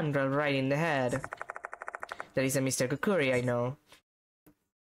scoundrel right in the head. That is a Mr. Kokuri, I know.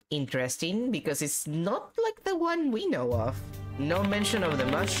 Interesting, because it's not like the one we know of. No mention of the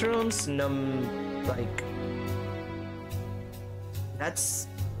mushrooms, no... like... That's...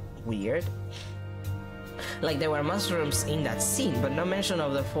 weird. Like, there were mushrooms in that scene, but no mention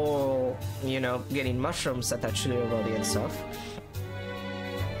of the whole, you know, getting mushrooms attached to your body and stuff.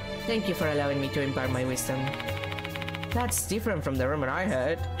 Thank you for allowing me to impart my wisdom. That's different from the rumor I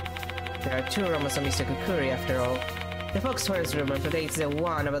heard. There are two rumors of Mr. Kokuri after all. The Fox Forest rumor predates the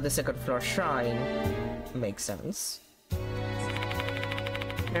one about the second floor shrine. Makes sense.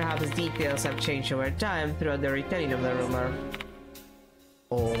 Perhaps details have changed over time throughout the retelling of the rumor.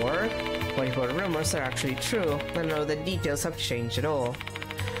 Or, what if our rumors are actually true, and none of the details have changed at all?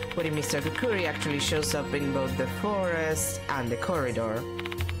 What if Mr. Kokuri actually shows up in both the forest and the corridor?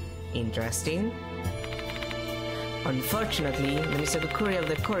 Interesting. Unfortunately, the Mr. Kokuri of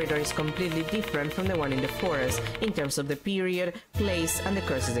the corridor is completely different from the one in the forest in terms of the period, place, and the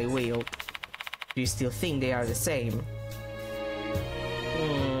curses they wield. Do you still think they are the same?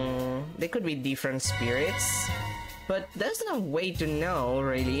 They could be different spirits. But there's no way to know,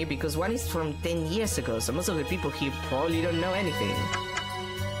 really, because one is from 10 years ago, so most of the people here probably don't know anything.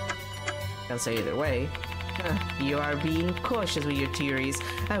 Can't say either way. You are being cautious with your theories.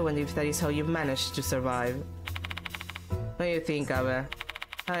 I wonder if that is how you managed to survive. What do you think, Abe?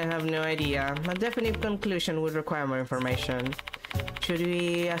 I have no idea. A definite conclusion would require more information. Should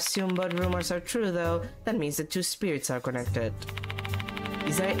we assume both rumors are true, though? That means the two spirits are connected.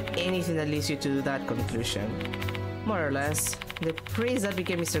 Is there anything that leads you to that conclusion? More or less, the priest that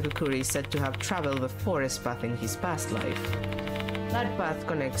became Mr. Kokuri is said to have traveled the forest path in his past life. That path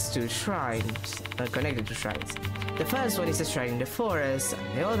connects to shrines, connected to shrines. The first one is a shrine in the forest,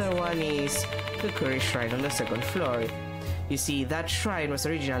 and the other one is Kokuri's shrine on the second floor. You see, that shrine was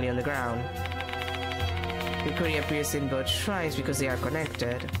originally on the ground. Kokuri appears in both shrines because they are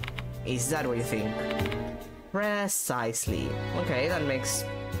connected. Is that what you think? Precisely. Okay, that makes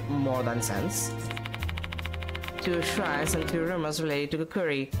more than sense. Two shrines and two rumors related to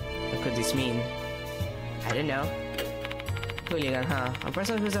Kokuri. What could this mean? I don't know. Hooligan, huh? A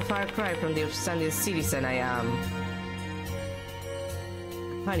person who's a far cry from the upstanding citizen I am.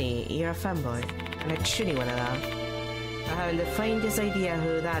 Honey, you're a fanboy, and a tuning one of them. I haven't the faintest idea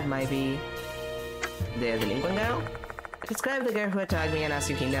who that might be. The delinquent girl? Describe the girl who attacked me and ask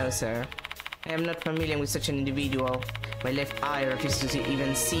if he knows her. I am not familiar with such an individual. My left eye refuses to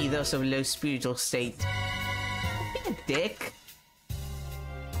even see those of low spiritual state. Be a dick.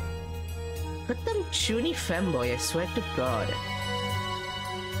 Goddamn chuny femboy, I swear to God.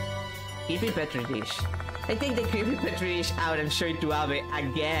 Creepy Petri dish. I take the creepy Petri dish out and show it to Abe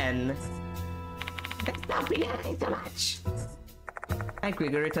again. Stop behind so much. I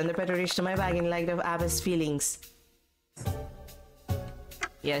quickly return the Petri dish to my bag in light of Abe's feelings.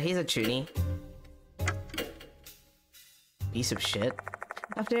 Yeah, he's a chuny. Piece of shit.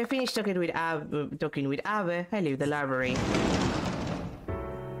 After I finish talking with Abe, I leave the library.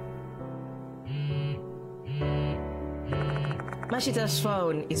 Mashita's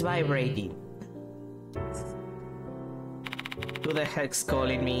phone is vibrating. Who the heck's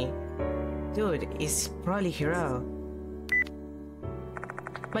calling me? Dude, it's probably Hiro.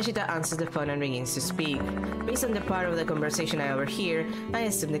 Mashita answers the phone and begins to speak. Based on the part of the conversation I overhear, I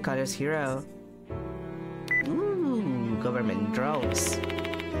assume the caller's Hiro. Ooh, government drones.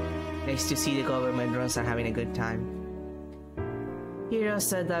 Nice to see the government drones are having a good time. Hiro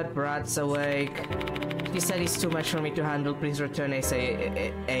said that Brad's awake. He said it's too much for me to handle. Please return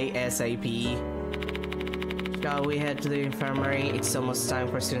ASAP. Shall we head to the infirmary? It's almost time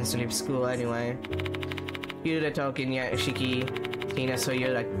for students to leave school anyway. You do the talking, Yashiki. Tina, so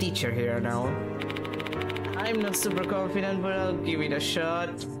you're like teacher here now. I'm not super confident, but I'll give it a shot.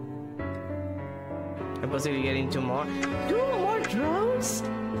 I'm possibly getting 2 more. 2 more drones?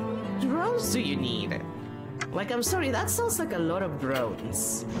 Drones do you need? Like, I'm sorry, that sounds like a lot of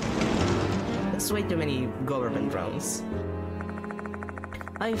drones. That's way too many government drones.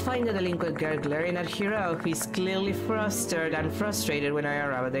 I find the delinquent girl glaring at Hiro, who is clearly flustered and frustrated when I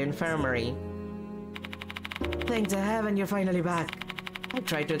arrive at the infirmary. Thank the heaven you're finally back. I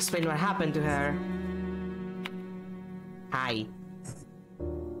tried to explain what happened to her. Hi.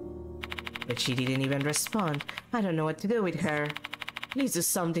 But she didn't even respond. I don't know what to do with her. Please do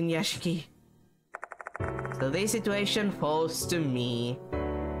something, Yashiki. So this situation falls to me.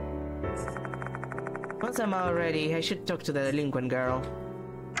 Once I'm all ready, I should talk to the delinquent girl.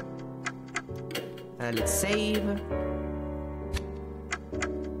 Let's save.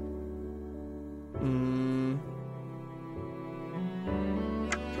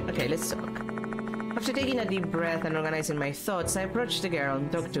 Okay, let's talk. After taking a deep breath and organizing my thoughts, I approached the girl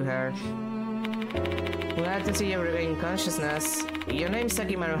and talked to her. Glad to see you regain consciousness. Your name's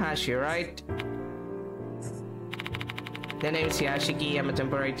Saki Maruhashi, right? The name's Yashiki. I'm a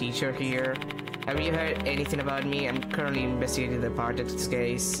temporary teacher here. Have you heard anything about me? I'm currently investigating the part of this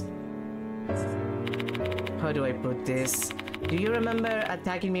case. How do I put this? Do you remember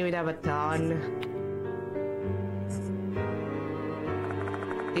attacking me with a baton?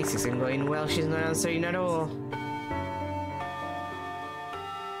 This isn't going well. She's not answering at all.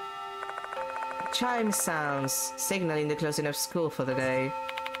 Chime sounds, signaling the closing of school for the day.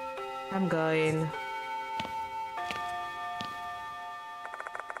 I'm going.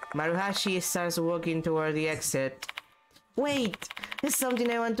 Maruhashi starts walking toward the exit. Wait! There's something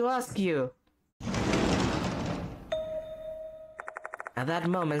I want to ask you. At that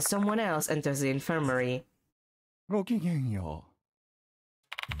moment, someone else enters the infirmary. ごきげんよ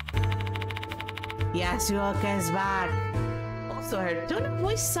Yasuoka is back. Also, her tone of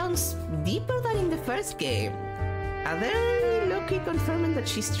voice sounds deeper than in the first game. Are they low-key confirming that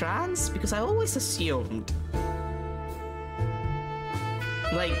she's trans? Because I always assumed.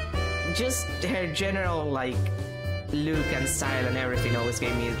 Like, just her general, like, look and style and everything always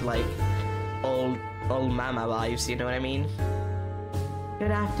gave me, like, old mama vibes, you know what I mean?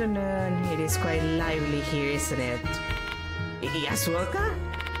 Good afternoon. It is quite lively here, isn't it? Yasuoka?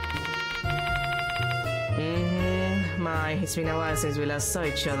 My, it's been a while since we last saw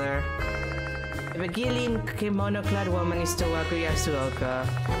each other. The beguiling kimono-clad woman is Towako Yasuoka.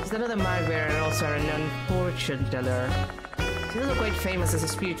 She's another mark bearer and also a known fortune teller. She's also quite famous as a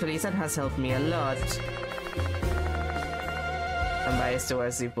spiritualist and has helped me a lot. I'm biased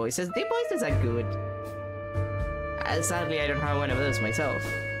towards deep voices. Deep voices are good. Sadly, I don't have one of those myself.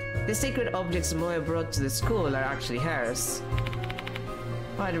 The sacred objects Moe brought to the school are actually hers.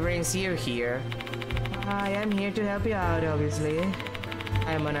 What brings you here? I am here to help you out, obviously.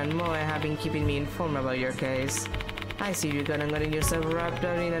 Aemon and Moe have been keeping me informed about your case. I see you're gonna get yourself wrapped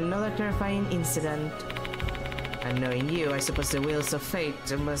up in another terrifying incident. And knowing you, I suppose the wheels of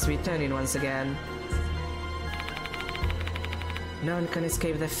fate must be turning once again. None can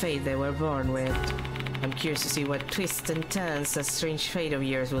escape the fate they were born with. I'm curious to see what twists and turns that strange fate of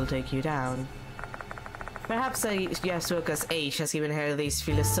yours will take you down. Perhaps Yasuoka's age has given her this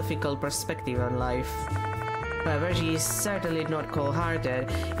philosophical perspective on life. However, she is certainly not cold-hearted.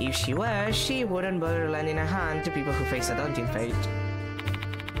 If she were, she wouldn't bother lending a hand to people who face a daunting fate.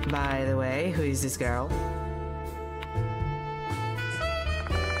 By the way, who is this girl?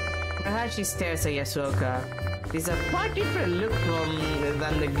 Perhaps she stares at Yasuoka. It's a far different look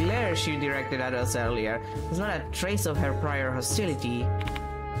than the glare she directed at us earlier. There's not a trace of her prior hostility.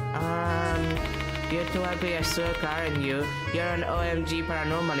 You're Towako Yasuoka, aren't you? You're an OMG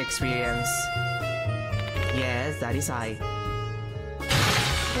paranormal experience. Yes, that is I.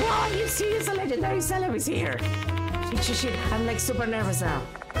 Wow, you serious? A legendary celeb is here! Shit, I'm like super nervous now.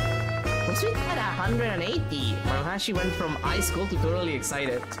 Once we had 180, Maruhashi went from high school to totally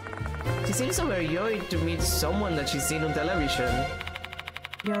excited. She seems overjoyed to meet someone that she's seen on television.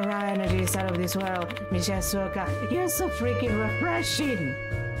 Your raw energy is out of this world, Miss Yasuoka. You're so freaking refreshing!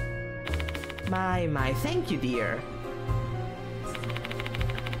 My, thank you, dear.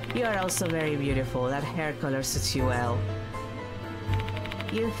 You are also very beautiful. That hair color suits you well.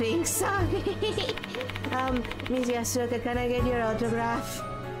 You think so? Miss Yasuoka, can I get your autograph?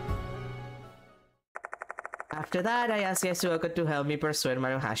 After that, I asked Yasuoka to help me persuade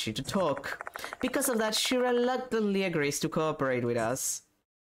Maruhashi to talk. Because of that, she reluctantly agrees to cooperate with us.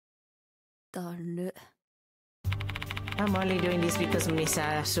 I'm only doing this because Miss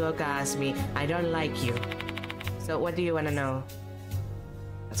Yasuoka asked me. I don't like you. So what do you want to know?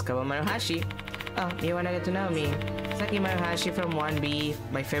 Let's go with Maruhashi. Oh, you want to get to know me? Saki Maruhashi from 1B.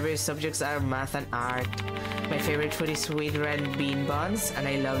 My favorite subjects are math and art. My favorite food is sweet red bean buns, and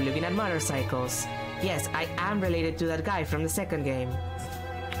I love looking at motorcycles. Yes, I am related to that guy from the second game.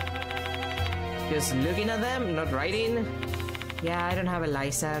 Just looking at them, not writing? Yeah, I don't have a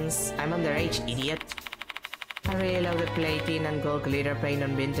license. I'm underage, idiot. I really love the plating and gold glitter paint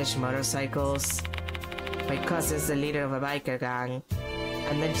on vintage motorcycles. My cousin's the leader of a biker gang.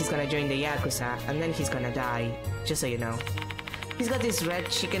 And then he's gonna join the Yakuza, and then he's gonna die. Just so you know. He's got this red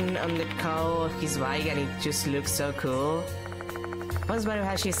chicken on the cowl of his bike, and it just looks so cool. Once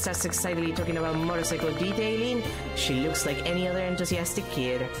Maruhashi starts excitedly talking about motorcycle detailing, she looks like any other enthusiastic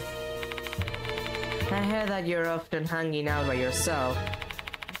kid. I heard that you're often hanging out by yourself.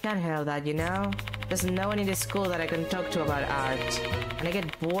 I can't help that, you know? There's no one in the school that I can talk to about art, and I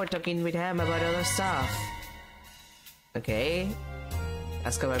get bored talking with him about other stuff. Okay.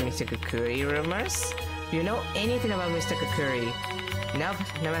 Ask about Mr. Kukuri rumors? Do you know anything about Mr. Kukuri? Nope,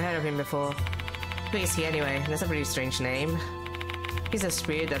 never heard of him before. Who is he anyway? That's a pretty strange name. He's a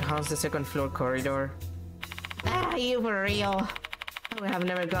spirit that haunts the second floor corridor. Ah, you for real? I would have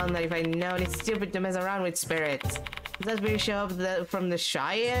never gone there if I'd known it's stupid to mess around with spirits. Does that spirit show up from the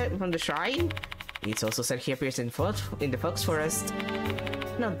shrine? It's also said he appears in the Fox Forest.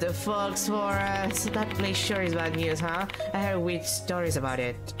 Not the Fox Forest. That place sure is bad news, huh? I heard weird stories about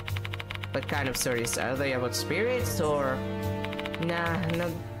it. What kind of stories? Are they about spirits or... Nah,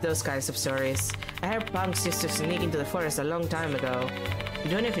 not those kinds of stories. I heard punks used to sneak into the forest a long time ago. I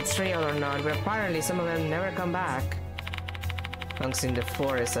don't know if it's real or not, but apparently some of them never come back. Punks in the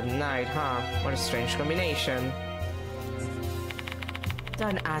forest at night, huh? What a strange combination.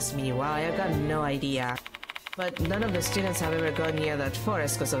 Don't ask me why, I got no idea. But none of the students have ever gone near that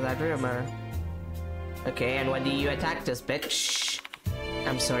forest because of that rumor. Okay, and when you attacked us, bitch?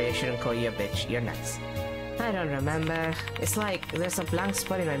 I'm sorry, I shouldn't call you a bitch. You're nuts. I don't remember. It's like there's a blank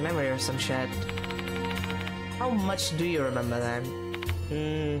spot in my memory or some shit. How much do you remember then?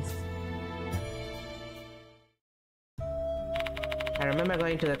 I remember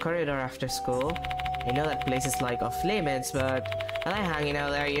going to the corridor after school. I know that place is like off limits, but I like hanging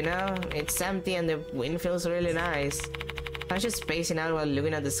out there, you know? It's empty and the wind feels really nice. I was just spacing out while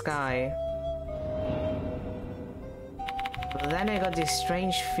looking at the sky. But then I got this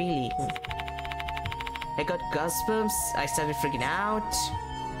strange feeling. I got goosebumps, I started freaking out.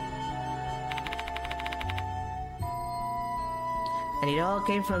 And it all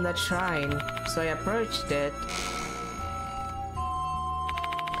came from that shrine, so I approached it.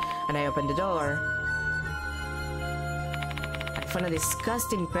 And I opened the door. I found a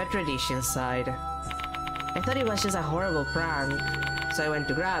disgusting petri dish inside. I thought it was just a horrible prank, so I went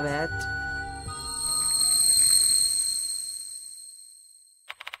to grab it.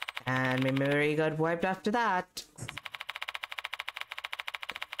 And my memory got wiped after that.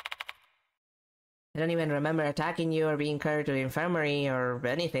 I don't even remember attacking you or being carried to the infirmary or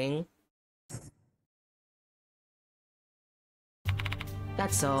anything.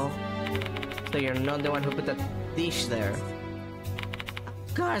 That's all. So you're not the one who put that dish there?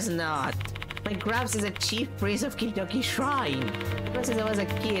 Of course not! My Grabs is a chief priest of Kiridoki Shrine! Ever since I was a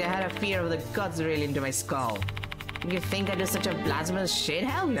kid, I had a fear of the gods drilled into my skull. You think I do such a blasphemous shit?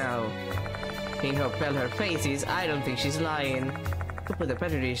 Hell no! Seeing how pale her face is, I don't think she's lying. Who put the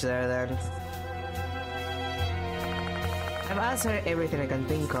petri dish there then? I've asked her everything I can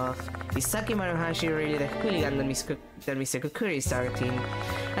think of. Is Saki Maruhashi really the hooligan that Mr. Kukuri is targeting?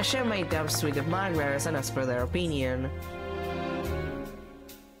 I share my doubts with the Markbearers and ask for their opinion.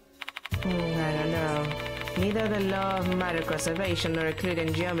 I don't know. Neither the law of matter conservation nor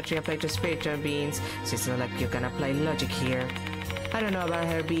Euclidean geometry apply to spiritual beings, so it's not like you can apply logic here. I don't know about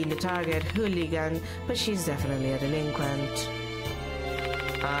her being the target hooligan, but she's definitely a delinquent.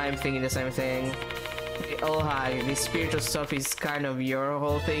 I'm thinking the same thing. Oh hi, this spiritual stuff is kind of your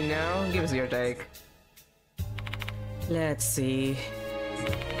whole thing now? Give us your take. Let's see.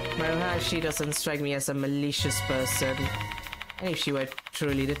 Maruhashi doesn't strike me as a malicious person. And if she were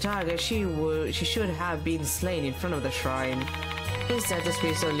truly the target, she should have been slain in front of the shrine. Instead, the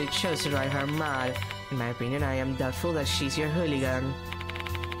spirits only chose to drive her mad. In my opinion, I am doubtful that she's your hooligan.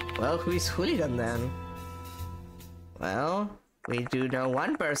 Well, who is hooligan then? Well, We do know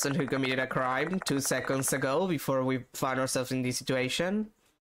one person who committed a crime 2 seconds ago before we found ourselves in this situation.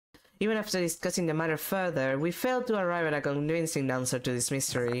 Even after discussing the matter further, we failed to arrive at a convincing answer to this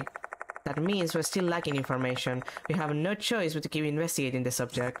mystery. That means we're still lacking information. We have no choice but to keep investigating the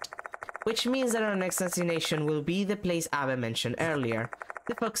subject. Which means that our next destination will be the place Abe mentioned earlier,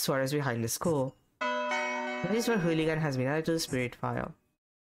 the Fox Forest behind the school. That is where Hooligan has been added to the spirit file.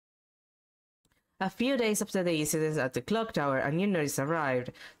 A few days after the incident at the clock tower, a new notice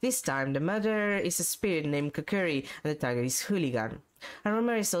arrived. This time, the murderer is a spirit named Kukuri, and the target is Hooligan. A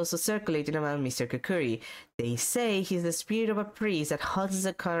rumor is also circulating about Mr. Kukuri. They say he's the spirit of a priest that haunts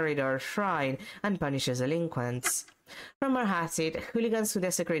the corridor shrine and punishes delinquents. Rumor has it, hooligans who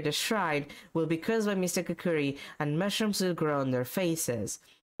desecrate the shrine will be cursed by Mr. Kukuri, and mushrooms will grow on their faces.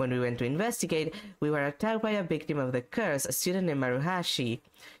 When we went to investigate, we were attacked by a victim of the curse, a student named Maruhashi.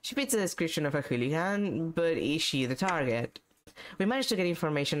 She fits the description of a hooligan, but is she the target? We managed to get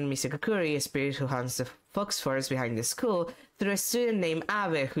information on Mr. Kukuri, a spirit who haunts the Fox Forest behind the school, through a student named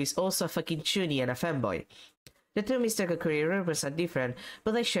Abe, who is also a fucking chuny and a femboy. The two Mr. Kukuri rumors are different,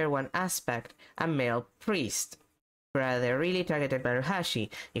 but they share one aspect, a male priest. Whether they really targeted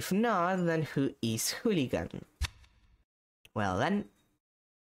Maruhashi. If not, then who is Hooligan? Well then...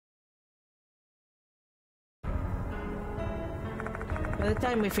 By the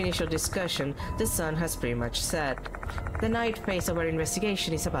time we finish our discussion, the sun has pretty much set. The night phase of our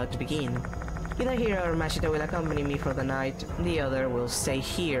investigation is about to begin. Either Hiro or Mashita will accompany me for the night, the other will stay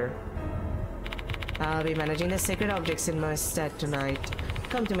here. I'll be managing the sacred objects in my stead tonight.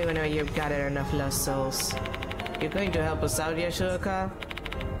 Come to me whenever you've gathered enough lost souls. You're going to help us out, Yashuoka?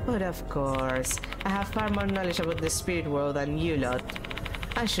 But of course, I have far more knowledge about the spirit world than you lot.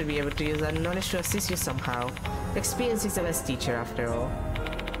 I should be able to use that knowledge to assist you somehow. Experience is the best teacher after all.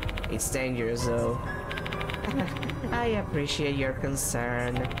 It's dangerous though. I appreciate your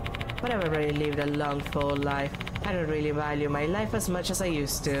concern, but I've already lived a long full life. I don't really value my life as much as I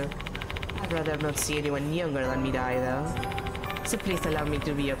used to. I'd rather not see anyone younger than me die though. So please allow me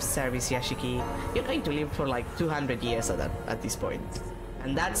to be of service, Yashiki. You're going to live for like 200 years at this point.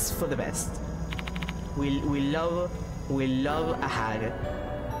 And that's for the best. We love a hag.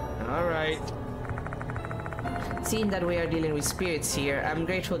 Alright. Seeing that we are dealing with spirits here, I'm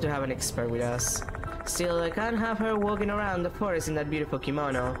grateful to have an expert with us. Still, I can't have her walking around the forest in that beautiful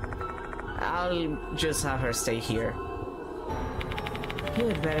kimono. I'll just have her stay here. You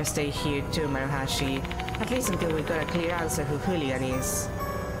had better stay here too, Maruhashi. At least until we got a clear answer who Hooligan is.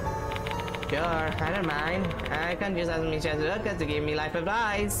 Sure, I don't mind. I can just ask Miss Yasuoka to give me life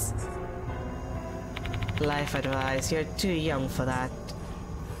advice. Life advice? You're too young for that.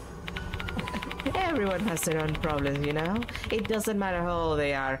 Everyone has their own problems, you know? It doesn't matter how old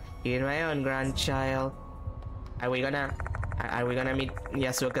they are. Even my own grandchild. Are we gonna meet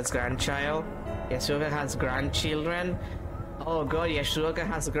Yasuoka's grandchild? Yasuoka has grandchildren? Oh god, Yasuoka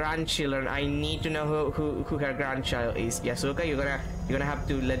has grandchildren. I need to know who her grandchild is. Yasuoka, you're gonna have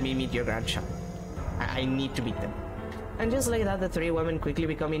to let me meet your grandchild. I need to meet them. And just like that, the three women quickly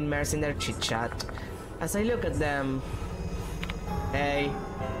become immersed in their chit-chat. As I look at them... Hey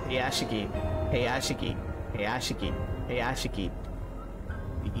Ashiki. Hey Ashiki. Hey Ashiki. Hey Ashiki.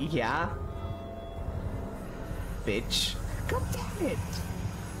 Yeah? Bitch. God damn it!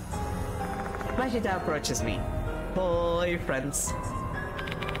 Mashita approaches me. Boy, friends.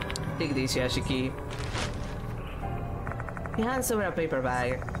 Take this, Yashiki. He hands over a paper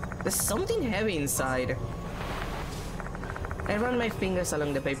bag. There's something heavy inside. I run my fingers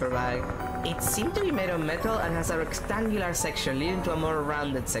along the paper bag. It seemed to be made of metal and has a rectangular section leading to a more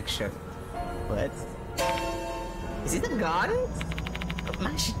rounded section. What? Is it a gun?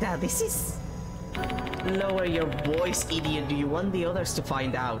 Mashita, this is... Lower your voice, idiot. Do you want the others to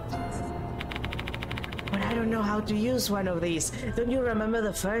find out? But I don't know how to use one of these. Don't you remember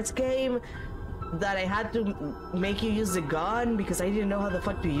the first game? That I had to make you use the gun because I didn't know how the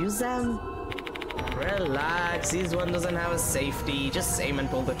fuck to use them? Relax, this one doesn't have a safety. Just aim and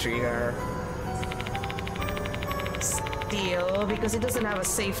pull the trigger. Still, because it doesn't have a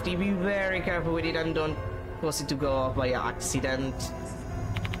safety, be very careful with it and don't cause it to go off by accident.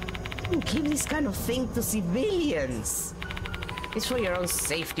 Don't give this kind of thing to civilians. It's for your own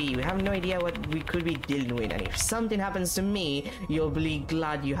safety. We have no idea what we could be dealing with, and if something happens to me, you'll be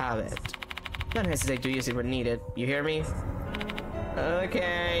glad you have it. Don't hesitate to use it when needed. You hear me?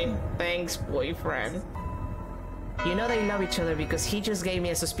 Okay. Thanks, boyfriend. You know they love each other because he just gave me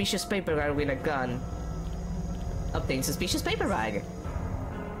a suspicious paper bag with a gun. Obtain suspicious paper bag.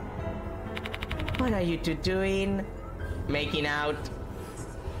 What are you two doing? Making out?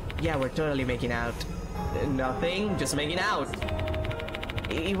 Yeah, we're totally making out. Nothing, just making out.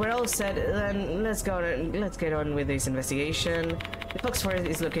 If we're all set, then let's get on with this investigation. The Fox Forest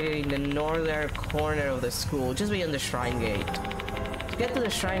is located in the northern corner of the school, just beyond the Shrine Gate. To get to the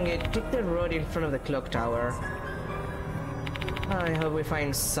Shrine Gate, take the road in front of the clock tower. I hope we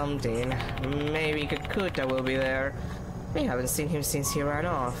find something. Maybe Kakuta will be there. We haven't seen him since he ran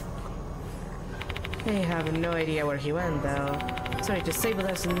off. I have no idea where he went, though. Sorry to say, but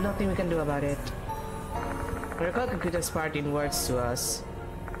there's nothing we can do about it. Recall Kakuta's parting words to us.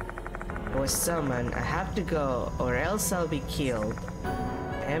 I was summoned. I have to go, or else I'll be killed.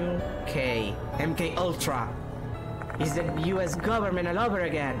 MK Ultra. Is the US government all over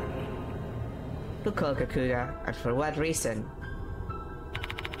again? Who called Kakuta, and for what reason?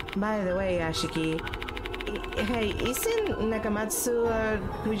 By the way, Ashiki, hey, isn't Nakamatsu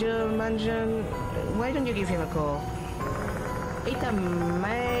Kujo Manjan? Why don't you give him a call? Eita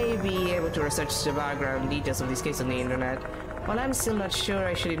may be able to research the background details of this case on the internet. While I'm still not sure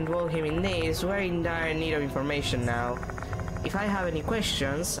I should involve him in this, we're in dire need of information now. If I have any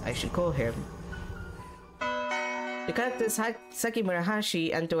questions, I should call him. The characters Saki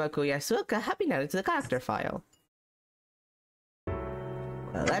Murahashi and Togaku Yasuoka have been added to the character file.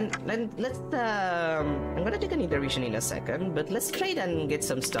 Well, let's I'm gonna take an intermission in a second, but let's trade and get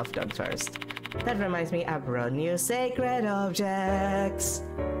some stuff done first. That reminds me, I brought new sacred objects.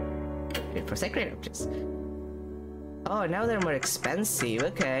 Wait for sacred objects. Oh, now they're more expensive,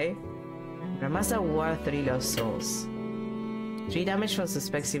 okay. Ramasa War 3 Lost Souls. 3 damage from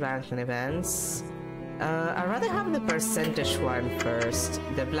suspected action events. I'd rather have the percentage one first.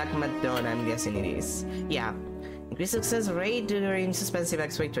 The Black Madonna, I'm guessing it is. Yeah. Increase success rate during suspensive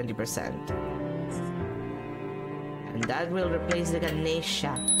X-Ray 20%. And that will replace the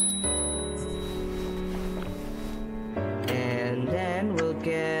Ganesha. And then we'll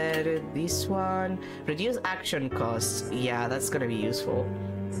get this one. Reduce action costs. Yeah, that's gonna be useful.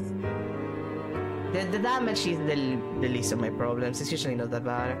 The damage is the least of my problems. It's usually not that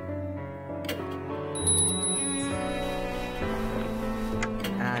bad.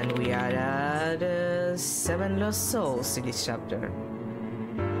 And we are at 7 lost souls in this chapter.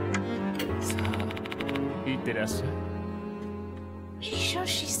 Are you sure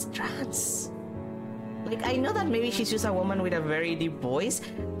she's trans? Like, I know that maybe she's just a woman with a very deep voice,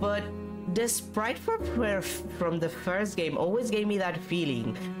 but the sprite from the first game always gave me that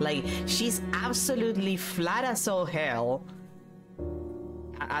feeling. Like, she's absolutely flat as all hell.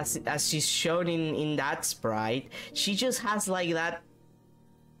 As she's shown in that sprite. She just has like that,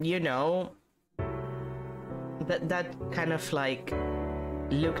 you know, that kind of like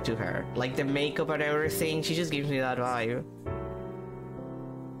look to her. Like the makeup and everything, she just gives me that vibe.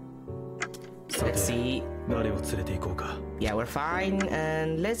 So let's see. Yeah, we're fine.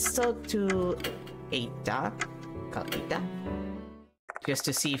 And let's talk to Eita. Kakita. Just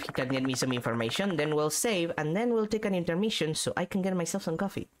to see if he can get me some information. Then we'll save, and then we'll take an intermission so I can get myself some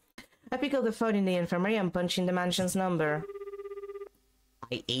coffee. I pick up the phone in the infirmary and punch in the mansion's number.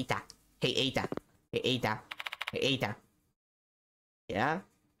 Hey, Eita. Hey, Eita. Hey, Eita. Hey, Eita. Yeah?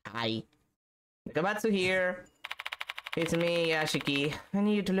 Hi. Nakamatsu here. It's me, Yashiki. I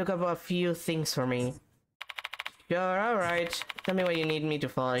need you to look up a few things for me. Sure, alright. Tell me what you need me to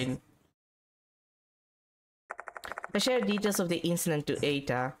find. I share details of the incident to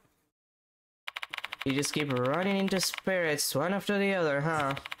Eita. You just keep running into spirits one after the other,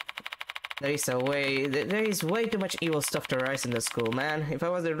 huh? There is way too much evil stuff to rise in the school, man. If I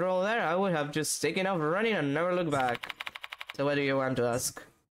was the role there, I would have just taken off running and never looked back. So what do you want to ask?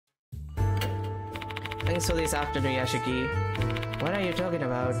 Thanks for this afternoon, Yashiki. What are you talking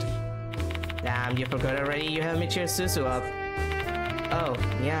about? Damn, you forgot already? You helped me cheer Susu up. Oh,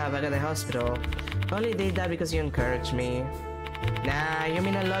 yeah, back at the hospital. Only did that because you encouraged me. Nah, you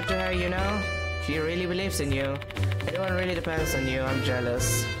mean a lot to her, you know? She really believes in you. Everyone really depends on you. I'm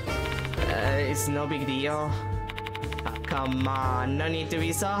jealous. It's no big deal. Oh, come on, no need to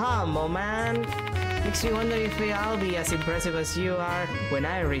be so humble, man. Makes me wonder if I'll be as impressive as you are when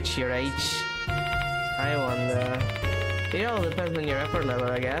I reach your age. I wonder. It all depends on your effort level,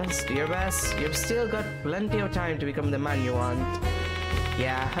 I guess. Do your best. You've still got plenty of time to become the man you want.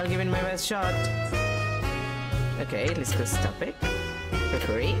 Yeah, I'll give it my best shot. Okay, let's go stop it.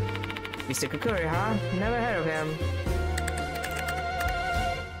 Kukuri? Mr. Kukuri, huh? Never heard of him.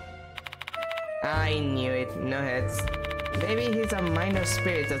 I knew it. No heads. Maybe he's a minor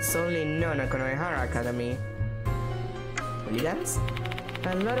spirit that's only known at Konohara Academy. Hooligans?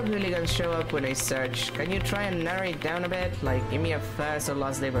 A lot of hooligans show up when I search. Can you try and narrow it down a bit? Like, give me a first or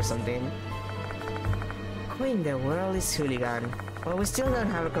last name or something. Who in the world is hooligan? Well, we still don't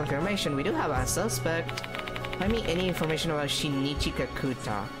have a confirmation. We do have a suspect. Find me any information about Shinichi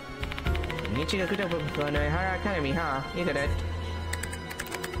Kakuta. Shinichi Kakuta from Konohara Academy, huh? You got it.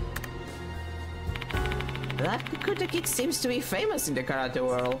 That Kakuta kid seems to be famous in the karate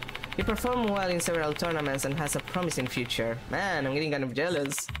world. He performed well in several tournaments and has a promising future. Man, I'm getting kind of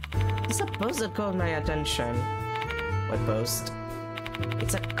jealous. There's a post that caught my attention. What post?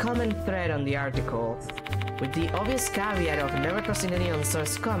 It's a common thread on the article. With the obvious caveat of never trusting any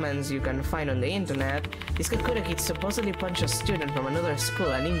unsourced comments you can find on the internet, this Kakuta kid supposedly punched a student from another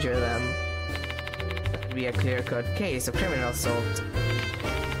school and injured them. That would be a clear-cut case of criminal assault.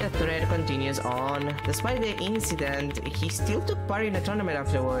 The thread continues on. Despite the incident, he still took part in a tournament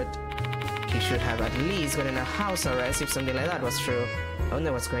afterward. He should have at least gotten a house arrest if something like that was true. I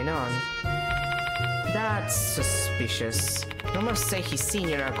wonder what's going on. That's suspicious. Rumors say his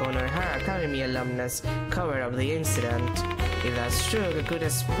senior Konohara Academy alumnus covered up the incident. If that's true, Kakuta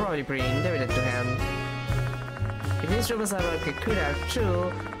is probably pretty indebted to him. If these rumors about Kakuta are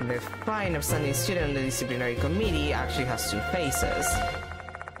true, the fine upstanding student on the disciplinary committee actually has two faces.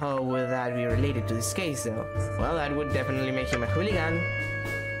 How would that be related to this case, though? Well, that would definitely make him a hooligan.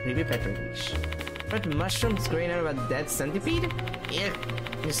 Creepy Petrovich. But mushrooms growing out of a dead centipede? Ew.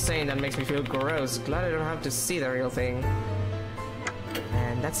 Just saying that makes me feel gross. Glad I don't have to see the real thing.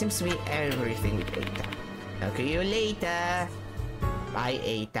 And that seems to be everything with Eita. Okay, you later. Bye,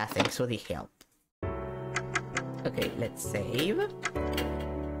 Eita. Thanks for the help. Okay, let's save.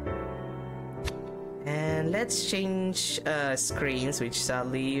 And let's change screens, which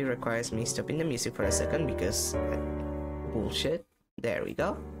sadly requires me stopping the music for a second because bullshit. There we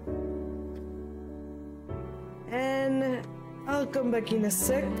go. And I'll come back in a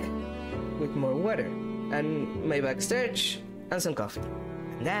sec with more water and my backstage and some coffee.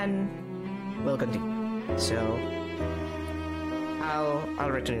 And then we'll continue. So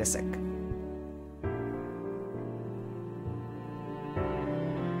I'll return in a sec.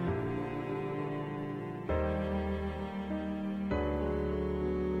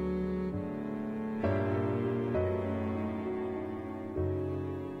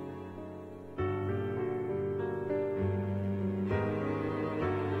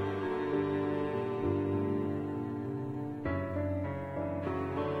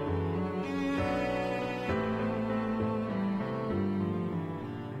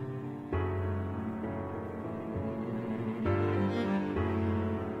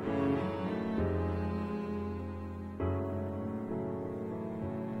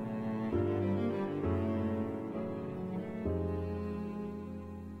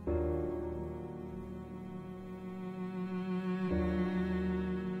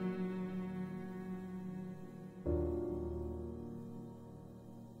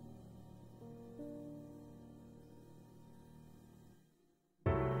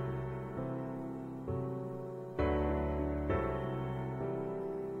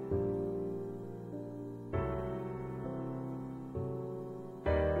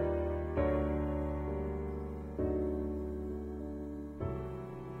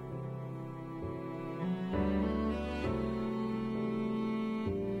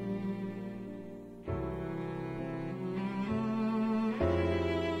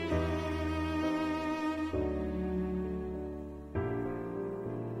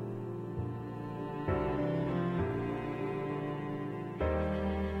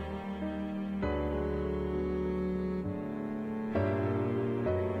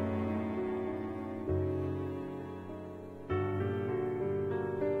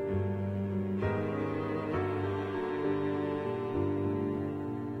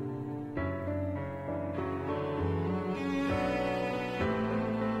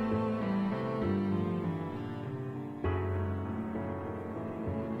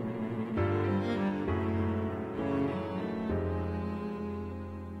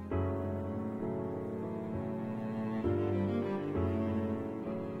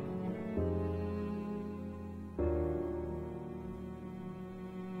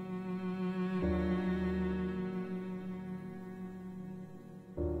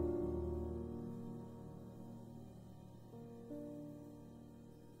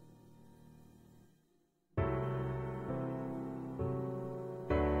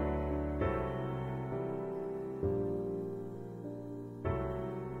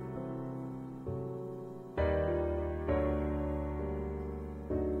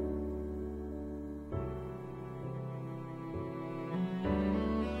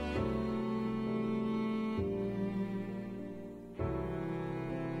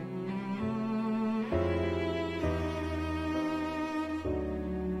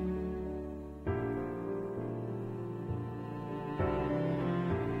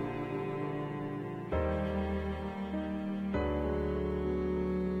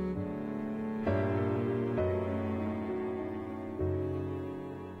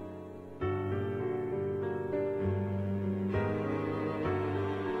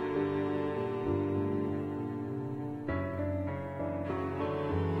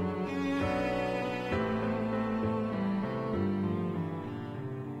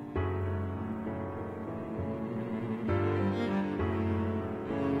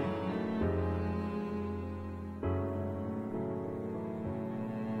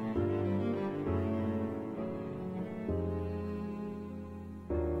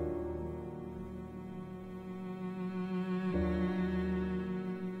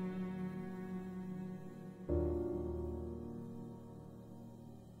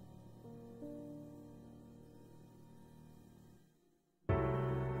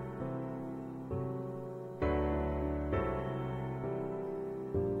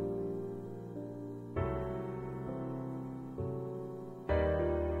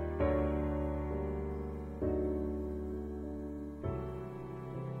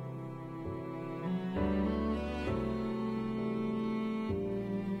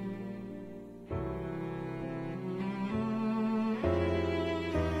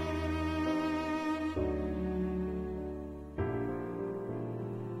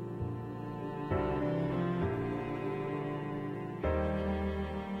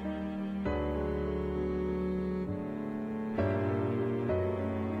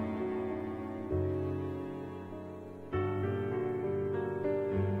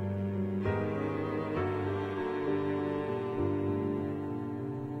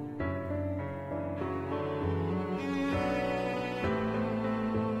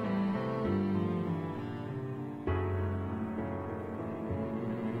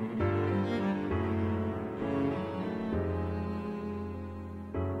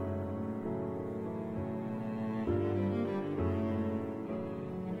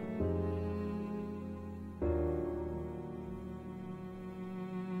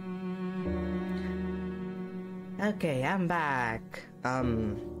 Okay, I'm back.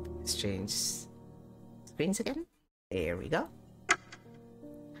 Let's change screens again. There we go.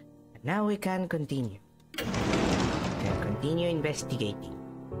 And now we can continue. Continue investigating.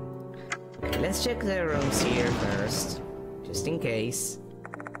 Okay, let's check the rooms here first, just in case.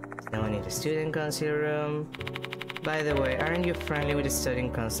 There's no one in the student council room. By the way, aren't you friendly with the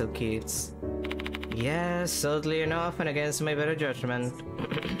student council kids? Yes, oddly enough, and against my better judgment.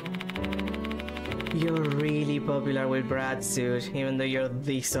 You're really popular with Bradsuit, even though you're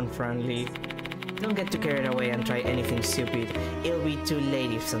this unfriendly. Don't get too carried away and try anything stupid. It'll be too late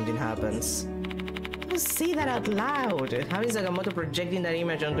if something happens. Don't say that out loud. Having Sakamoto projecting that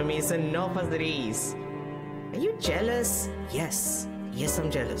image onto me is enough as it is. Are you jealous? Yes. Yes, I'm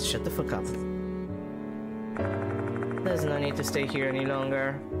jealous. Shut the fuck up. There's no need to stay here any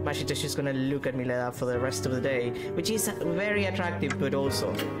longer. Mashita's just gonna look at me like that for the rest of the day, which is very attractive, but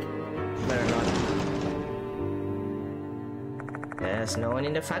also better not. There's no one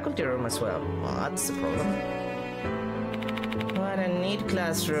in the faculty room as well. Well, that's the problem. What a neat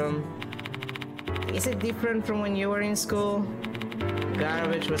classroom. Is it different from when you were in school?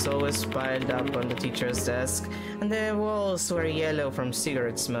 Garbage was always piled up on the teacher's desk, and the walls were yellow from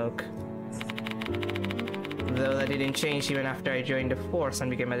cigarette smoke. Though that didn't change even after I joined the force and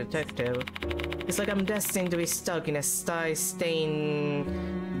became a detective. It's like I'm destined to be stuck in a sty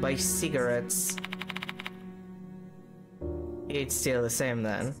stained by cigarettes. It's still the same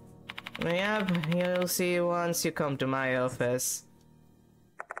then. Yep, you'll see once you come to my office.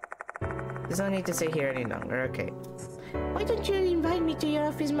 There's no need to stay here any longer, okay. Why don't you invite me to your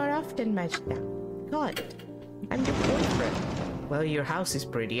office more often, Mashita? God, I'm your boyfriend. Well, your house is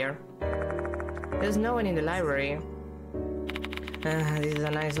prettier. There's no one in the library. This is a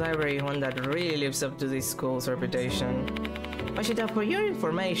nice library, one that really lives up to this school's reputation. Mashita, for your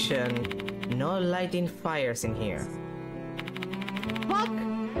information, no lighting fires in here. Fuck!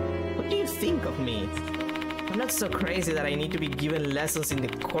 What do you think of me? I'm not so crazy that I need to be given lessons in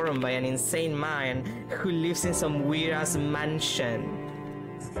decorum by an insane man who lives in some weird-ass mansion.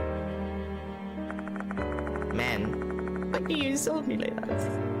 Man, why do you insult me like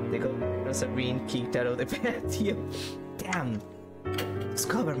that? The governors are being kicked out of the patio. Damn. Those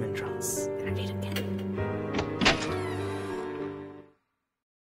government runs. They're at it again.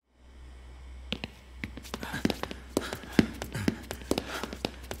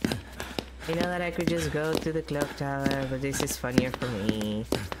 I know that I could just go to the clock tower, but this is funnier for me.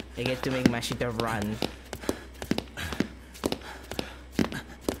 I get to make Mashita run.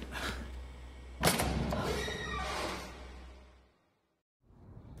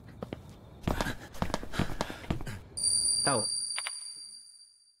 Oh.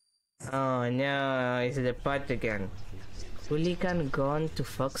 Oh no, it's the pot again. Hooligan gone to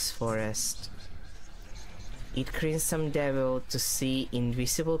Fox Forest. Eat Crimson Devil to see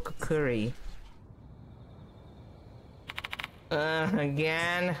Invisible Kukuri.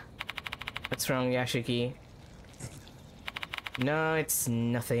 Again? What's wrong, Yashiki? No, it's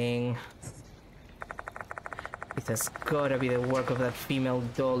nothing. It has gotta be the work of that female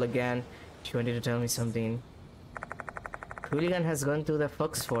doll again. She wanted to tell me something. Hooligan has gone to the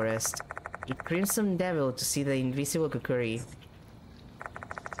Fox Forest. Eat Crimson Devil to see the Invisible Kukuri.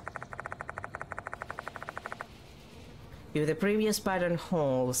 If the previous pattern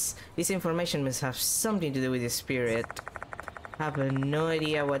holds, this information must have something to do with the spirit. I have no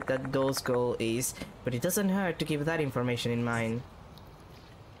idea what that doll's goal is, but it doesn't hurt to keep that information in mind.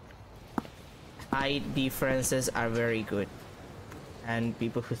 Height differences are very good, and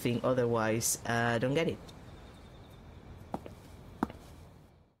people who think otherwise don't get it.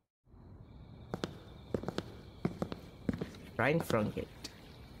 Shrine front gate.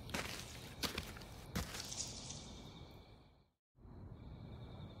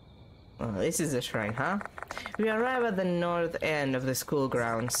 Oh, this is the shrine, huh? We arrive at the north end of the school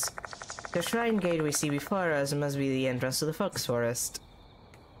grounds. The shrine gate we see before us must be the entrance to the Fox Forest.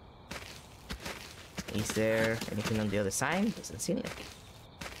 Is there anything on the other side? Doesn't seem like it.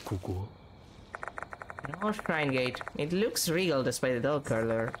 Koko? No shrine gate. It looks regal despite the dull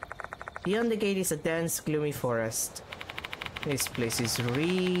color. Beyond the gate is a dense, gloomy forest. This place is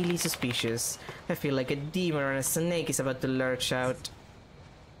really suspicious. I feel like a demon or a snake is about to lurch out.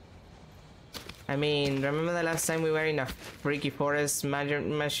 I mean, remember the last time we were in a freaky forest,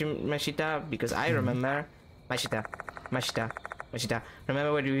 Mashita? Because I remember. Mashita.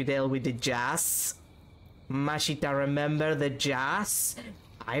 Remember when we dealt with the jazz? Mashita, remember the jazz?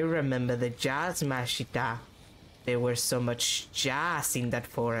 I remember the jazz, Mashita. There was so much jazz in that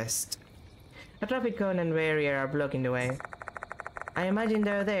forest. A traffic cone and barrier are blocking the way. I imagine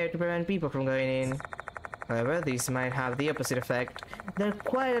they're there to prevent people from going in. However, this might have the opposite effect. They're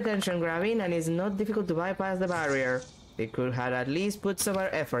quite attention-grabbing and it's not difficult to bypass the barrier. They could have at least put some more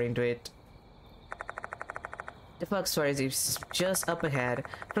effort into it. The Fox Forest is just up ahead.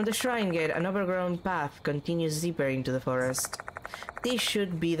 From the shrine gate, an overgrown path continues deeper into the forest. This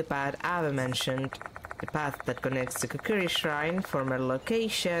should be the path Ava mentioned. The path that connects the Kokiri Shrine, former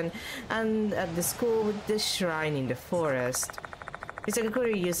location, and at the school with the shrine in the forest.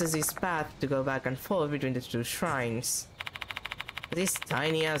 Isagakuri uses this path to go back and forth between the two shrines. These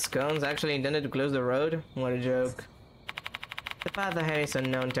tiny-ass cones actually intended to close the road? What a joke. The path ahead is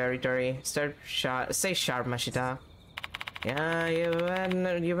unknown territory. Stay sharp, Mashita. Yeah,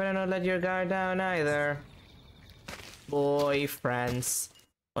 you better not let your guard down either. Boyfriends.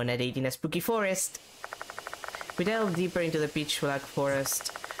 On a date in a spooky forest. We delve deeper into the pitch black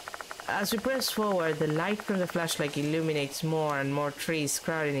forest. As we press forward, the light from the flashlight illuminates more and more trees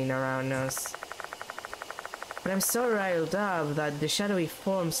crowding in around us. But I'm so riled up that the shadowy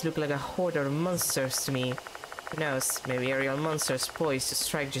forms look like a horde of monsters to me. Who knows, maybe a real monsters poised to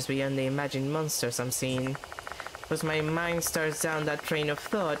strike just beyond the imagined monsters I'm seeing. As my mind starts down that train of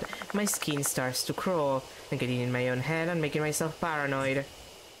thought, my skin starts to crawl, and getting in my own head and making myself paranoid.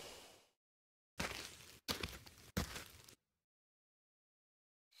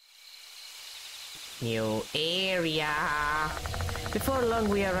 New area! Before long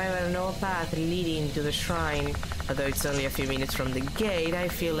we arrive at an old path leading to the shrine. Although it's only a few minutes from the gate, I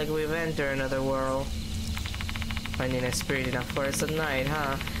feel like we've entered another world. Finding a spirit in a forest at night,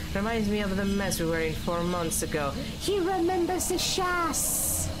 huh? Reminds me of the mess we were in 4 months ago. He remembers the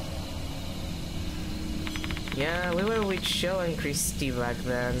Shas! Yeah, we were with Sho and Christy back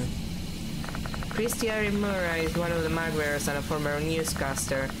then. Christy Arimura is one of the magbearers and a former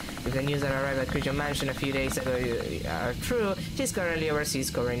newscaster. If the news that arrived at Kujo Mansion a few days ago are true, she's currently overseas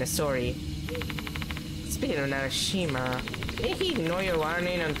covering a story. Speaking of Narashima, did he ignore your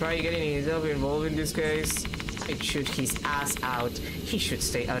warning and try getting himself involved in this case? I'd shoot his ass out. He should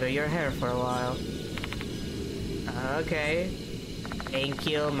stay out of your hair for a while. Okay. Thank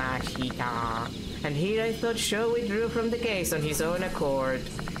you, Mashita. And here I thought Sho withdrew from the case on his own accord.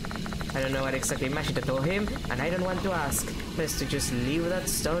 I don't know what exactly Mashita told him, and I don't want to ask. Best to just leave that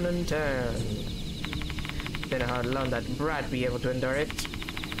stone unturned. Don't know how long that brat be able to endure it.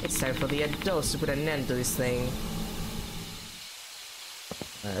 It's time for the adults to put an end to this thing.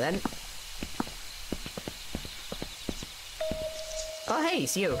 Well then. Oh hey,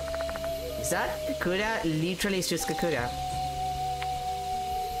 it's you. Is that Kakura? Literally it's just Kakura.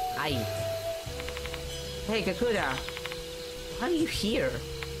 Hi. Hey Kakura. Why are you here?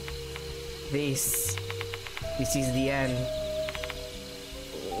 This is the end.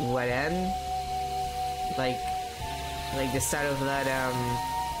 What end? Like the start of that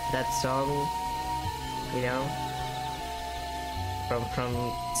song, you know, from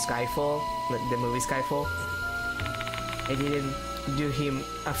Skyfall, the movie Skyfall. I didn't do him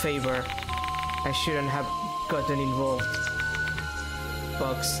a favor. I shouldn't have gotten involved.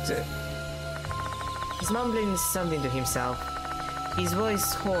 Boxed. He's mumbling something to himself. His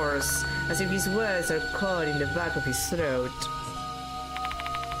voice hoarse, as if his words are caught in the back of his throat.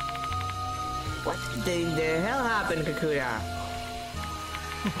 What the hell happened, Kakura?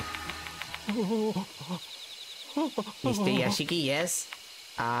 Mr. Yashiki, yes?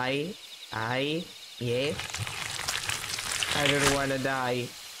 Yeah? I don't wanna die.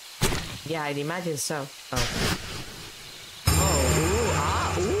 Yeah, I'd imagine so.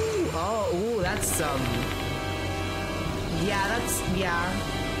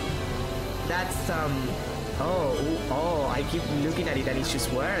 That's I keep looking at it and it's just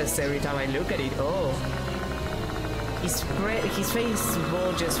worse every time I look at it. His face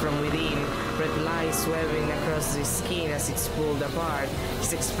bulges from within, red light sweeping across his skin as it's pulled apart.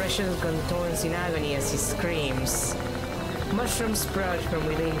 His expression contorts in agony as he screams. Mushrooms sprout from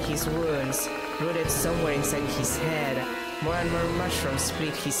within his wounds, rooted somewhere inside his head. More and more mushrooms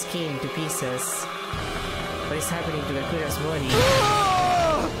split his skin to pieces. What is happening to Kakura's body?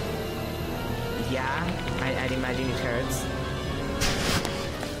 Yeah, I'd imagine it hurts.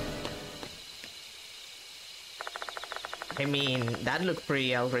 I mean, that looked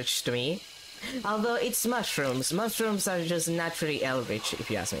pretty eldritch to me. Although it's mushrooms. Mushrooms are just naturally eldritch, if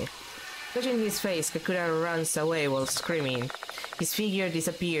you ask me. Touching his face, Kakura runs away while screaming. His figure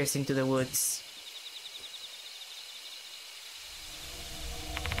disappears into the woods.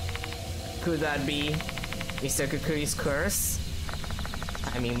 Could that be Mr. Kakuri's curse?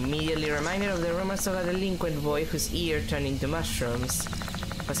 I'm immediately reminded of the rumors of a delinquent boy whose ear turned into mushrooms.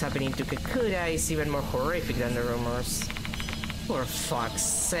 What's happening to Kakura is even more horrific than the rumors. For fuck's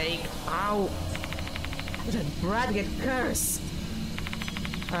sake, ow! Did Brad get cursed?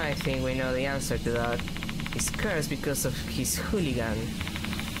 I think we know the answer to that. He's cursed because of his hooligan.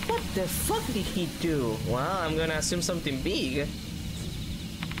 What the fuck did he do? Well, I'm gonna assume something big.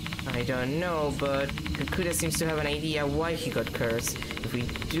 I don't know, but Kakuda seems to have an idea why he got cursed. If we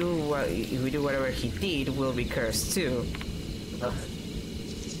do whatever he did, we'll be cursed too. Ugh.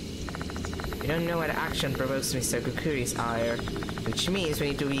 We don't know what action provokes Mr. Kukuri's ire, which means we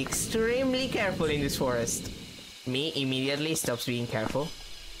need to be extremely careful in this forest. Me immediately stops being careful.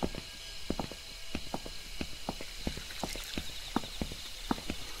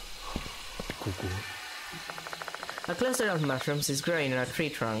 A cluster of mushrooms is growing on a tree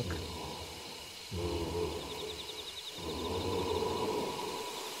trunk.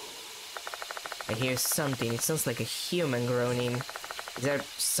 I hear something. It sounds like a human groaning. Is there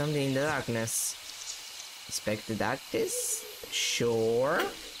something in the darkness? Inspect the darkness? Sure.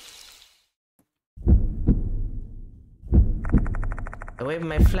 I wave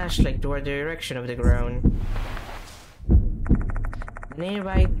my flashlight toward the direction of the groan.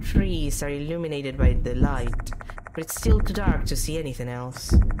 Nearby trees are illuminated by the light, but it's still too dark to see anything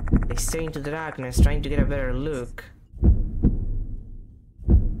else. I stare into the darkness, trying to get a better look.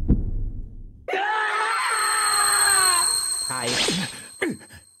 Hi.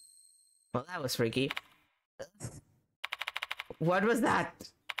 Well, that was freaky. What was that?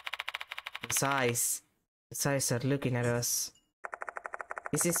 Those eyes. Those eyes are looking at us.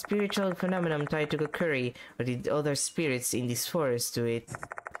 Is this spiritual phenomenon tied to Kokuri, or did other spirits in this forest do it?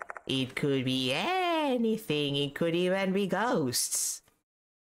 It could be anything. It could even be ghosts.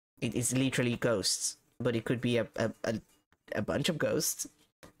 It is literally ghosts, but it could be a bunch of ghosts.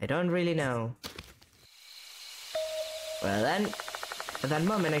 I don't really know. Well then, at that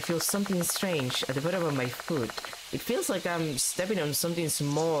moment I feel something strange at the bottom of my foot. It feels like I'm stepping on something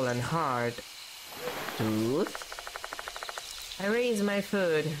small and hard. Tooth? I raise my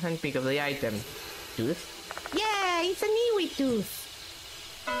foot and pick up the item. Tooth? Yeah, it's a Niwi tooth!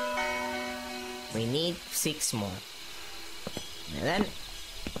 We need 6 more. And then...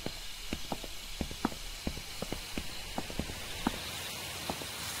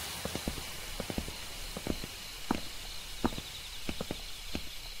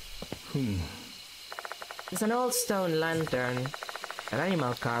 There's an old stone lantern. An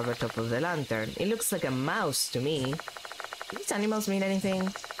animal carved on top of the lantern. It looks like a mouse to me. Do these animals mean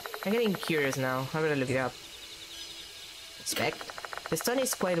anything? I'm getting curious now. I better look it up. Inspect. The stone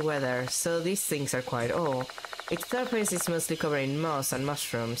is quite weathered, so these things are quite old. Its surface is mostly covered in moss and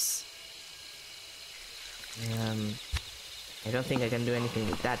mushrooms. I don't think I can do anything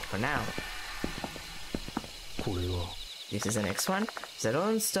with that for now. This is the next one. It's a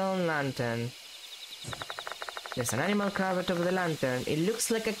old stone lantern. There's an animal carved over the lantern. It looks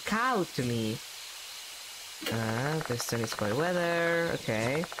like a cow to me. The stone is quite weathered.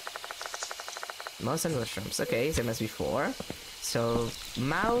 Okay. Mouse and mushrooms. Okay, so there must be 4. So,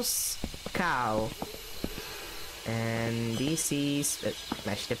 mouse, cow. And this is...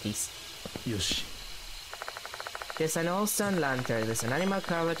 mash the piece. Yoshi. There's an old stone lantern. There's an animal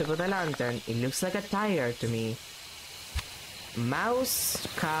carved over the lantern. It looks like a tiger to me. Mouse,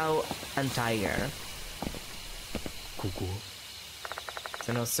 cow, and tiger. It's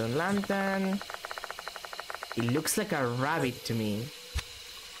an old stone lantern. It looks like a rabbit to me.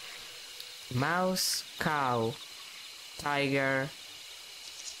 Mouse, cow, tiger,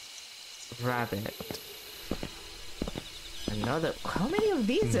 rabbit. Another. How many of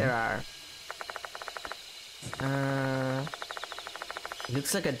these there are?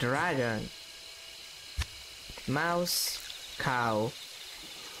 Looks like a dragon. Mouse, cow,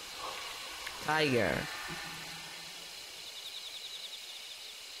 tiger.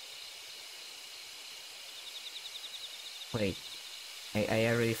 Wait, I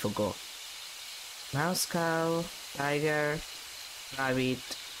already forgot. Mouse, cow, tiger, rabbit,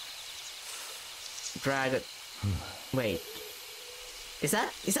 dragon. Wait, is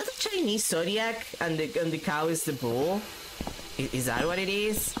that the Chinese zodiac and the cow is the bull? Is that what it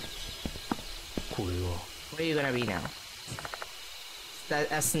is? What are you gonna be now? Is that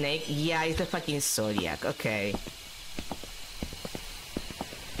a snake? Yeah, it's the fucking zodiac. Okay.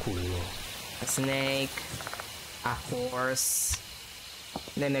 A snake. A horse.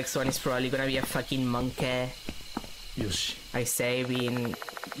 The next one is probably gonna be a fucking monkey. Yoshi. I say, being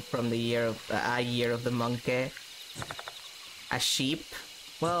from the year of a year of the monkey. A sheep.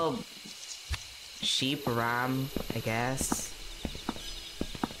 Well, sheep, ram, I guess.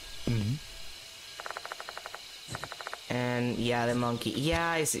 And yeah, the monkey.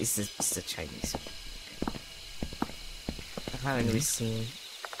 Yeah, it's the Chinese. I haven't really seen.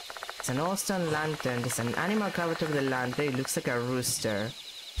 It's an old stone lantern. There's an animal carved over the lantern. It looks like a rooster.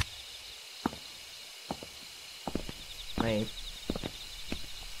 Wait.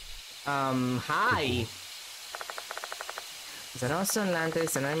 Hi! It's an old stone lantern.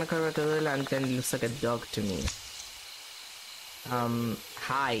 It's an animal carved over the lantern. It looks like a dog to me.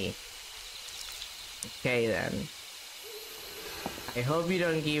 Hi. Okay then. I hope you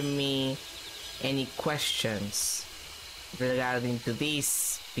don't give me any questions regarding to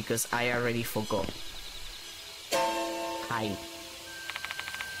this because I already forgot. Hi.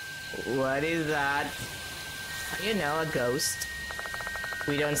 What is that? You know, a ghost.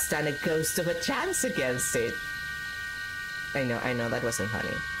 We don't stand a ghost of a chance against it. I know, that wasn't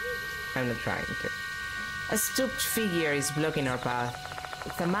funny. I'm not trying to. A stooped figure is blocking our path.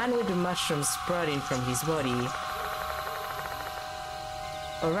 It's a man with mushrooms sprouting from his body.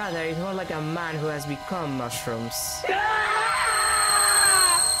 Or rather, it's more like a man who has become mushrooms.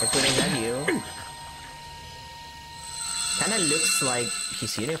 I couldn't tell you. Kinda looks like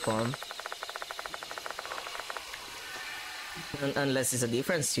his uniform. Unless it's a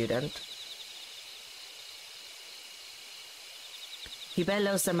different student. He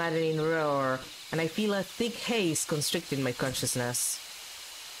bellows a maddening roar, and I feel a thick haze constricting my consciousness.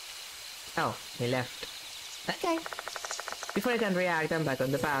 Oh, he left. Okay. Before I can react, I'm back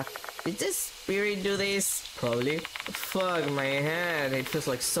on the path. Did this spirit do this? Probably. Fuck my head. It feels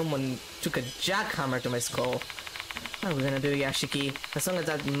like someone took a jackhammer to my skull. What are we gonna do, Yashiki? As long as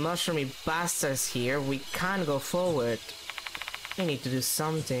that mushroomy bastard's here, we can't go forward. We need to do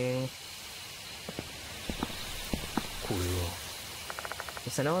something.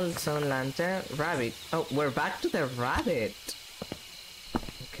 It's an old stone lantern. Rabbit. Oh, we're back to the rabbit.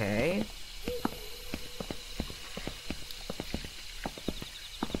 Okay.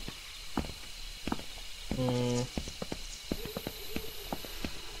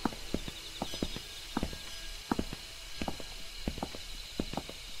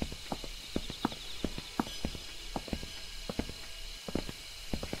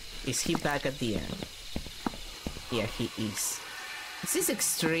 Is he back at the end? Yeah, he is. This is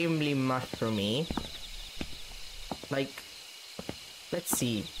extremely mushroomy. Like, let's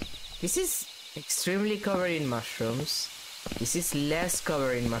see. This is extremely covered in mushrooms. This is less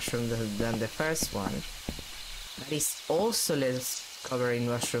covered in mushrooms than the first one. That is also less covered in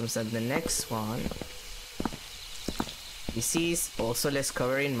mushrooms than the next one. This is also less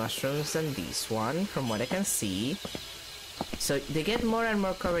covered in mushrooms than this one, from what I can see. So they get more and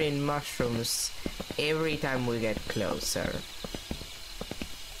more covered in mushrooms every time we get closer.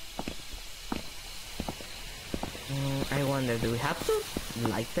 I wonder, do we have to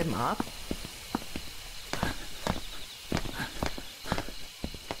light them up?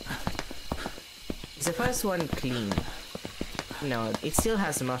 Is the first one clean? No, it still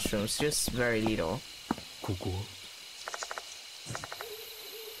has mushrooms, just very little.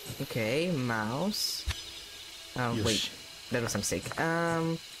 Okay, mouse. Oh, wait, that was a mistake.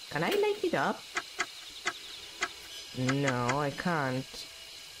 Can I light it up? No, I can't.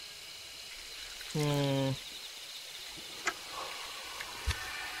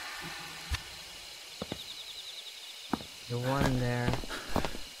 The one there.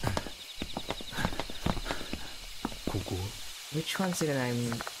 Which ones did I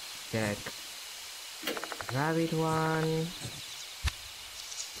check? Rabbit one.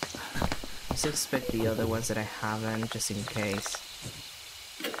 Let's expect the other ones that I haven't, just in case.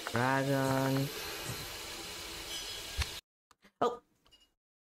 Dragon. Oh!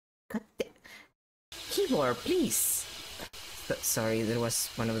 God damn. Keyboard, please! Sorry, there was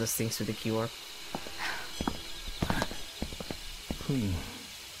one of those things with the keyboard.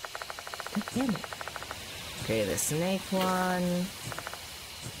 God damn it. Okay, the snake one.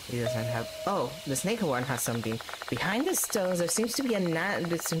 He doesn't have. Oh, the snake one has something. Behind the stones, there seems to be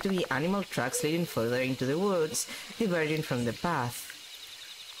animal tracks leading further into the woods, diverging from the path.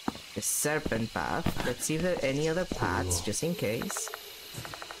 The serpent path. Let's see if there are any other paths, just in case.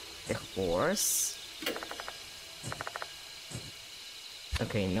 The horse.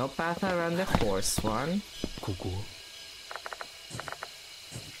 Okay, no path around the horse one.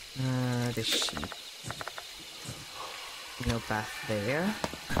 The sheep. No path there.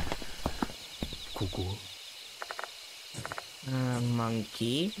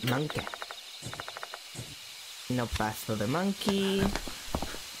 Monkey. No path for the monkey.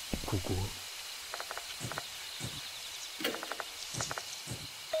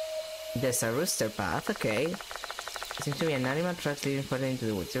 There's a rooster path, okay. Seems to be an animal track leading further into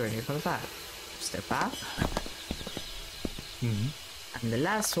the woods directly from the path. Rooster path. And the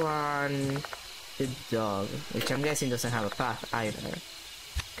last one, the dog, which I'm guessing doesn't have a path either.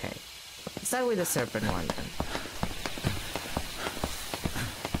 Okay. Let's start with the serpent one then.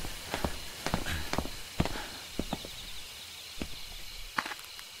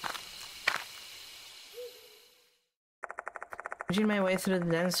 Pushing my way through the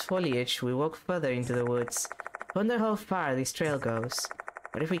dense foliage, we walk further into the woods. Wonder how far this trail goes.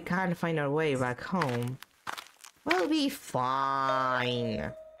 But if we can't find our way back home, we'll be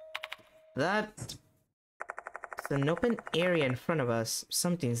fine. That's an open area in front of us.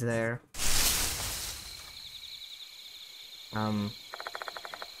 Something's there. I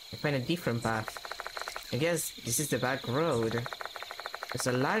find a different path. I guess this is the back road. There's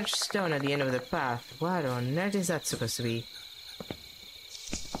a large stone at the end of the path. What on earth is that supposed to be?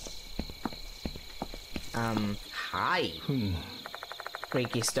 Hi.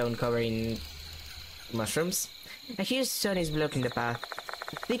 Freaky stone covering mushrooms. A huge stone is blocking the path.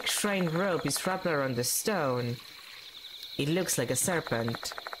 A thick shrine rope is wrapped around the stone. It looks like a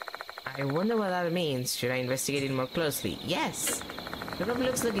serpent. I wonder what that means. Should I investigate it more closely? Yes! The rope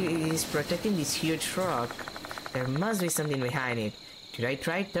looks like it is protecting this huge rock. There must be something behind it. Should I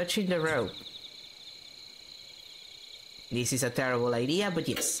try touching the rope? This is a terrible idea, but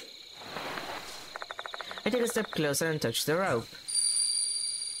yes. I take a step closer and touch the rope.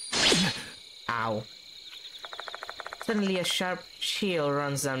 Ow. Suddenly a sharp chill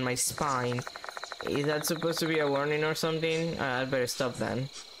runs down my spine. Is that supposed to be a warning or something? I'd better stop then.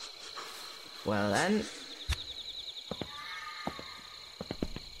 Well then.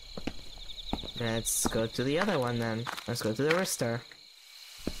 Let's go to the other one then. Let's go to the rooster.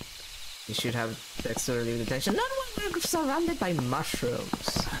 You should have extra relief detention. Not when we're surrounded by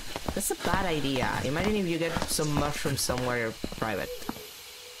mushrooms. That's a bad idea. Imagine if you get some mushrooms somewhere private.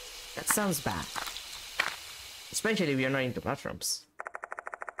 That sounds bad. Especially if you're not into mushrooms.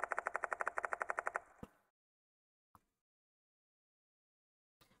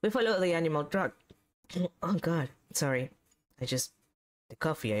 We follow the animal track. Oh god, sorry. The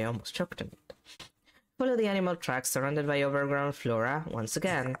coffee, I almost choked on it. Follow the animal tracks surrounded by overgrown flora once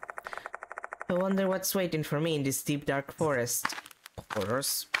again. I wonder what's waiting for me in this deep dark forest.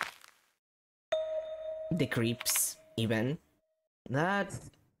 Horrors. The creeps, even. That's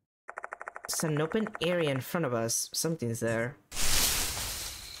an open area in front of us. Something's there.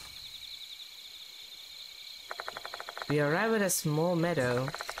 We arrive at a small meadow.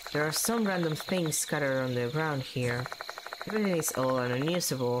 There are some random things scattered on the ground here. Everything is old and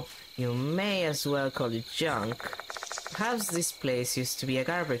unusable. You may as well call it junk. Perhaps this place used to be a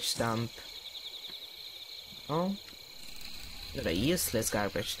garbage dump. Oh? Not a useless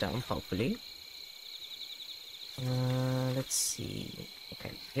garbage dump, hopefully. Let's see.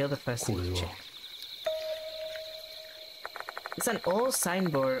 Okay, you're the first thing to check. It's an old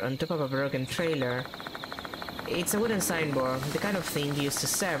signboard on top of a broken trailer. It's a wooden signboard, the kind of thing used to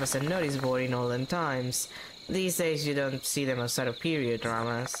serve as a notice board in olden times. These days you don't see them outside of period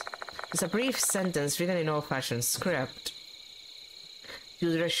dramas. There's a brief sentence written in old-fashioned script. To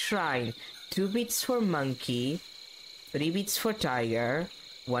the shrine, 2 bits for monkey, 3 bits for tiger,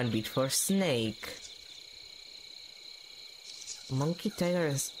 1 bit for snake. Monkey, tiger,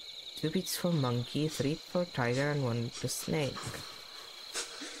 and 2 bits for monkey, 3 for tiger, and 1 for snake.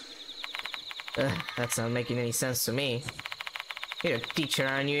 That's not making any sense to me. You're a teacher,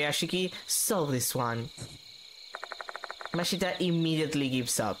 aren't you, Yashiki? Solve this one. Mashita immediately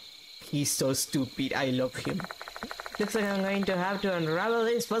gives up. He's so stupid, I love him. Looks like I'm going to have to unravel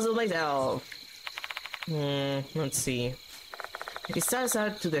this puzzle myself. Let's see. It starts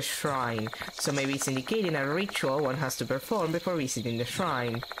out to the shrine, so maybe it's indicating a ritual one has to perform before visiting the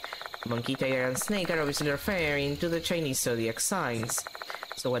shrine. Monkey, tiger, and snake are obviously referring to the Chinese zodiac signs.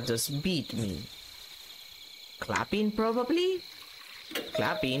 So what does beat mean? Clapping, probably?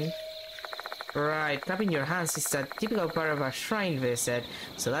 Clapping? Right, clapping your hands is a typical part of a shrine visit,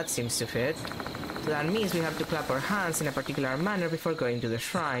 so that seems to fit. So that means we have to clap our hands in a particular manner before going to the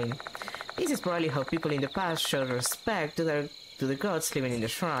shrine. This is probably how people in the past showed respect to the gods living in the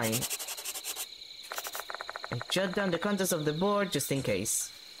shrine. And jot down the contents of the board just in case.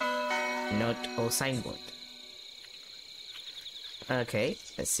 Not all signboard. Okay,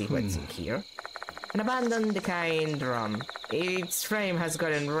 let's see what's in here. An abandoned, decaying drum. Its frame has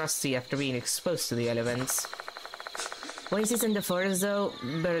gotten rusty after being exposed to the elements. Why is this in the forest though?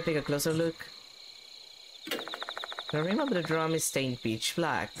 Better take a closer look. The rim of the drum is stained pitch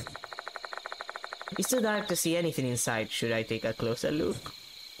black. It's too dark to see anything inside. Should I take a closer look?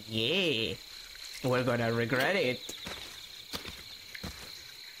 Yeah! We're gonna regret it.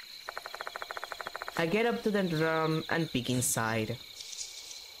 I get up to the drum and peek inside.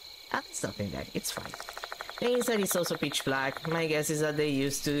 There's nothing there, it's fine. The inside is also pitch black. My guess is that they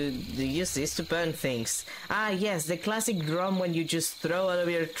use this to burn things. Ah yes, the classic drum when you just throw all of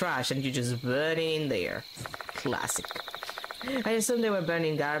your trash and you just burn it in there. Classic. I assume they were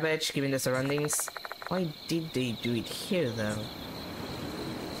burning garbage given the surroundings. Why did they do it here though?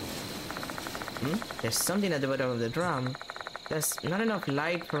 There's something at the bottom of the drum. There's not enough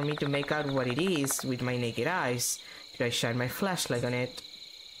light for me to make out what it is with my naked eyes. Should I shine my flashlight on it?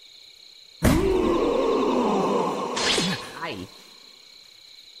 Aye.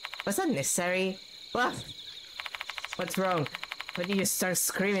 Was that necessary? What? What's wrong? Why did you start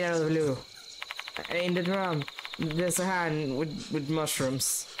screaming out of the blue? In the drum, there's a hand with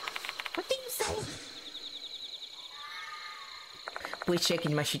mushrooms. What did you say? Please check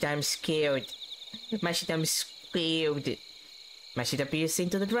it, Mashita, I'm scared. Mashita, I'm scared. Mashita peers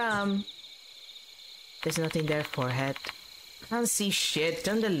into the drum. There's nothing there, forehead. Can't see shit,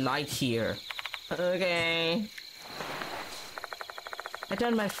 turn the light here. Okay. I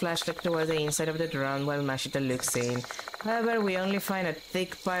turn my flashlight towards the inside of the drum while Mashita looks in. However, we only find a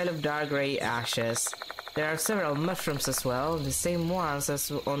thick pile of dark grey ashes. There are several mushrooms as well, the same ones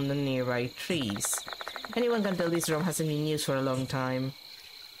as on the nearby trees. Anyone can tell this room hasn't been used for a long time.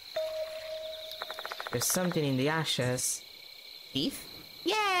 There's something in the ashes. Teeth?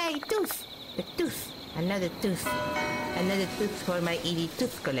 Yay! Tooth! The tooth! Another tooth. Another tooth for my Edie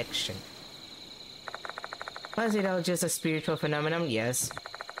tooth collection. Was it all just a spiritual phenomenon? Yes.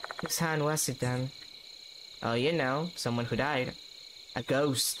 Whose hand was it then? Oh, you know, someone who died. A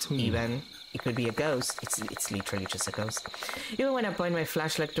ghost, even. It could be a ghost. It's literally just a ghost. Even when I point my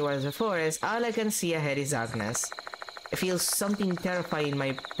flashlight towards the forest, all I can see ahead is darkness. I feel something terrifying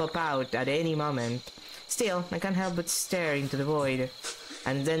might pop out at any moment. Still, I can't help but stare into the void.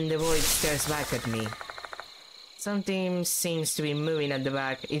 And then the void stares back at me. Something seems to be moving at the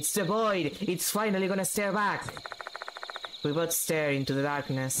back. It's the void! It's finally gonna stare back! We both stare into the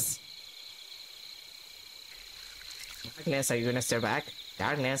darkness. Darkness, are you gonna stare back?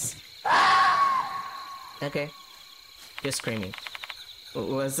 Darkness. Okay. You're screaming.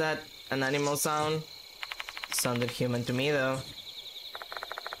 Was that an animal sound? Sounded human to me though.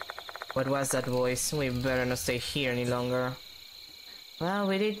 What was that voice? We better not stay here any longer. Well,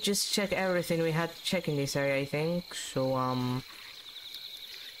 we did just check everything we had to check in this area, I think. So,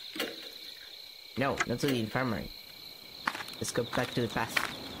 no, not to the infirmary. Let's go back to the path.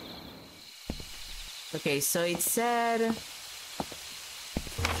 Okay, so it said...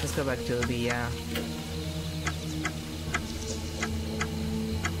 Let's go back to the,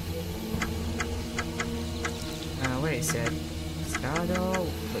 where is it? Stado...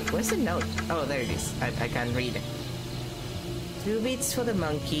 Wait, where's the note? Oh, there it is. I can't read it. 2 beats for the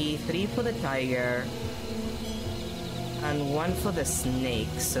monkey, 3 for the tiger, and 1 for the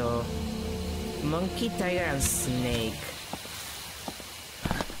snake. So, monkey, tiger, and snake.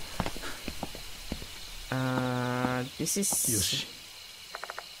 This is... Yoshi.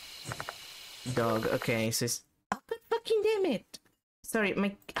 Dog, okay, so it's... Oh, god fucking damn it! Sorry,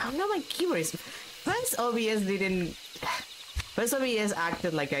 oh no, my keyboard is... First OBS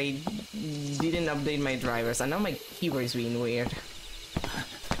acted like I didn't update my drivers, and now my keyboard is being weird.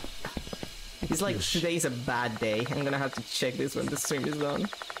 It's like today's a bad day. I'm gonna have to check this when the stream is done.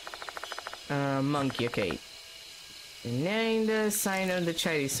 Monkey, okay. Name the sign of the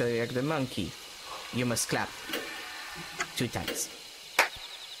Chinese zodiac, the monkey. You must clap 2 times.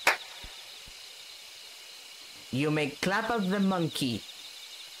 You may clap of the monkey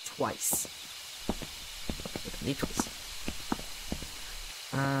twice. Twice.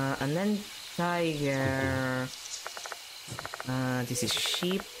 And then tiger. This is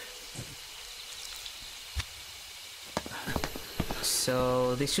sheep.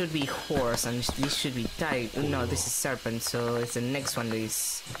 So this should be horse, and this should be tiger. No, this is serpent. So it's the next one that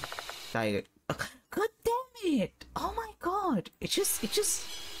is tiger. Oh, god damn it! Oh my god! It just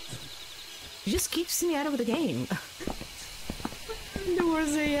keeps me out of the game. The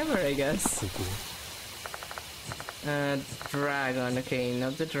worst day ever, I guess. Dragon. Okay,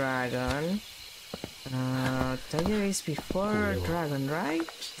 not the dragon. Tiger is before dragon,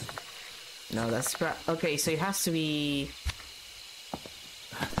 right? No, that's okay. So it has to be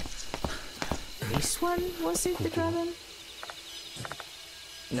this one. Was it the dragon?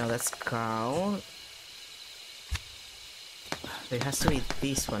 No, that's cow. So it has to be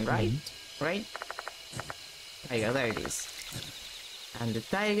this one, right? Right? Tiger, there it is. And the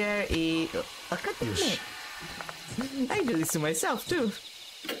tiger is... Oh, god damn it! I do this to myself too.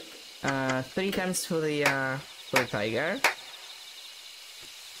 3 times for the tiger.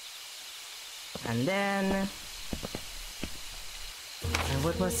 And then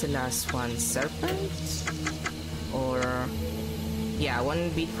what was the last one? Serpent? Or... yeah, one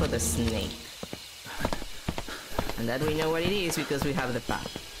beat for the snake. And that we know what it is because we have the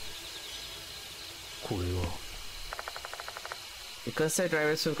path. これは Because the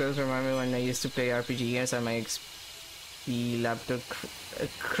drivers of course remind me when I used to play RPG games and my XP laptop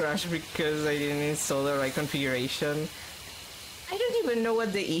crashed because I didn't install the right configuration. I don't even know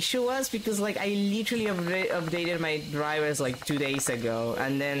what the issue was because like I literally updated my drivers like 2 days ago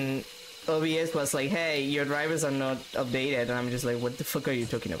and then OBS was like, hey, your drivers are not updated, and I'm just like, what the fuck are you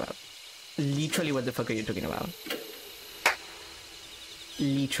talking about? Literally, what the fuck are you talking about?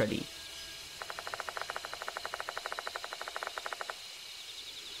 Literally.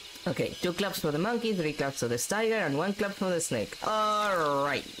 Okay, 2 claps for the monkey, 3 claps for the tiger, and 1 clap for the snake.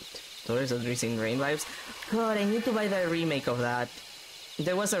 Alright. Stories of Racing Rain vibes. God, I need to buy the remake of that.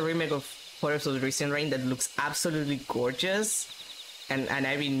 There was a remake of Forest of the Recent Rain that looks absolutely gorgeous. And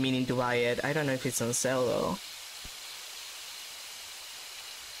I've been meaning to buy it. I don't know if it's on sale though.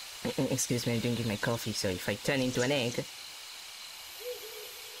 Excuse me, I'm drinking my coffee, so if I turn into an egg,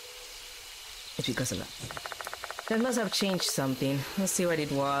 it's because of that. That must have changed something. Let's see what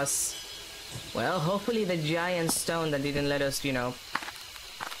it was. Well, hopefully the giant stone that didn't let us, you know,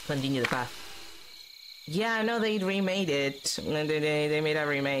 continue the path. Yeah, I know they remade it. They made a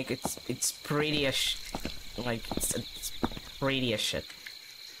remake. It's pretty as it's pretty as shit.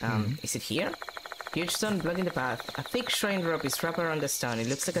 Is it here? Huge stone blocking the path. A thick shrine rope is wrapped around the stone. It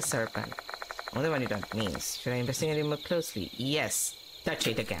looks like a serpent. I wonder what it means. Should I investigate it more closely? Yes. Touch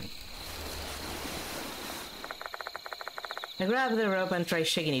it again. I grab the rope and try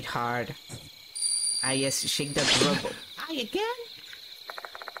shaking it hard. Ah yes, shake that rope. Ah, again?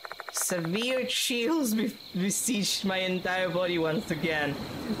 Severe chills besiege my entire body once again.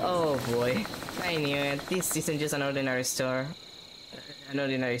 Oh boy. I knew it. This isn't just an ordinary stone.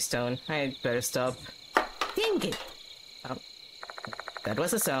 I'd better stop. Dang it! Oh. That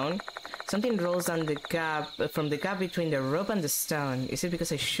was a stone. Something rolls on the gap, from the gap between the rope and the stone. Is it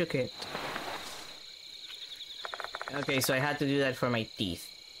because I shook it? Okay, so I had to do that for my teeth.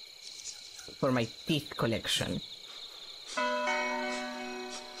 For my teeth collection.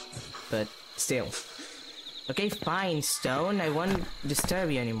 But still. Okay, fine, stone. I won't disturb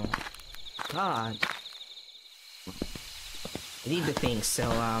you anymore. God. I did the thing, so,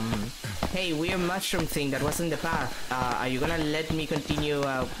 hey, weird mushroom thing that wasn't the path. Are you gonna let me continue,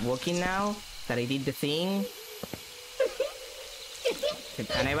 walking now? That I did the thing?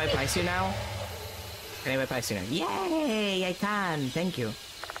 Can I bypass you now? Can I bypass you now? Yay! I can! Thank you.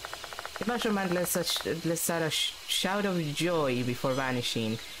 The mushroom man lets out a shout of joy before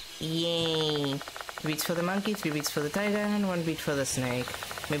vanishing. Yay! 3 beats for the monkey, 3 beats for the tiger, and 1 beat for the snake.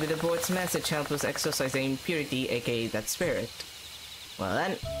 Maybe the board's message helps us exorcise the impurity, aka that spirit. Well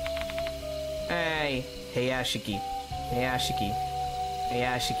then. Hey! Hey Ashiki. Hey Ashiki. Hey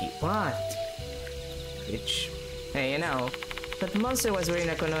Ashiki. What? Bitch. Hey, you know, that monster was wearing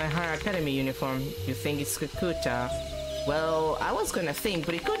a Konohara Academy uniform. You think it's Kakuta? Well, I was gonna think,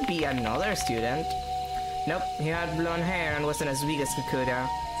 but it could be another student. Nope, he had blonde hair and wasn't as big as Kakuta.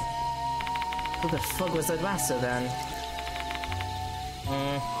 Who the fuck was that bastard then?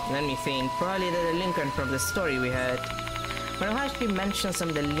 Let me think. Probably the delinquent from the story we heard. Morohashi mentioned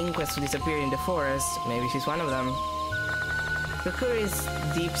some delinquents who disappeared in the forest. Maybe she's one of them. Kokuri's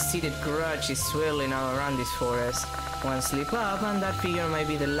deep-seated grudge is swirling all around this forest. One slip up and that figure might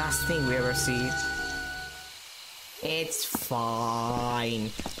be the last thing we ever see. It's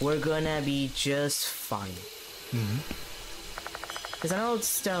fine. We're gonna be just fine. There's an old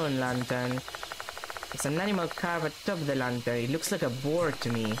stone lantern. There's an animal carved atop the lantern. It looks like a boar to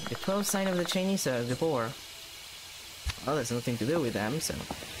me. The 12 sign of the Chinese are the boar. Well, there's nothing to do with them, so...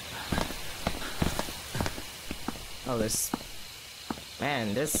 Oh, there's...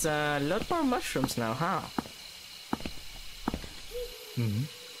 Man, there's a lot more mushrooms now, huh?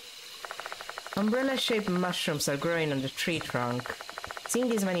 Umbrella-shaped mushrooms are growing on the tree trunk. Seeing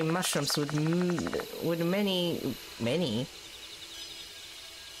these many mushrooms with many...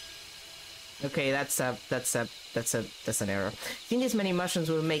 Okay, that's an error. Seeing these many mushrooms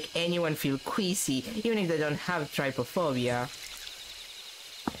will make anyone feel queasy, even if they don't have trypophobia.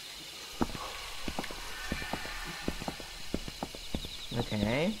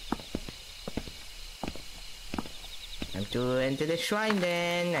 Okay. Time to enter the shrine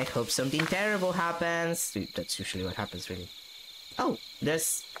then. I hope something terrible happens. That's usually what happens, really. Oh,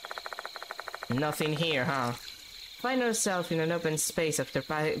 there's nothing here, huh? Find yourself in an open space after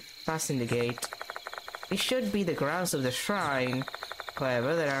passing the gate. It should be the grounds of the shrine.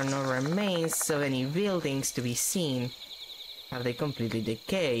 However, there are no remains of any buildings to be seen. Have they completely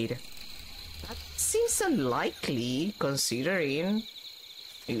decayed? That seems unlikely, considering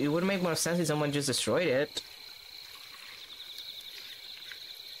it would make more sense if someone just destroyed it.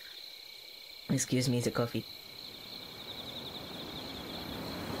 Excuse me, the coffee.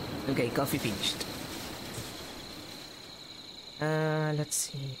 Okay, coffee finished. Let's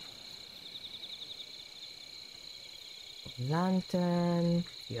see. Lantern,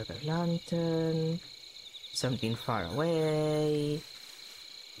 the other lantern, something far away.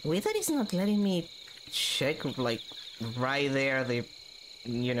 Weird that it's not letting me check, like, right there,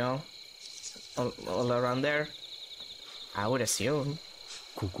 you know, all around there. I would assume.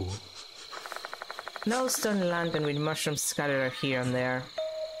 ここ No stone lantern with mushrooms scattered here and there.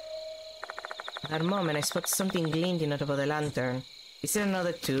 At that moment, I spot something glinting out of the lantern. Is there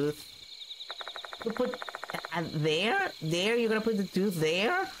another tooth? You put there? There? You're gonna put the tooth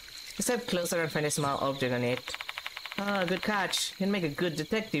there? Step closer and find a small object on it. Ah, good catch. You'll make a good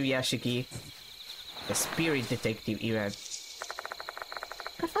detective, Yashiki. A spirit detective, even.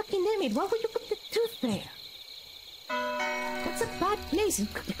 God fucking damn it, why would you put the tooth there? That's a bad place.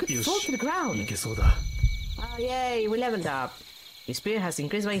 It could fall to the ground. いけそうだ Oh, yay, we leveled up. The spirit has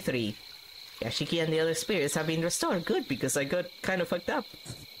increased by 3. Yashiki and the other spirits have been restored. Good, because I got kind of fucked up.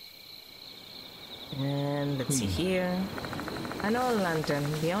 And let's see here. An old lantern,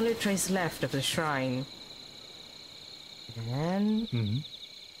 the only trace left of the shrine. And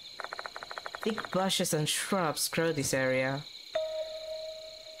thick bushes and shrubs grow this area.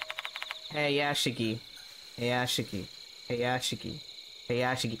 Hey Yashiki. Hey Yashiki. Hey Yashiki. Hey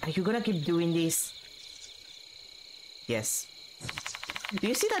Yashiki. Are you gonna keep doing this? Yes. Do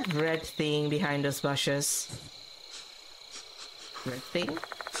you see that red thing behind those bushes? Red thing?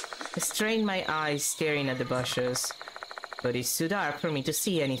 I strain my eyes staring at the bushes, but it's too dark for me to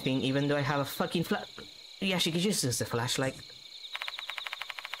see anything even though I have a fucking Yashiki, just use the flashlight.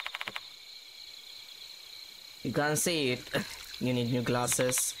 You can't see it. You need new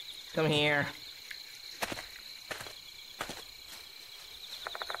glasses. Come here.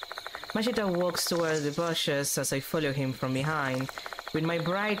 Mashita walks toward the bushes as I follow him from behind. With my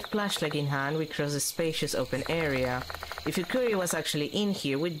bright flashlight in hand, we cross a spacious open area. If Kukuri was actually in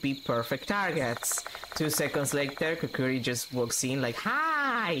here, we'd be perfect targets. 2 seconds later, Kukuri just walks in like,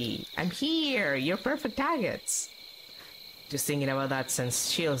 "Hi! I'm here! You're perfect targets!" Just thinking about that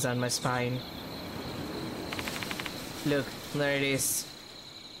sends chills down my spine. Look, there it is.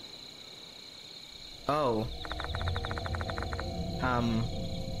 Oh.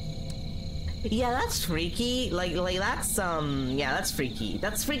 Yeah, that's freaky. Like that's, yeah, that's freaky.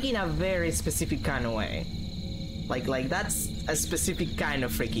 That's freaky in a very specific kind of way. Like that's a specific kind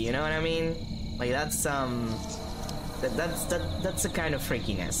of freaky, you know what I mean? Like that's, that's a kind of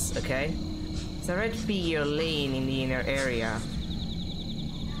freakiness, okay? It's a red figure laying in the inner area.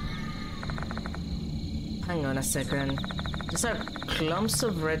 Hang on a second. These are clumps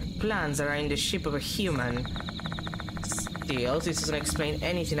of red plants around the shape of a human. Still, this doesn't explain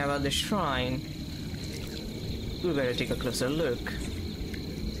anything about the shrine. We better take a closer look.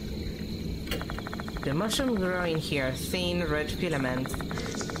 The mushrooms growing here are thin red filaments.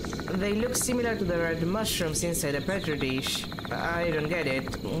 They look similar to the red mushrooms inside a petri dish. I don't get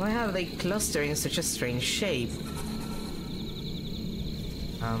it. Why have they clustered in such a strange shape?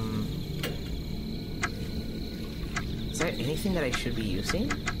 Is there anything that I should be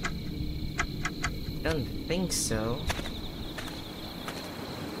using? I don't think so.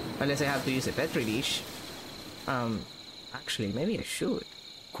 Unless I have to use a petri dish. Actually, maybe I should.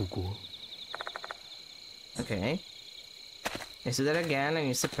 ここ Okay. Let's do that again and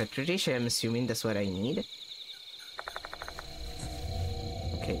use a petri dish. I'm assuming that's what I need.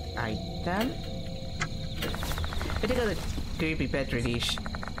 Okay, item. I take out the creepy petri dish.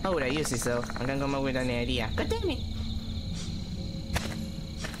 How would I use this though? I'm gonna come up with an idea. God damn it!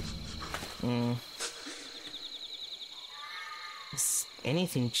 Has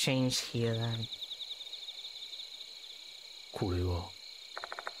anything changed here then? これは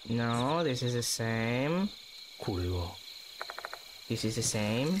No, this is the same. これは This is the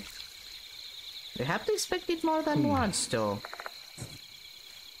same. They have to inspect it more than once though.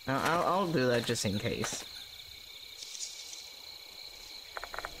 I'll do that just in case.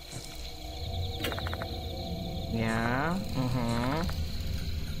 Yeah,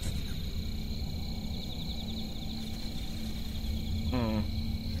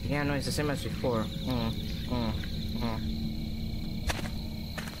 Yeah, no, it's the same as before.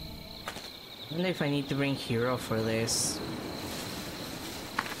 I wonder if I need to bring Hero for this.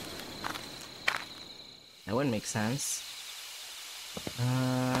 That wouldn't make sense.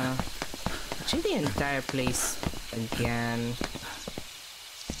 check the entire place again.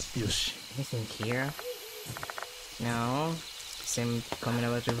 よし。 Anything here? No. Same comment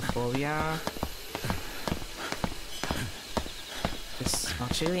about trypophobia. Just I'll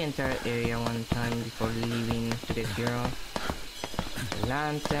check the entire area one time before leaving to get hero. The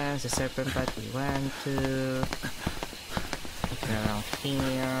lanterns, the serpent path we went to. Looking around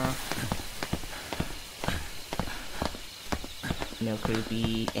here. No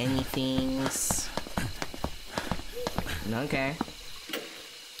creepy anythings. Okay.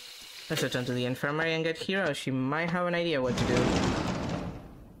 Let's return to the infirmary and get Hero. She might have an idea what to do.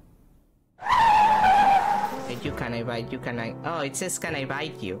 Hey, you can I bite? You can I? Oh, it says can I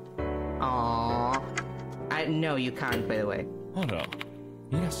bite you? Aww. No, you can't, by the way. あら、い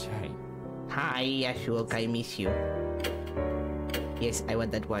らっしゃい。 Hi, Yashuoka, I miss you. Yes, I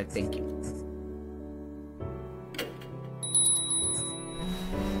want that word, thank you.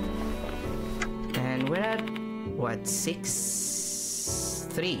 And we're at, what,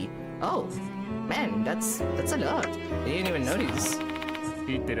 6-3? Oh, man, that's a lot. I didn't even notice.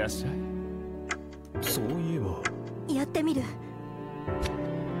 いってらっしゃい。そういえばやってみる。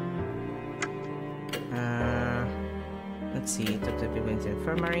 Let's see, talk to people in the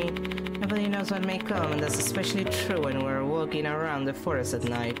infirmary. Nobody knows what may come, and that's especially true when we're walking around the forest at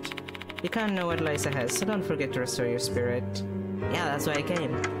night. You can't know what lies ahead, so don't forget to restore your spirit. Yeah, that's why I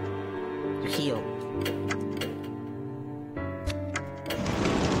came. To heal.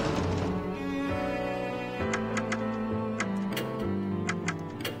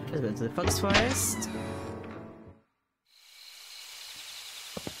 Let's go to the Fox Forest.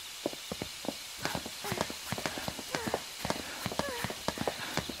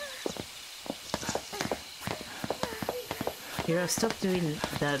 Hero, stop doing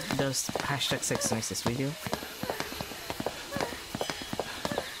those hashtag sex noises, will you?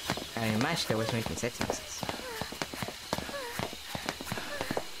 I imagined I was making sex noises.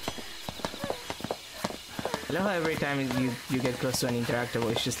 I love how every time you get close to an interactable,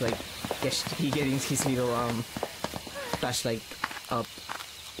 it's just like he getting his little flashlight up.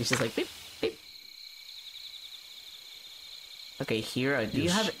 It's just like beep beep. Okay, Hero, do you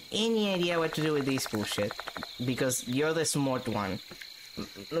have any idea what to do with this bullshit? Because you're the smart one.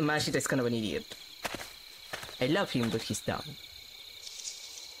 Mashita is kind of an idiot. I love him, but he's dumb.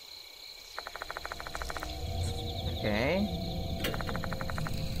 Okay.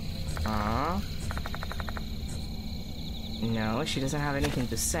 No, she doesn't have anything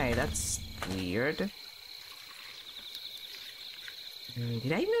to say. That's weird.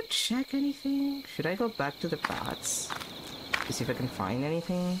 Did I not check anything? Should I go back to the paths? To see if I can find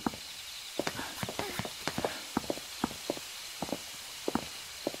anything?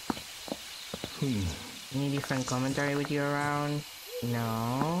 Any different commentary with you around?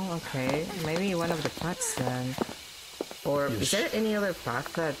 No? Okay. Maybe one of the paths then. Or is there any other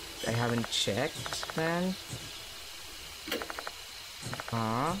path that I haven't checked then?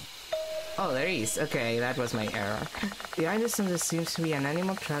 Oh, there is. Okay, that was my error. Behind us there seems to be an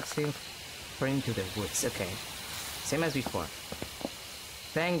animal track leading into the woods. Okay. Same as before.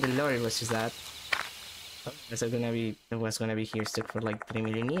 Thank the Lord it was just that. It was gonna be here stuck for like 3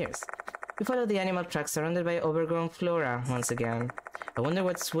 million years. We follow the animal track surrounded by overgrown flora once again. I wonder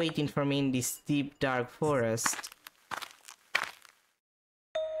what's waiting for me in this deep, dark forest.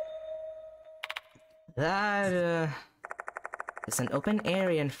 There's an open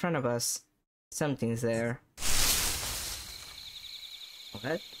area in front of us. Something's there.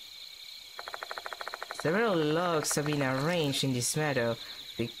 What? Several logs have been arranged in this meadow.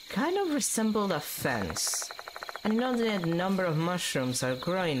 They kind of resemble a fence. An inordinate number of mushrooms are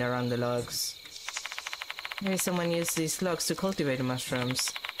growing around the logs. Maybe someone used these logs to cultivate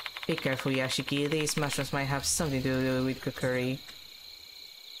mushrooms. Be careful, Yashiki. These mushrooms might have something to do with cookery.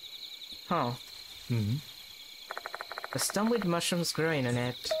 Huh. A stump with mushrooms growing on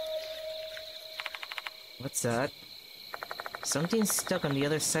it. What's that? Something's stuck on the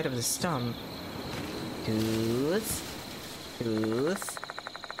other side of the stump. Tooth.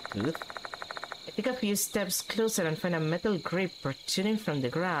 I take a few steps closer and find a metal grip protruding from the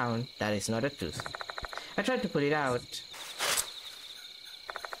ground. That is not a tooth. I tried to pull it out.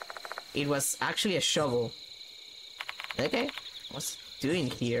 It was actually a shovel. Okay, what's it doing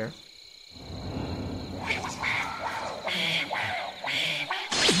here?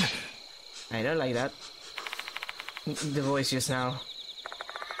 I don't like that. The voice just now.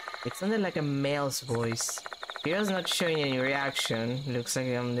 It sounded like a male's voice. Hero's not showing any reaction. Looks like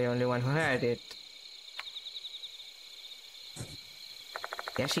I'm the only one who heard it.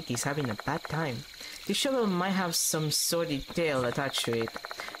 Yashiki's having a bad time. The shovel might have some sordid tale attached to it.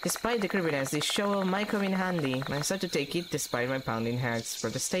 Despite the creepiness, this shovel might come in handy. I decided to take it despite my pounding heart's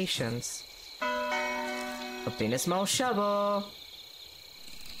protestations. Obtain a small shovel.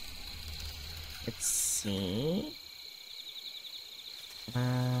 Let's see.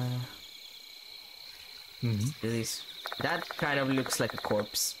 Let's do this. That kind of looks like a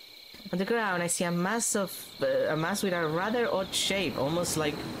corpse. On the ground, I see a mass with a rather odd shape, almost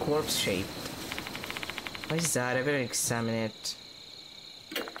like corpse shape. What is that? I better examine it.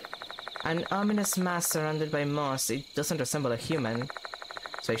 An ominous mass surrounded by moss. It doesn't resemble a human,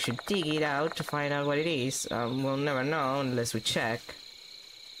 so I should dig it out to find out what it is. We'll never know unless we check.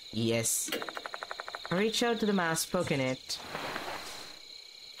 Yes. I reach out to the mass, poking it.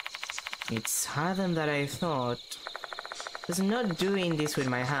 It's harder than I thought. I'm not doing this with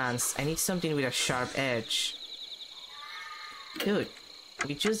my hands. I need something with a sharp edge. Dude,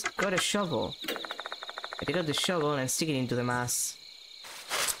 we just got a shovel. I take out the shovel and stick it into the mass.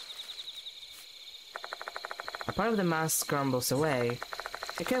 A part of the mass crumbles away.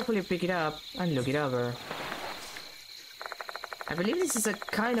 I carefully pick it up and look it over. I believe this is a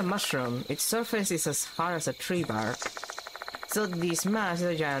kind of mushroom. Its surface is as hard as a tree bark. So this mass is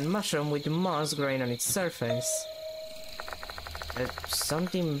a giant mushroom with moss growing on its surface. There's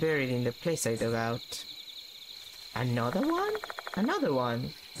something buried in the place I dug out. Another one? Another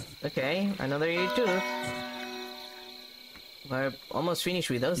one. Okay, another ear tooth. We're almost finished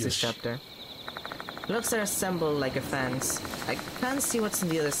with those this chapter. Blocks are assembled like a fence. I can't see what's on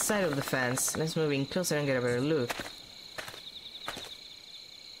the other side of the fence. Let's move in closer and get a better look.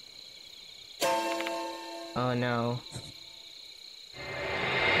 Oh no.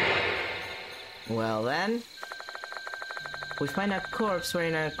 Well then. We find a corpse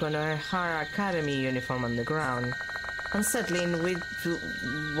wearing a Konohara Academy uniform on the ground. Unsettling, with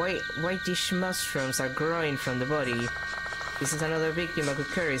whitish mushrooms are growing from the body. This is another victim of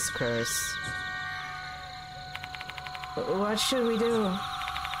Kukuri's curse. What should we do?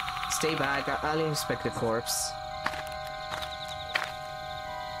 Stay back, I'll inspect the corpse.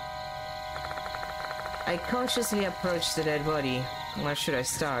 I cautiously approach the dead body. Where should I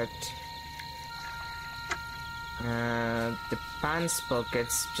start? The pants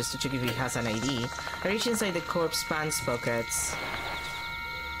pockets, just to check if he has an ID. I reach inside the corpse pants pockets.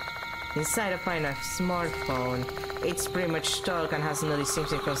 Inside I find a smartphone. It's pretty much stock and has no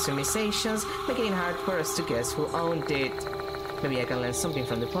distinctive customizations, making it hard for us to guess who owned it. Maybe I can learn something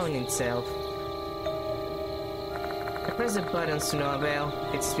from the phone itself. I press the buttons to no avail.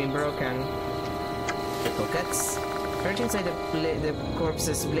 It's been broken. The pockets. I reach inside the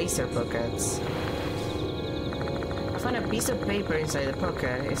corpse's blazer pockets. I found a piece of paper inside the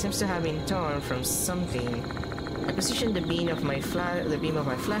pocket. It seems to have been torn from something. I position the beam of my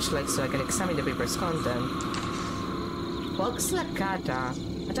flashlight so I can examine the paper's content. Fox laccata,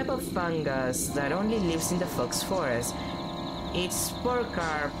 a type of fungus that only lives in the fox forest. Its spore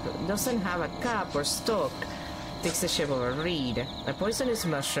carp doesn't have a cap or stalk. It takes the shape of a reed. A poisonous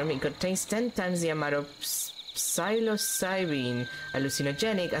mushroom, it contains 10 times the amount of psilocybin,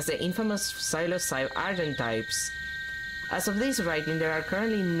 hallucinogenic as the infamous psilocybe ardent types. As of this writing, there are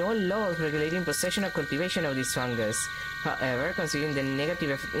currently no laws regulating possession or cultivation of this fungus. However, considering the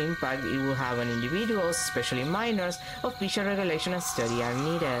negative impact it will have on individuals, especially minors, official regulation and study are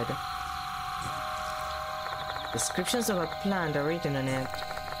needed. Descriptions of a plant are written on it.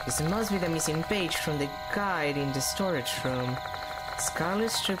 This must be the missing page from the guide in the storage room.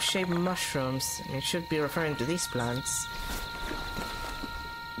 Scarlet strip-shaped mushrooms. It should be referring to these plants.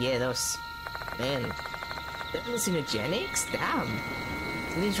 Yeah, those. Man. They're hallucinogenics? Damn!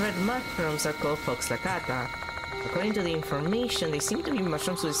 These red mushrooms are called Fox laccata. According to the information, they seem to be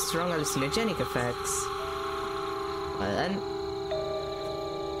mushrooms with strong hallucinogenic effects. Well then...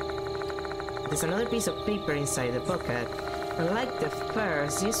 There's another piece of paper inside the pocket. Unlike the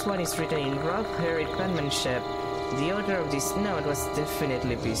first, this one is written in rough, hurried penmanship. The author of this note was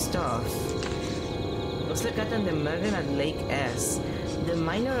definitely pissed off. Fox laccata and the murder at Lake S. The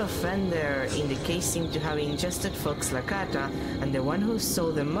minor offender in the case seemed to have ingested Fox laccata, and the one who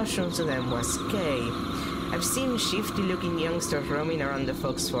sold the mushrooms to them was Kay. I've seen shifty-looking youngsters roaming around the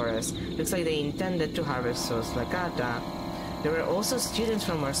fox forest. Looks like they intended to harvest Fox laccata. There were also students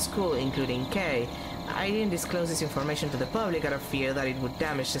from our school, including Kay. I didn't disclose this information to the public out of fear that it would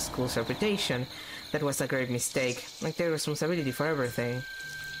damage the school's reputation. That was a great mistake. I take responsibility for everything.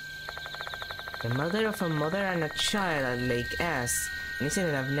 The murder of a mother and a child at Lake S. An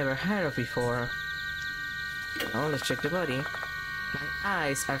incident I've never heard of before. Oh, let's check the body. My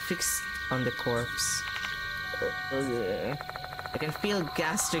eyes are fixed on the corpse. I can feel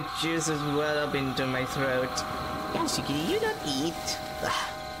gastric juices well up into my throat. Yashikiri, you don't eat.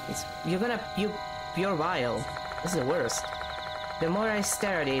 You're gonna puke pure bile. This is the worst. The more I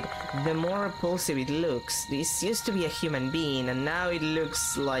stare at it, the more repulsive it looks. This used to be a human being, and now it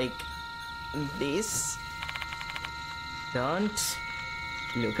looks like this. Don't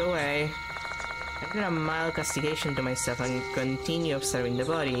look away. I did a mild castigation to myself and continue observing the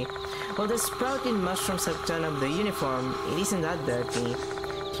body. While the sprouting mushrooms have torn up the uniform, it isn't that dirty.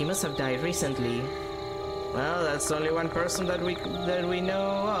 He must have died recently. Well, that's only one person that we know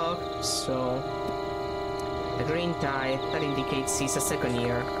of, so... The green tie, that indicates he's a second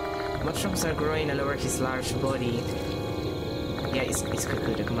year. Mushrooms are growing all over his large body. Yeah, it's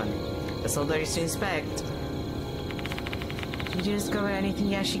Kakuta, come on. That's all there is to inspect. Did you discover anything,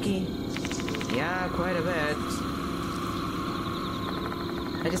 Yashiki? Yeah, quite a bit.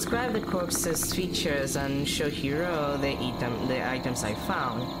 I describe the corpse's features and show Hiro the items I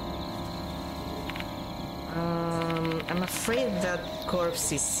found. I'm afraid that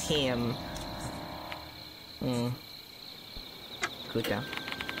corpse is him. Kuta.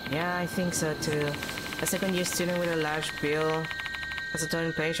 Yeah, I think so too. A second-year student with a large bill. Has a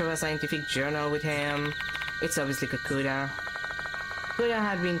torn page of a scientific journal with him. It's obviously Kakuta. Kakuta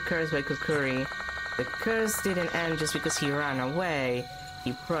had been cursed by Kokuri. The curse didn't end just because he ran away.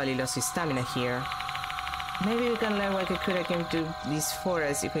 He probably lost his stamina here. Maybe we can learn why Kakuta came to this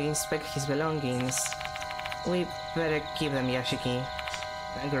forest if we inspect his belongings. We better keep them, Yashiki.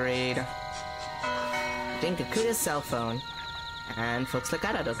 Agreed. Then Kakuta's cell phone. And Fox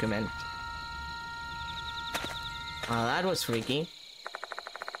Lakata document. Well, that was freaky.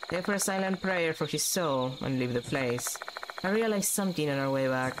 Say for a silent prayer for his soul and leave the place. I realized something on our way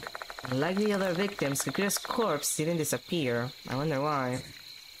back. Like the other victims, Kakuta's corpse didn't disappear. I wonder why.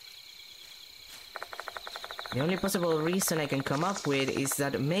 The only possible reason I can come up with is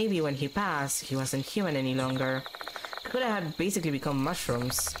that maybe when he passed, he wasn't human any longer. Kakuta had basically become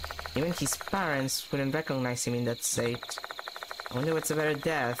mushrooms. Even his parents wouldn't recognize him in that state. I wonder what's a better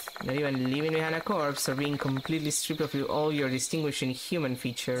death, not even leaving behind a corpse or being completely stripped of all your distinguishing human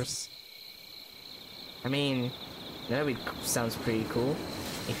features. I mean, that sounds pretty cool,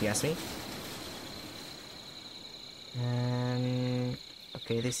 if you ask me.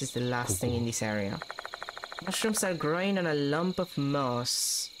 Okay, this is the last thing in this area. Mushrooms are growing on a lump of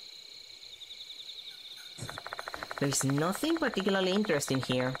moss. There's nothing particularly interesting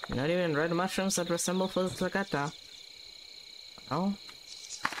here. Not even red mushrooms that resemble Fox Lakata. Oh.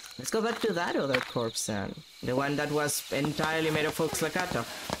 Let's go back to that other corpse then. The one that was entirely made of Fox Lakata.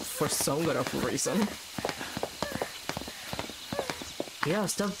 For some good of reason. Yeah,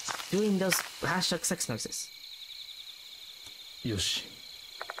 stop doing those hashtag sex noises. Yoshi.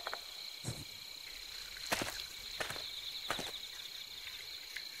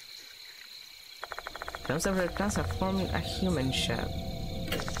 Clumps of red plants have formed a human shell.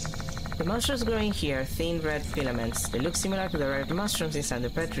 The mushrooms growing here, thin red filaments. They look similar to the red mushrooms inside the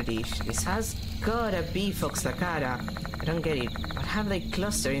petri dish. This has gotta be Fox Lakata. I don't get it. What have they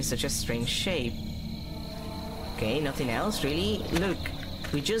clustered in such a strange shape? Okay, nothing else, really? Look,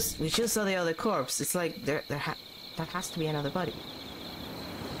 we just saw the other corpse. It's like that has to be another body.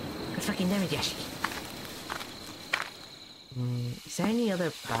 God fucking damn it, Yashiki. Is there any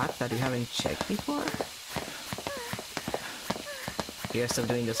other path that we haven't checked before? Here, stop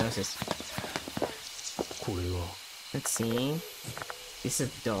doing those noises. Let's see. This is a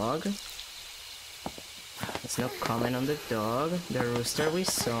dog. There's no comment on the dog. The rooster we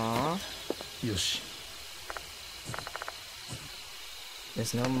saw. Yoshi.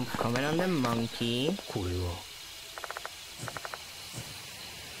 There's no comment on the monkey.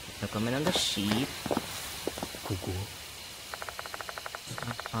 No comment on the sheep.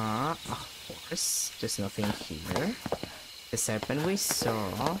 A horse. There's nothing here. The serpent we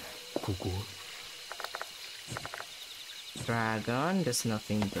saw. Dragon. There's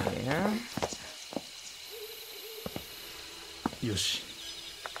nothing there. Yoshi.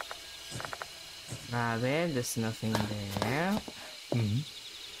 Rabbit. There's nothing there.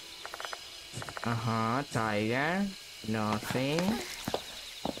 Tiger. Nothing.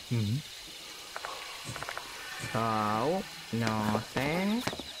 Cow. Nothing.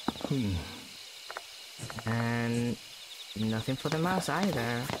 And nothing for the mouse either.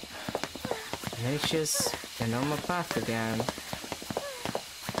 And then it's just the normal path again.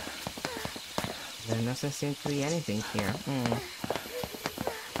 There doesn't seem to be anything here.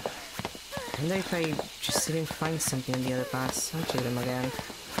 I wonder if I just didn't find something in the other paths. I'll check them again.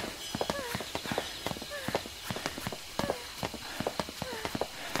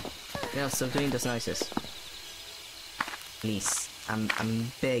 Yeah, stop doing those noises. Please,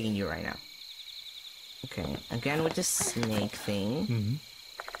 I'm begging you right now. Okay, again with the snake thing.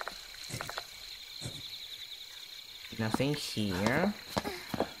 Nothing here.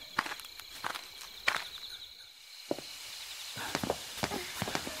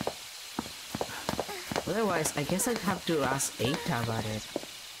 Otherwise, I guess I'd have to ask Eita about it.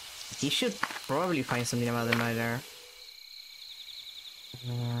 He should probably find something about the murder.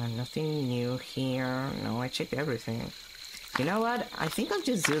 Nothing new here. No, I checked everything. You know what? I think I'll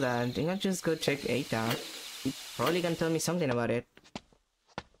just do that. I think I'll just go check Eita. He probably can tell me something about it.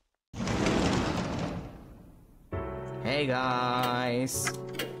 Hey guys!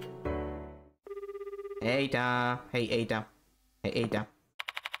 Eita! Hey Eita! Hey Eita!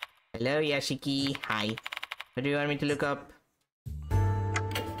 Hello Yashiki! Hi! What do you want me to look up?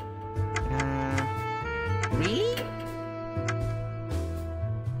 Really?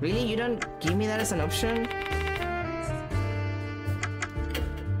 Really? You don't give me that as an option?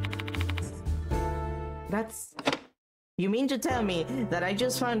 That's... You mean to tell me that I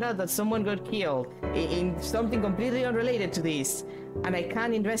just found out that someone got killed in something completely unrelated to this, and I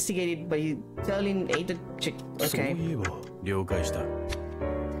can't investigate it by telling Eita chick... Okay. そういえば了解した。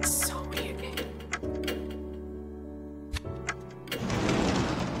 So weird.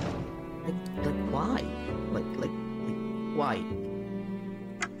 Like why? Like why?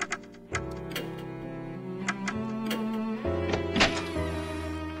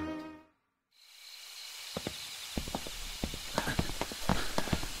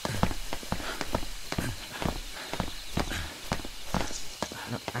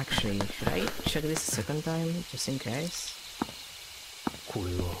 No, actually, should I check this a second time, just in case? これ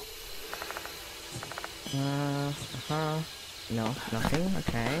は No, nothing,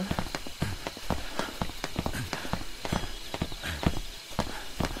 okay.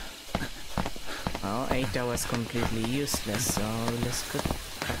 Well, Eita was completely useless, so let's go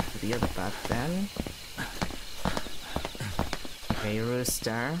back to the other path then. Okay,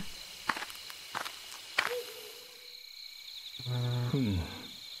 Rooster.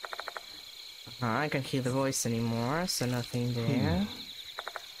 I can't hear the voice anymore, so nothing there.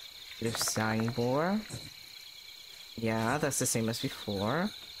 Bit of signboard. Yeah, that's the same as before.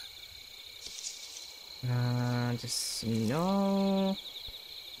 Just no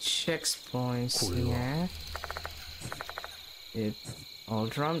checkpoints here. The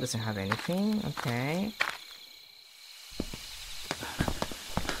old drum doesn't have anything. Okay.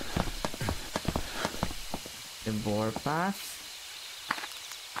 The board path.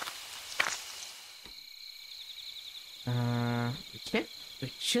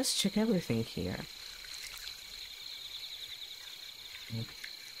 We just check everything here. Okay.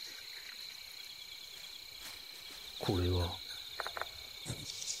 これは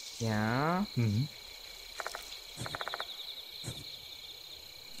Yeah. うん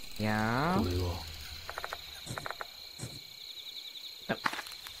Yeah. これは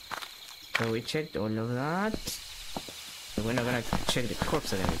So we checked all of that. So we're not gonna check the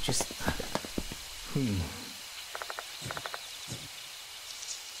corpse again, we just...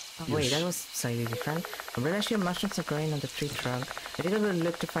 Oh, wait, that was slightly different. A variety of mushrooms are growing on the tree trunk. I did a little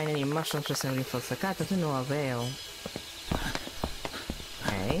look to find any mushrooms resembling falsacata to no avail.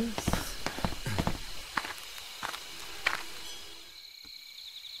 Okay.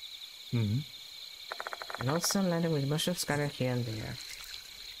 And also landed with mushrooms scattered here and there.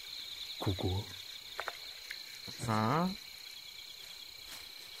 ここ Huh?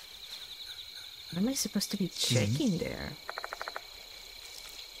 What am I supposed to be checking there?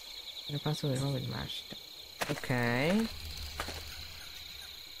 The password wrong with mashed. Okay.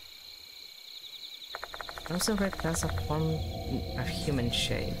 Also red plants are form of human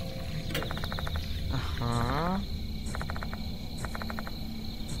shape.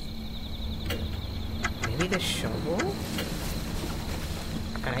 Maybe the shovel?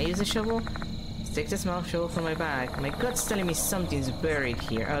 Can I use a shovel? Take the small shovel from my bag. My gut's telling me something's buried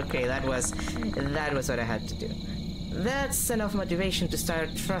here. Okay, that was what I had to do. That's enough motivation to start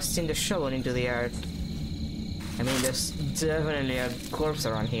thrusting the shovel into the earth. I mean, there's definitely a corpse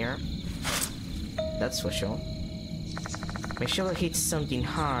around here. That's for sure. My shovel hits something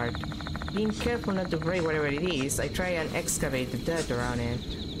hard. Being careful not to break whatever it is, I try and excavate the dirt around it.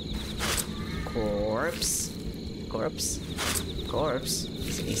 Corpse. Corpse. Corpse.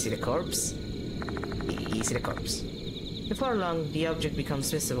 Is it a corpse? Is it a corpse? Before long, the object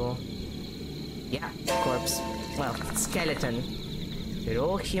becomes visible. Yeah, corpse. Well, skeleton. They're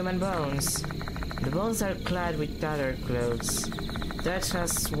all human bones. The bones are clad with tattered clothes. Dirt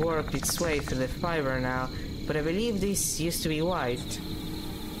has worked its way through the fiber now, but I believe this used to be white.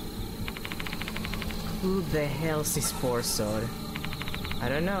 Who the hell's this poor sword? I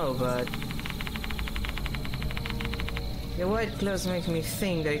don't know, but... The white clothes make me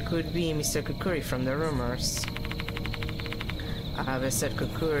think that it could be Mr. Kukuri from the rumors. Abe said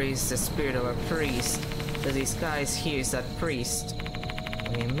Kukuri is the spirit of a priest. The disguise here is that priest.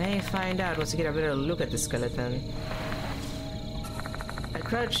 We may find out once we get a better look at the skeleton. I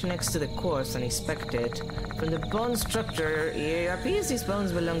crouched next to the corpse and inspected. From the bone structure, it appears these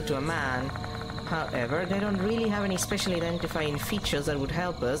bones belong to a man. However, they don't really have any special identifying features that would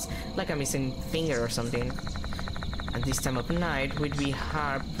help us, like a missing finger or something. At this time of night, we'd be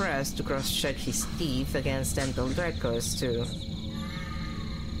hard-pressed to cross-check his teeth against dental records, too.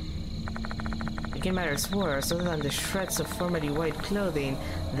 Making matters worse, other than the shreds of formerly white clothing,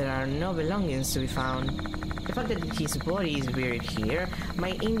 there are no belongings to be found. The fact that his body is buried here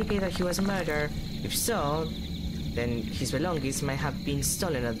might indicate that he was murdered. If so, then his belongings might have been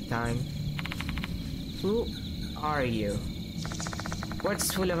stolen at the time. Who are you?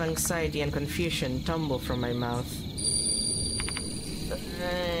 Words full of anxiety and confusion tumble from my mouth.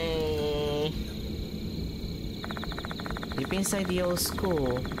 Deep inside the old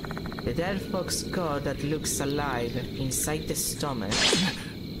school, the dead fox god that looks alive inside the stomach.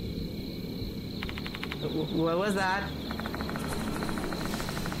 What was that?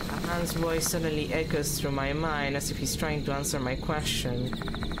 A man's voice suddenly echoes through my mind as if he's trying to answer my question.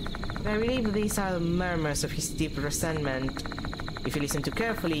 But I believe these are the murmurs of his deep resentment. If you listen too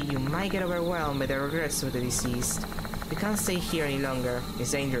carefully, you might get overwhelmed by the regrets of the deceased. We can't stay here any longer.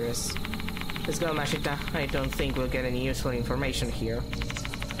 It's dangerous. Let's go, Mashita. I don't think we'll get any useful information here.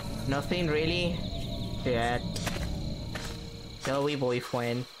 Nothing, really? Shit. Joey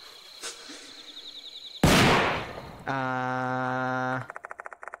boyfriend.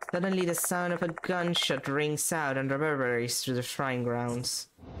 Suddenly the sound of a gunshot rings out and reverberates through the shrine grounds.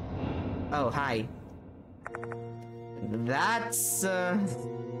 Oh, hi. That's,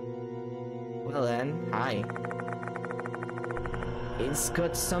 well then, hi. He's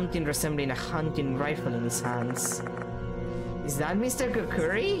got something resembling a hunting rifle in his hands. Is that Mr.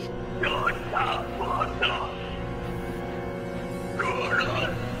 Kukuri?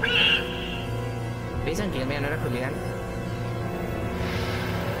 Please don't kill me, I'm not a hooligan.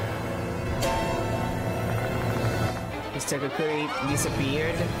 Mr. Kukuri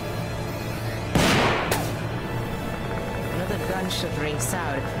disappeared. Another gunshot rings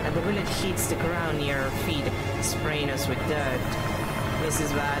out, and the bullet hits the ground near our feet, spraying us with dirt. This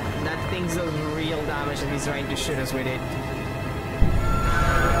is bad. That thing's does real damage and he's trying to shoot us with it.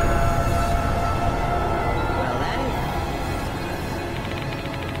 Well then.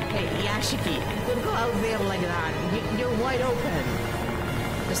 Hey, Yashiki, don't go out there like that. You're wide open.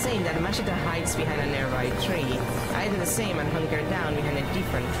 The same that Mashita hides behind a nearby tree. I do the same and hunker down behind a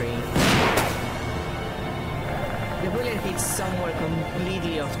different tree. The bullet hits somewhere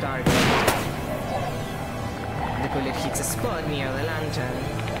completely off target. The bullet hits a spot near the lantern.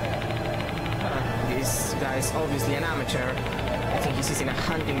 This guy's obviously an amateur. I think he's using a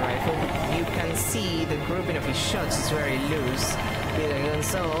hunting rifle. You can see the grouping of his shots is very loose. With a gun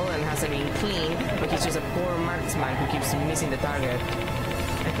and hasn't been clean, but he's just a poor marksman who keeps missing the target.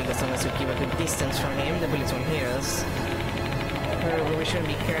 I think as long as we keep a good distance from him, the bullets won't hit us. However, we shouldn't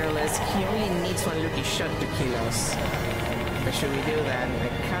be careless. He only needs one lucky shot to kill us. What should we do then? I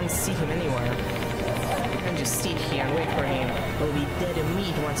can't see him anywhere. We can't just sit here and wait for him. We'll be dead to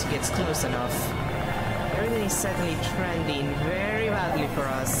meat once he gets close enough. Everything is certainly trending very badly for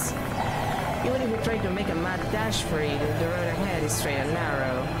us. Even if we try to make a mad dash for it, the road ahead is straight and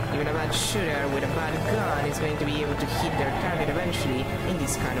narrow. Even a bad shooter with a bad gun is going to be able to hit their target eventually in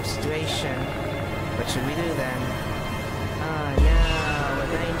this kind of situation. What should we do then? Oh no,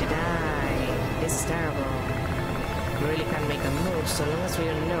 we're going to die. This is terrible. We really can't make a move so long as we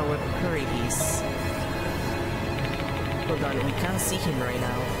don't know where Kukuri is. Hold on, we can't see him right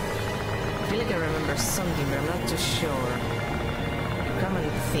now. I feel like I remember something, but I'm not too sure. Come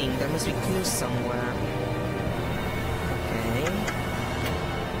and think, there must be clues somewhere. Okay.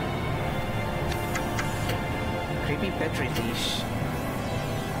 Creepy petri dish.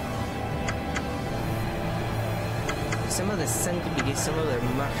 Some of the centipede, some of the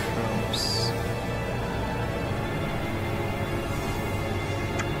mushrooms.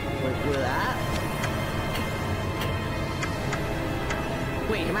 What will that?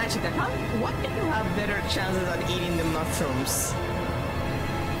 Wait, imagine that. Why do you have better chances at eating the mushrooms?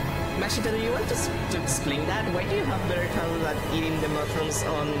 Mashita, do you want to explain that? Why do you have better chances at eating the mushrooms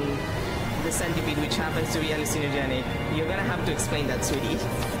on the centipede, which happens to be hallucinogenic? You're gonna have to explain that, sweetie.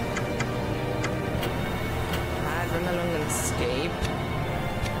 I'd run along and escape.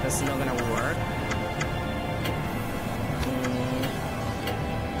 That's not gonna work.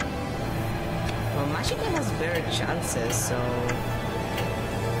 Well, Mashita has better chances, so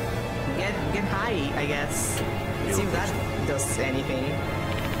get high, I guess. See if that does anything.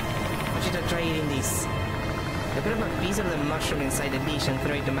 Mashita, try eating this. I put up a piece of the mushroom inside the dish and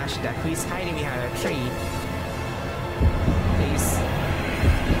throw it to Mashita, who is hiding behind a tree. Please.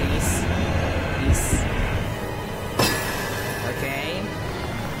 Please. Please. Okay.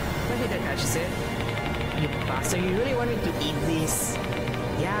 Mashita catches it. You bastard, you really want me to eat this?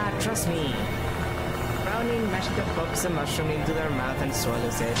 Yeah, trust me. Frowning, Mashita pops the mushroom into their mouth and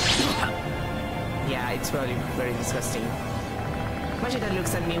swallows it. Yeah, it's probably very disgusting. Mashita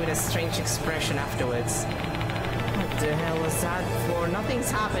looks at me with a strange expression afterwards. What the hell was that for? Nothing's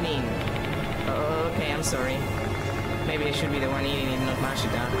happening. Oh, okay, I'm sorry. Maybe I should be the one eating it, not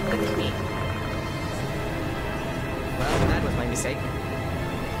Mashita. Well, that was my mistake.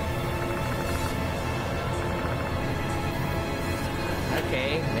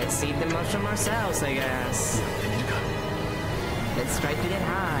 Okay, let's eat the mushroom ourselves, I guess. Let's try to get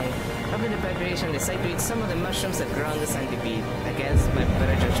high. After the preparation, decide to eat some of the mushrooms that grow on the centipede, against my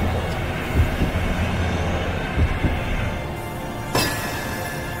better judgment.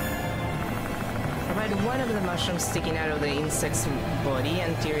 Provide one of the mushrooms sticking out of the insect's body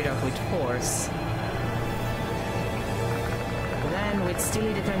and tear it off with force. Then, with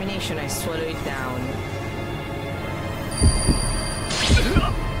steely determination, I swallow it down.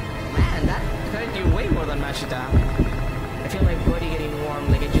 Man, that hurt you way more than Mashita. I feel my body getting warm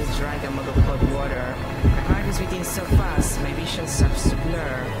like I just drank a mug of hot water. My heart is beating so fast, my vision starts to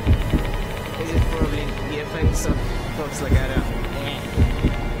blur. This is probably the effects of folks like that.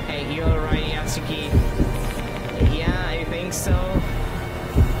 Hey, you alright, Yatsuki? Yeah, I think so.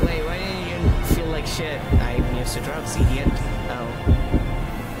 Wait, why didn't you feel like shit? I'm used to drugs, idiot.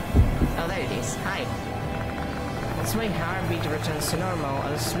 Oh, there it is. Hi. As my heartbeat returns to normal,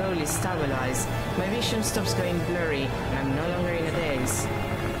 I'll slowly stabilize. My vision stops going blurry, and I'm no longer in a daze.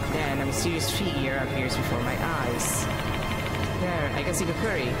 Then a mysterious figure appears before my eyes. There, I can see the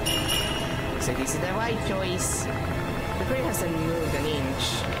Kukuri. So this is the right choice. The Kukuri hasn't moved an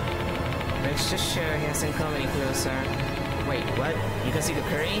inch. Let's just sure he hasn't come any closer. Wait, what? You can see the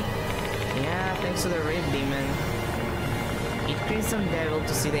Kukuri? Yeah, thanks to the Rib Demon. It creates some devil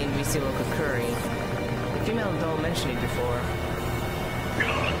to see the invisible Kukuri. The female doll mentioned it before.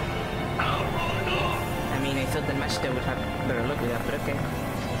 I mean, I thought that Mashita would have better luck with that, but okay.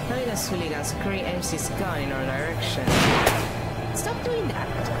 Knowing as hooligans, Kukuri aims his gun in our direction. Stop doing that!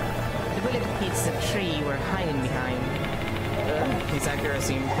 The bullet hits the tree we're hiding behind. His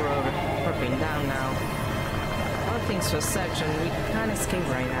accuracy improved. We're pinned down now. All things were such, and we can't escape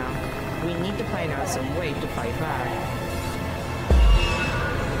right now. We need to find out some way to fight back.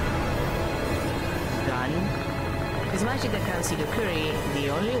 Gun? Is Mashita can't see the Kukuri, the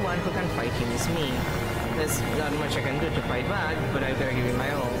only one who can fight him is me. There's not much I can do to fight back, but I've gotta give it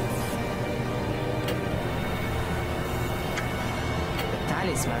my all. The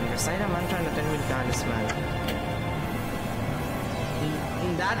talisman. Recite a mantra and attend with talisman.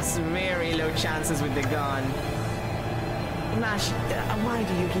 That's very low chances with the gun. Mashita, why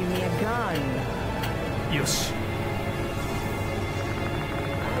do you give me a gun? Yosh.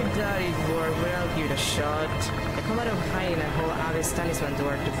 I doubt it worked, but I'll give it a shot. I come out of hiding and hold Abe's talisman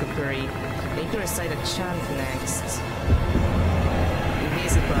toward the Kukuri. I need to recite a chant next.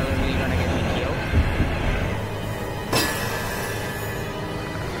 This is probably gonna get me killed.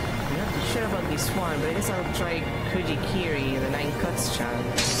 I'm not too sure about this one, but I guess I'll try Kujikiri, the 9 cuts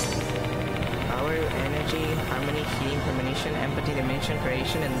chant. Power, energy, harmony, healing, premonition, empathy, dimension,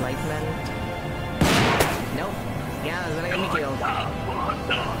 creation, enlightenment. Nope. Yeah, that's gonna get me killed.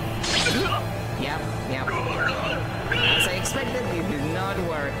 Yep. As I expected, it did not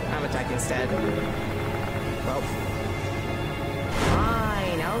work. I'm attacked instead. Well.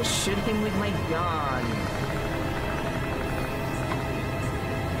 Fine, I'll shoot him with my gun.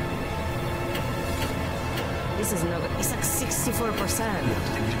 This is not... It's like 64%.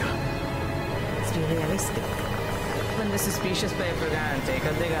 It's realistic. When the suspicious paper gun, take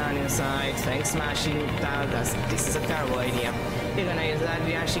out the gun inside. Thanks, smashing that. This is a terrible idea. You're gonna use that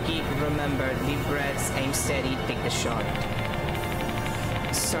Yashiki. Remember, deep breaths, aim steady, take the shot.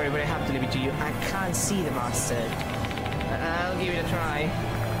 Sorry, but I have to leave it to you. I can't see the bastard. I'll give it a try.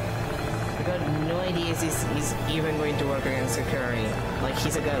 I got no idea if this is even going to work against Kukuri. Like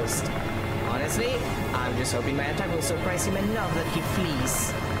he's a ghost. Honestly, I'm just hoping my attack will surprise him enough that he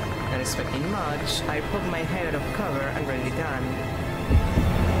flees. Not expecting much, I poke my head out of cover and ready the gun.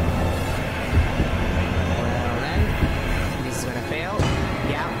 Well then, this is gonna fail.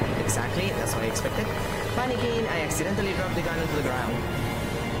 Yeah, exactly, that's what I expected. Panicking, I accidentally dropped the gun into the ground.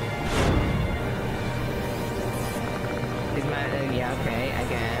 Yeah, okay,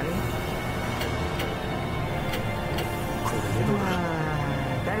 again.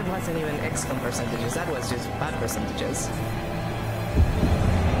 That wasn't even XCOM percentages, that was just bad percentages.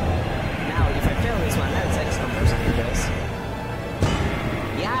 Now, if I fail this one, that's XCOM percentages.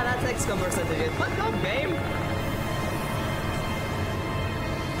 Yeah, that's XCOM percentages. Fuck off, babe!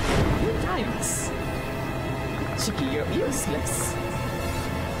 Good times. Shiki, you're useless.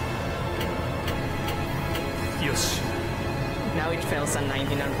 Yosh. Now it fails at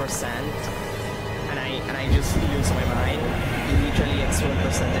 99%. And I just lose my mind. Literally XCOM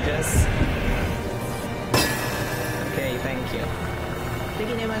percentages. Okay, thank you.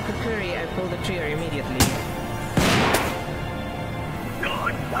 Taking aim at Kokiri, I pull the trigger immediately.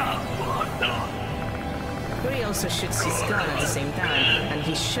 Kokiri also shoots his gun at the same time, and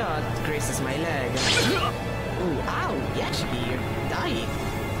his shot grazes my leg. Ooh, ow! Yashiki, you're dying.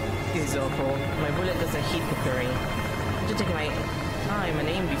 This is awful. My bullet doesn't hit Kokiri. I have to take my time and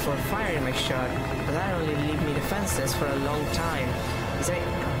aim before firing my shot, but that only leave me defenseless for a long time. Is there a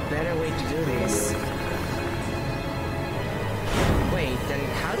better way to do this? Wait, then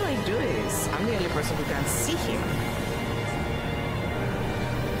how do I do this? I'm the only person who can't see him.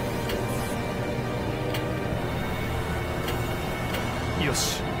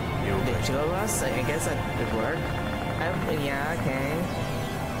 Yosh. The two of us? I guess that could work. Yeah, okay.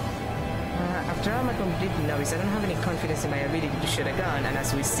 After all, I'm a complete novice. I don't have any confidence in my ability to shoot a gun, and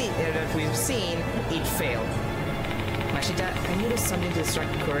as we've seen, it failed. Mashita, can you do something to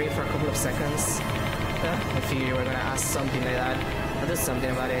distract Kokiri for a couple of seconds? I figured you were gonna ask something like that. I'll do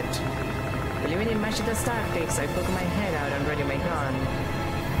something about it. Believing in Mashita's tactics, I poke my head out and ready my gun.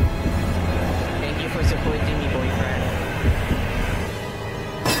 Thank you for supporting me, boyfriend.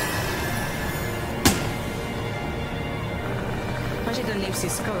 Mashita leaves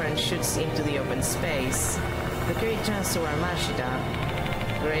his cover and shoots into the open space. Kokiri turns toward Mashita.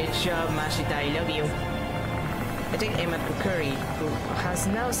 Great job, Mashita, I love you. I take aim at Kokiri, who has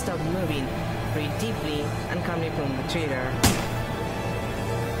now stopped moving, breathe deeply, and calmly pull the trigger.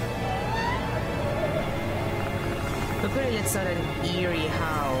 Kokiri lets out an eerie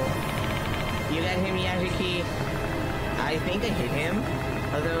howl. You got him, Yashiki? I think I hit him,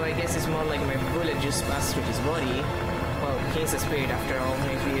 although I guess it's more like my bullet just passed through his body. Well, he's a spirit after all.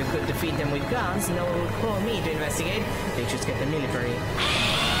 If you could defeat them with guns, no one would call me to investigate. They just get the military.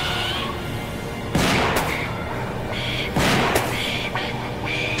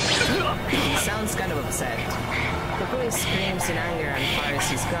 He sounds kind of upset. Kokiri screams in anger and fires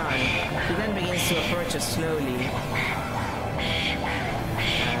his gun. He then begins to approach us slowly.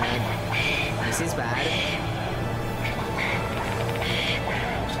 This is bad.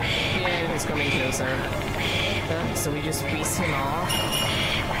 Yeah, he's coming closer. So we just piece him off.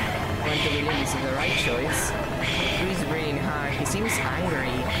 Going to believe this is the right choice. He's breathing hard. He seems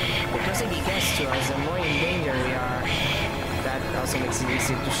angry. The closer he gets to us, the more in danger we are. That also makes it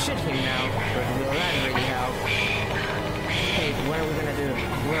easier to shoot him now, but will that really help? Hey, what are we gonna do?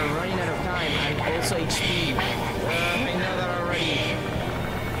 We're running out of time and also HP. I know that already.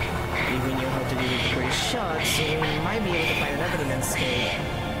 If we knew how to deal with Kokiri's shots, we might be able to find another and escape.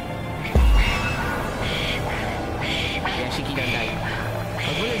 Yashiki, don't die.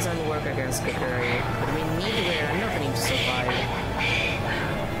 Our bullets don't work against Kokiri, but we need to wear an opening to survive.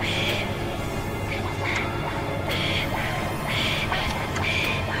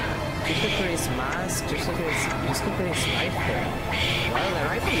 Just Kokiri's mask, just Kokiri's rifle. Well, the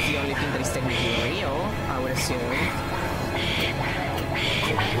rifle is the only thing that is technically real, I would assume.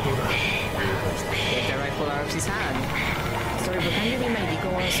 Get the rifle out of his hand. Sorry, but can you be my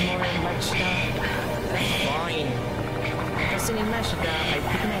decoy once more, Mashita? That's fine. Pressing in Mashita, I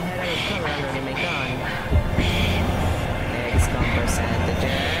pick my head out of cover and ready my gun. XCOM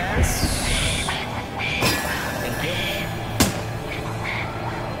percentages. Thank you.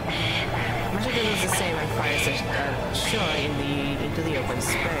 Mashita does the same and fires a shot into the open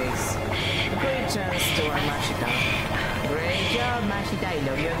space. Kokiri turns toward Mashita. Great job, Mashita. I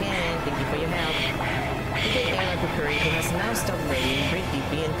love you again. Thank you for your help. We take aim at Kokiri, who has now stopped breathing, breathe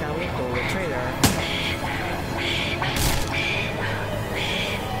deeply, and calmly pull the trigger.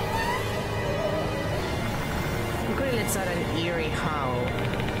 Kokiri lets out an eerie howl.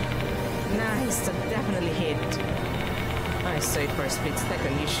 Nice, that definitely hit. I saw it for a split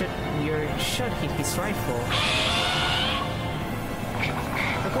second. Your shot hit his rifle.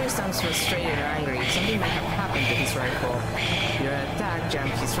 Kokiri sounds frustrated or angry. Something might have happened to his rifle. Your attack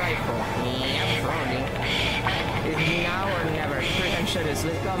jammed his rifle. Yep, probably. It's now or never. Quick and shoot us.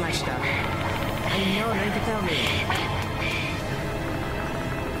 Let's go, Mashita. I know, don't need to tell me.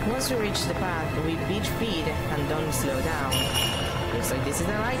 Once we reach the path, we beat feed and don't slow down. Looks like this is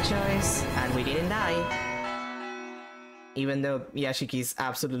the right choice, and we didn't die. Even though Yashiki's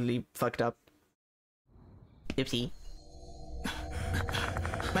absolutely fucked up. Oopsie.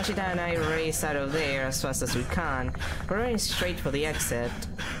 Mashita and I race out of there as fast as we can. We're running straight for the exit.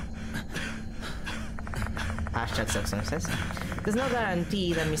 Hashtag success. There's no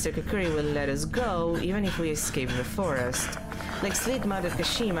guarantee that Mr. Kakuri will let us go, even if we escape the forest. Like Slit Mouth at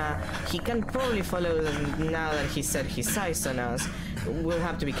Kashima, he can probably follow them now that he set his sights on us. We'll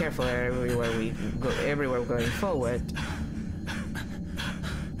have to be careful everywhere going forward.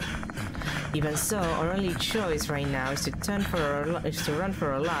 Even so, our only choice right now is to run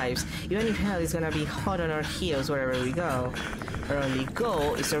for our lives, even if hell is gonna be hot on our heels wherever we go. Our only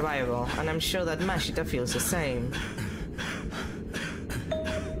goal is survival, and I'm sure that Mashita feels the same.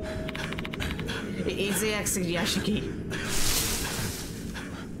 It's the exit, Yashiki.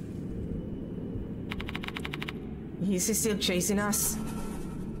 Is he still chasing us?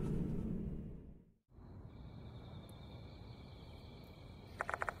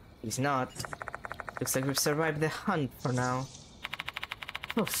 He's not. Looks like we've survived the hunt for now.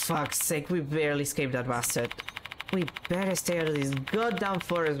 For fuck's sake, we barely escaped that bastard. We better stay out of this goddamn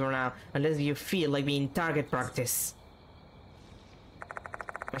forest for now, unless you feel like being target practice.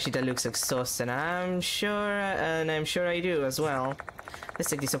 Mashita looks exhausted, and I'm sure I do as well. Let's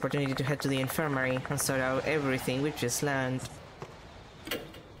take this opportunity to head to the infirmary and sort out everything we've just learned.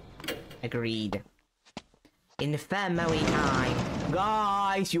 Agreed. Infirmary time.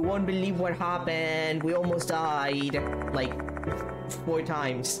 Guys, you won't believe what happened. We almost died. Like, 4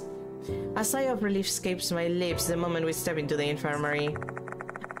 times. A sigh of relief escapes my lips the moment we step into the infirmary.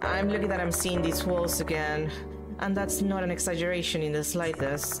 I'm lucky that I'm seeing these walls again, and that's not an exaggeration in the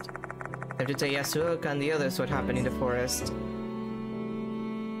slightest. I have to tell Yasuoka and the others what happened in the forest.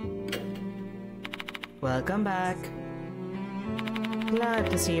 Welcome back. Glad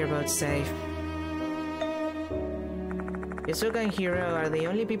to see you're both safe. Yasuoka and Hiro are the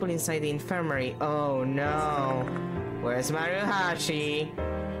only people inside the infirmary. Oh no. Where's Maruhashi?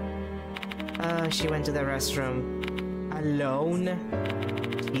 She went to the restroom. Alone?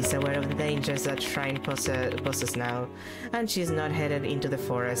 She's aware of the dangers that shrine poses now, and she's not headed into the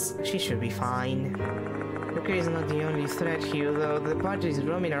forest. She should be fine. Kakuri is not the only threat here, though. The party is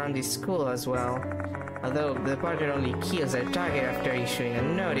roaming around this school as well. Although the party only kills their target after issuing a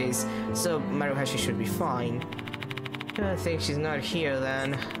notice, so Maruhashi should be fine. I think she's not here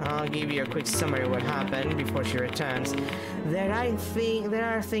then. I'll give you a quick summary of what happened before she returns. There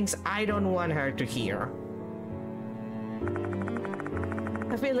are things I don't want her to hear.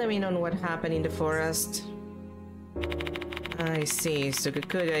 Fill them in on what happened in the forest. I see, so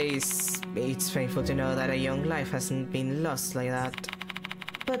Kakuda it's painful to know that a young life hasn't been lost like that.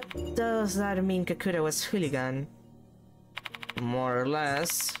 But does that mean Kakuda was hooligan? More or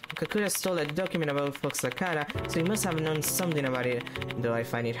less. Kakuda stole a document about Foxakara, so he must have known something about it, though I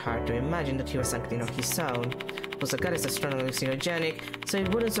find it hard to imagine that he was acting on his own. Foxakara is a strong hallucinogenic, so it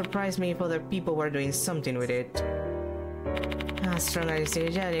wouldn't surprise me if other people were doing something with it. Strong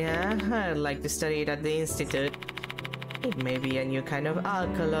hallucinogenic, huh? I'd like to study it at the institute. It may be a new kind of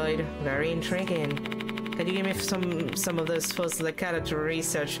alkaloid. Very intriguing. Can you give me some of those Foxakara to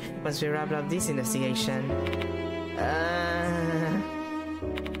research once we wrap up this investigation?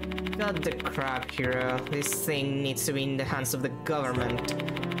 Got the crap, Hiro. This thing needs to be in the hands of the government.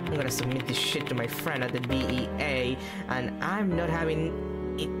 I'm gonna submit this shit to my friend at the DEA, and I'm not having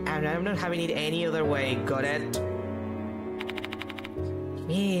it any other way. Got it?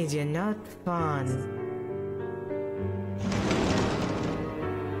 Kid, you're not fun.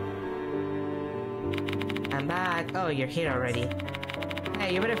 I'm back. Oh, you're here already.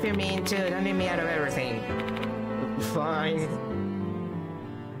 Hey, you better fill me in too. Don't leave me out of everything. Fine.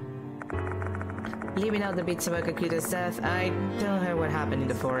 Leaving out the bits about Kakuda's death, I tell her what happened in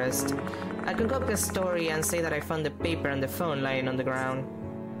the forest. I concoct a story and say that I found the paper and the phone lying on the ground.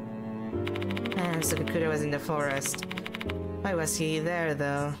 So Kakuda was in the forest. Why was he there,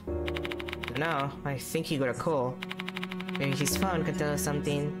 though? No, I think he got a call. Maybe his phone can tell us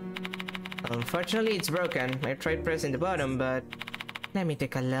something. Unfortunately, it's broken. I tried pressing the button, but... Let me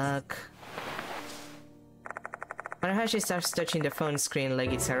take a look. Maruhashi starts touching the phone screen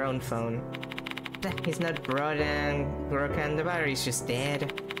like it's her own phone. It's not broken, the battery's just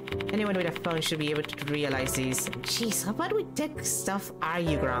dead. Anyone with a phone should be able to realize this. Jeez, how bad with tech stuff are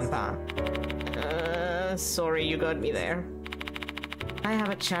you, Grandpa? Sorry you got me there. I have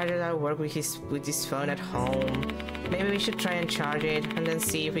a charger that'll work with this phone at home. Maybe we should try and charge it, and then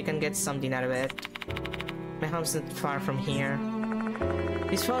see if we can get something out of it. My home's not far from here.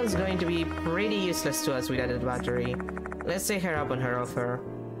 This phone is going to be pretty useless to us without a battery. Let's take her up on her offer.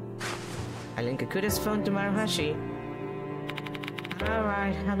 I'll link Kakuta's phone to Maruhashi.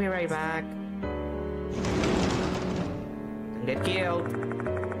 Alright, I'll be right back. Don't get killed.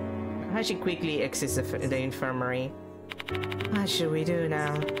 Maruhashi quickly exits the infirmary. What should we do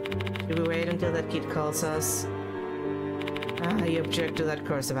now? Should we wait until that kid calls us? I object to that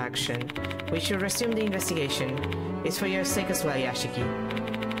course of action. We should resume the investigation. It's for your sake as well, Yashiki.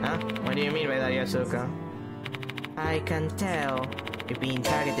 Huh? What do you mean by that, Yasuka? I can tell you're being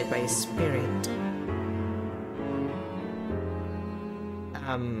targeted by a spirit.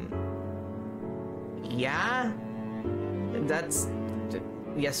 Yeah? That's...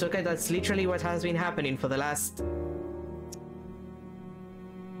 Yasuka, that's literally what has been happening for the last...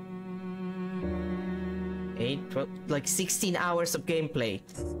 16 hours of gameplay.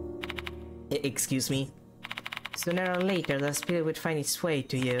 Excuse me. Sooner or later, the spirit would find its way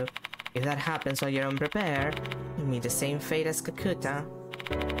to you. If that happens while you're unprepared, you meet the same fate as Kakuta.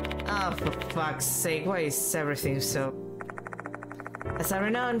 Oh, for fuck's sake, why is everything so... As a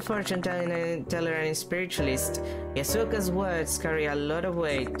renowned fortune teller and spiritualist, Yasuka's words carry a lot of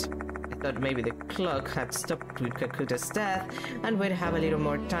weight. I thought maybe the clock had stopped with Kakuta's death and we'd have a little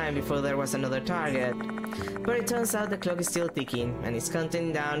more time before there was another target. But it turns out the clock is still ticking and it's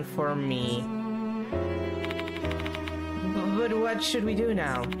counting down for me. But what should we do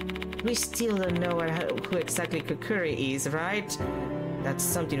now? We still don't know who exactly Kokiri is, right? That's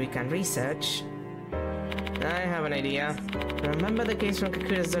something we can research. I have an idea. Remember the case from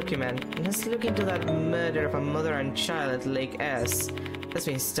Kakuta's document? Let's look into that murder of a mother and child at Lake S. That's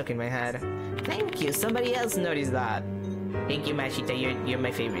been stuck in my head. Thank you, somebody else noticed that. Thank you, Mashita, you're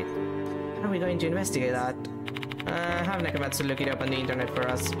my favorite. How are we going to investigate that? Have Nakamatsu look it up on the internet for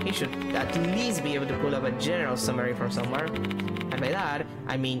us. He should at least be able to pull up a general summary from somewhere. And by that,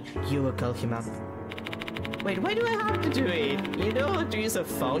 I mean you will call him up. Wait, why do I have to do it? You know how to use a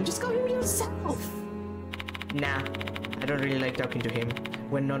phone? Just call him yourself. Nah, I don't really like talking to him.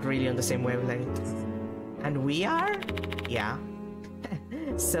 We're not really on the same wavelength. And we are? Yeah.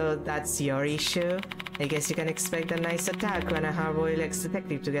 So that's your issue? I guess you can expect a nice attack when a hard-boiled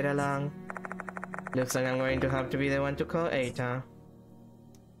ex-detective to get along. Looks like I'm going to have to be the one to call Eita.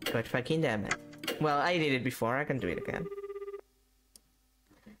 God fucking damn it. Well, I did it before, I can do it again.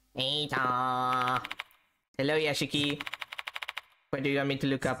 Eita! Hello, Yashiki. What do you want me to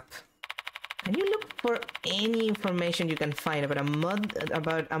look up? Can you look for any information you can find about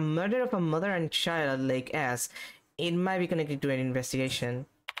a murder of a mother and child at Lake S? It might be connected to an investigation.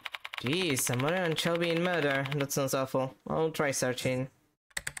 Jeez, a mother and child being murdered. That sounds awful. I'll try searching.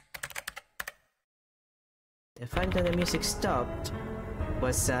 The fact that the music stopped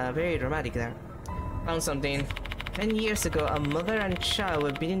was very dramatic there. Found something. 10 years ago, a mother and child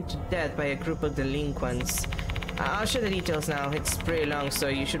were beaten to death by a group of delinquents. I'll share the details now. It's pretty long, so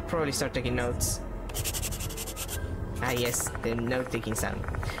you should probably start taking notes. Ah yes, the note-taking sound.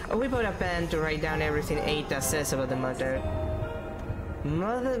 We bought a pen to write down everything Eita says about the murder.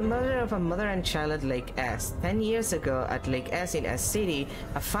 Murder of a mother and child at Lake S. 10 years ago, at Lake S in S City,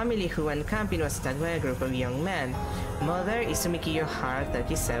 a family who went camping was attacked by a group of young men. Mother Izumi Kiyohara,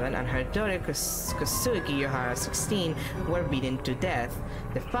 37, and her daughter Kosuke Kiyohara, 16, were beaten to death.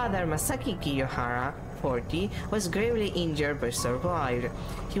 The father, Masaki Kiyohara, 40, was gravely injured but survived.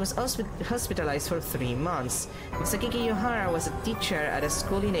 He was hospitalized for 3 months. Masaki Kiyohara was a teacher at a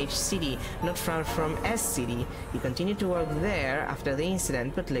school in H City, not far from S City. He continued to work there after the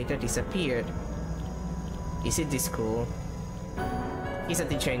incident but later disappeared. Is it this school? He's a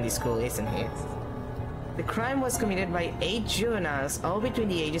teacher in this school, isn't he? The crime was committed by 8 juveniles, all between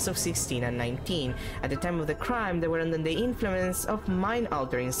the ages of 16 and 19. At the time of the crime, they were under the influence of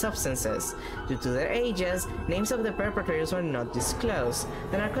mind-altering substances. Due to their ages, names of the perpetrators were not disclosed.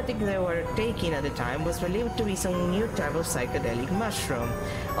 The narcotic they were taking at the time was believed to be some new type of psychedelic mushroom.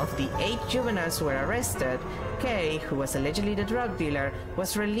 Of the 8 juveniles who were arrested, Kei, who was allegedly the drug dealer,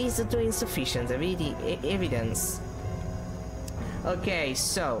 was released due to insufficient evidence. Okay,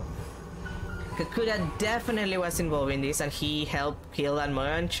 so... Kakuta definitely was involved in this and he helped kill that mother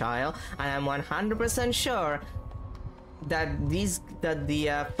and child, and I'm 100% sure that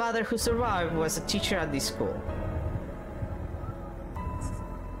the father who survived was a teacher at this school.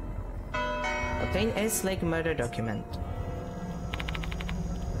 Obtain S Lake murder document.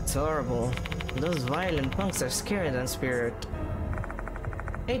 It's horrible. Those violent punks are scarier than Spirit.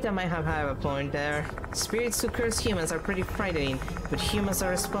 Eita might have a point there. Spirits who curse humans are pretty frightening, but humans are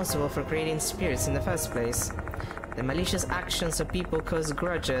responsible for creating spirits in the first place. The malicious actions of people cause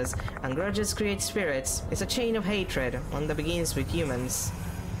grudges, and grudges create spirits. It's a chain of hatred, one that begins with humans.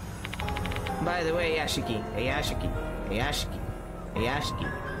 By the way, Yashiki.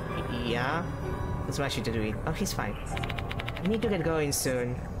 Yeah? What's Mashita doing? Oh, he's fine. I need to get going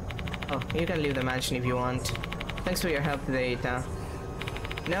soon. Oh, you can leave the mansion if you want. Thanks for your help today, Ita.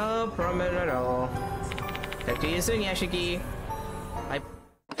 No problem at all. Talk to you soon, Yashiki. Bye.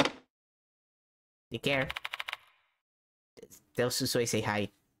 Take care. Tell Susui say hi.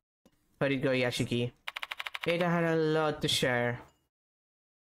 How'd it go, Yashiki? Ada had a lot to share.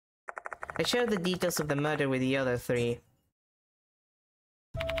 I shared the details of the murder with the other three.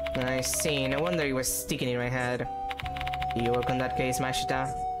 I see, no wonder it was sticking in my head. Do you work on that case, Mashita?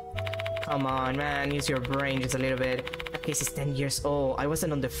 Come on, man, use your brain just a little bit. That case is 10 years old. I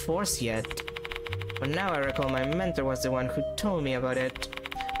wasn't on the force yet. But now I recall my mentor was the one who told me about it.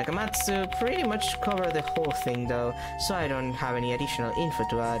 Nakamatsu pretty much covered the whole thing though, so I don't have any additional info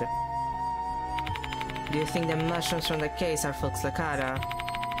to add. Do you think the mushrooms from the case are Fox Lacada?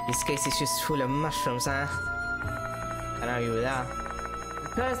 This case is just full of mushrooms, huh? Can't argue with that.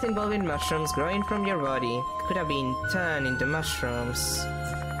 The earth involving mushrooms growing from your body could have been turned into mushrooms.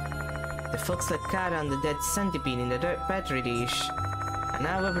 The Fox Lacada and the dead centipede in the petri dish. And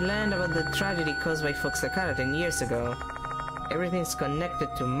now we've learned about the tragedy caused by Fox Lacada 10 years ago. Everything's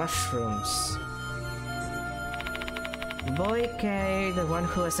connected to mushrooms. Boy K, the one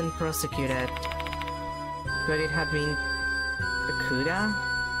who wasn't prosecuted. Could it have been Kakuda?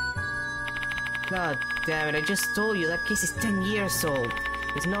 God damn it, I just told you that case is 10 years old.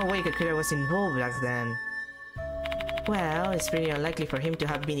 There's no way Kakuda was involved back then. Well, it's pretty unlikely for him to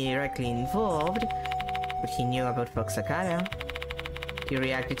have been directly involved, but he knew about Fox Lacada. He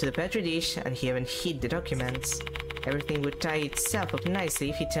reacted to the petri dish, and he even hid the documents. Everything would tie itself up nicely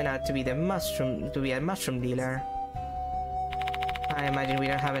if he turned out to be a mushroom dealer. I imagine we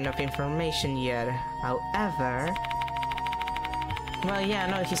don't have enough information yet. However... Well, yeah,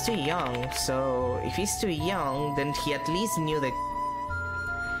 no, he's too young, so if he's too young, then he at least knew that...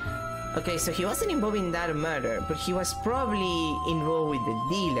 Okay, so he wasn't involved in that murder, but he was probably involved with the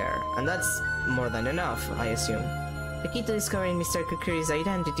dealer, and that's more than enough, I assume. The key to discovering Mr. Kukuri's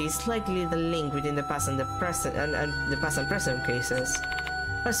identity is likely the link between the past and the present and the past and present cases.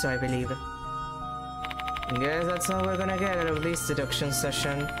 Or so I believe. Guess that's all we're gonna get out of this deduction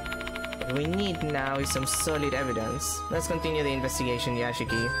session. What we need now is some solid evidence. Let's continue the investigation,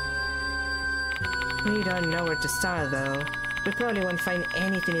 Yashiki. We don't know where to start though. We probably won't find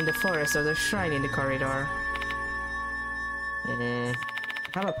anything in the forest or the shrine in the corridor. I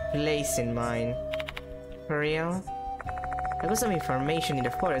have a place in mind. For real? I got some information in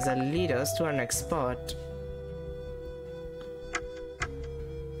the forest that lead us to our next spot.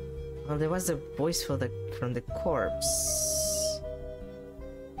 Well, there was a voice from the corpse.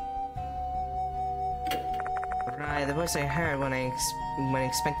 Right, the voice I heard when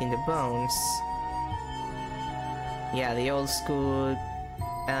expecting the bones. Yeah, the old school,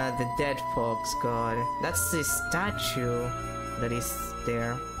 the dead fox god. That's the statue that is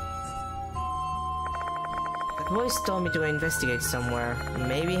there. That voice told me to investigate somewhere.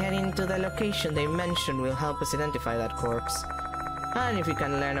 Maybe heading to the location they mentioned will help us identify that corpse. And if we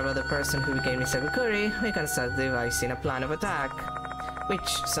can learn about the person who became Mr. Kukuri, we can start devising a plan of attack. Which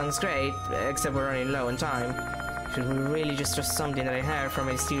sounds great, except we're running low on time. Should we really just trust something that I heard from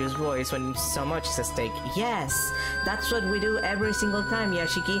a mysterious voice when so much is at stake? Yes! That's what we do every single time,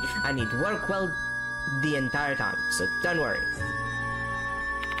 Yashiki, and it worked well the entire time, so don't worry.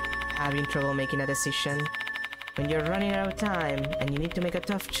 Having trouble making a decision? When you're running out of time, and you need to make a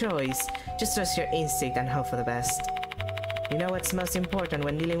tough choice, just trust your instinct and hope for the best. You know what's most important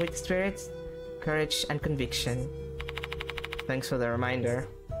when dealing with spirits? Courage and conviction. Thanks for the reminder.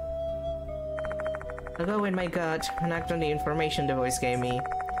 I'll go with my gut and act on the information the voice gave me.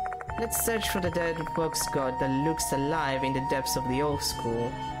 Let's search for the dead fox god that looks alive in the depths of the old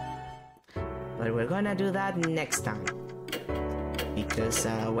school. But we're gonna do that next time. Because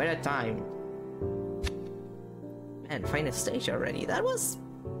we're at time. Man, final stage already. That was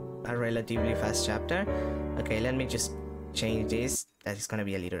a relatively fast chapter. Okay, let me just change this. That is gonna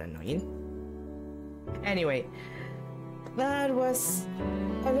be a little annoying. Anyway, that was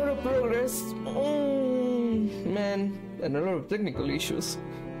a lot of progress. Man, and a lot of technical issues.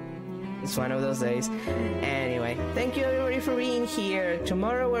 It's one of those days. Anyway, thank you everybody for being here.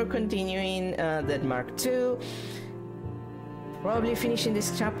 Tomorrow we're continuing Deadmark 2. Probably finishing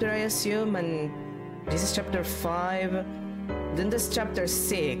this chapter, I assume, and this is chapter 5. Then there's chapter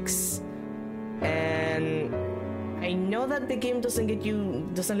 6. And I know that the game doesn't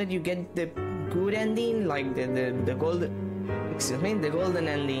let you get the good ending, like the golden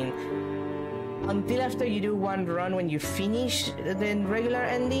ending. until after you do one run when you finish the regular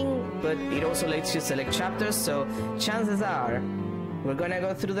ending, but it also lets you select chapters, so chances are we're gonna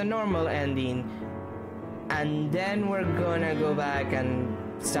go through the normal ending and then we're gonna go back and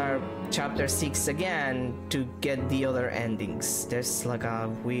start chapter 6 again to get the other endings. There's like a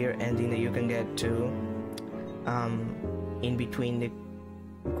weird ending that you can get to in between the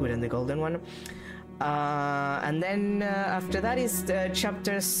good and the golden one. And then after that is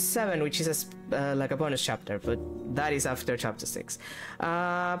chapter 7, which is like a bonus chapter, but that is after chapter 6.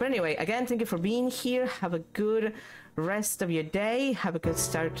 But anyway, again, thank you for being here. Have a good rest of your day. Have a good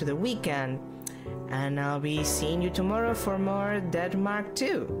start to the weekend. And I'll be seeing you tomorrow for more Dead Mark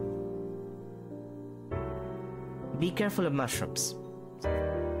 2. Be careful of mushrooms.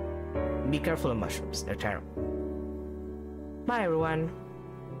 Be careful of mushrooms. They're terrible. Bye, everyone.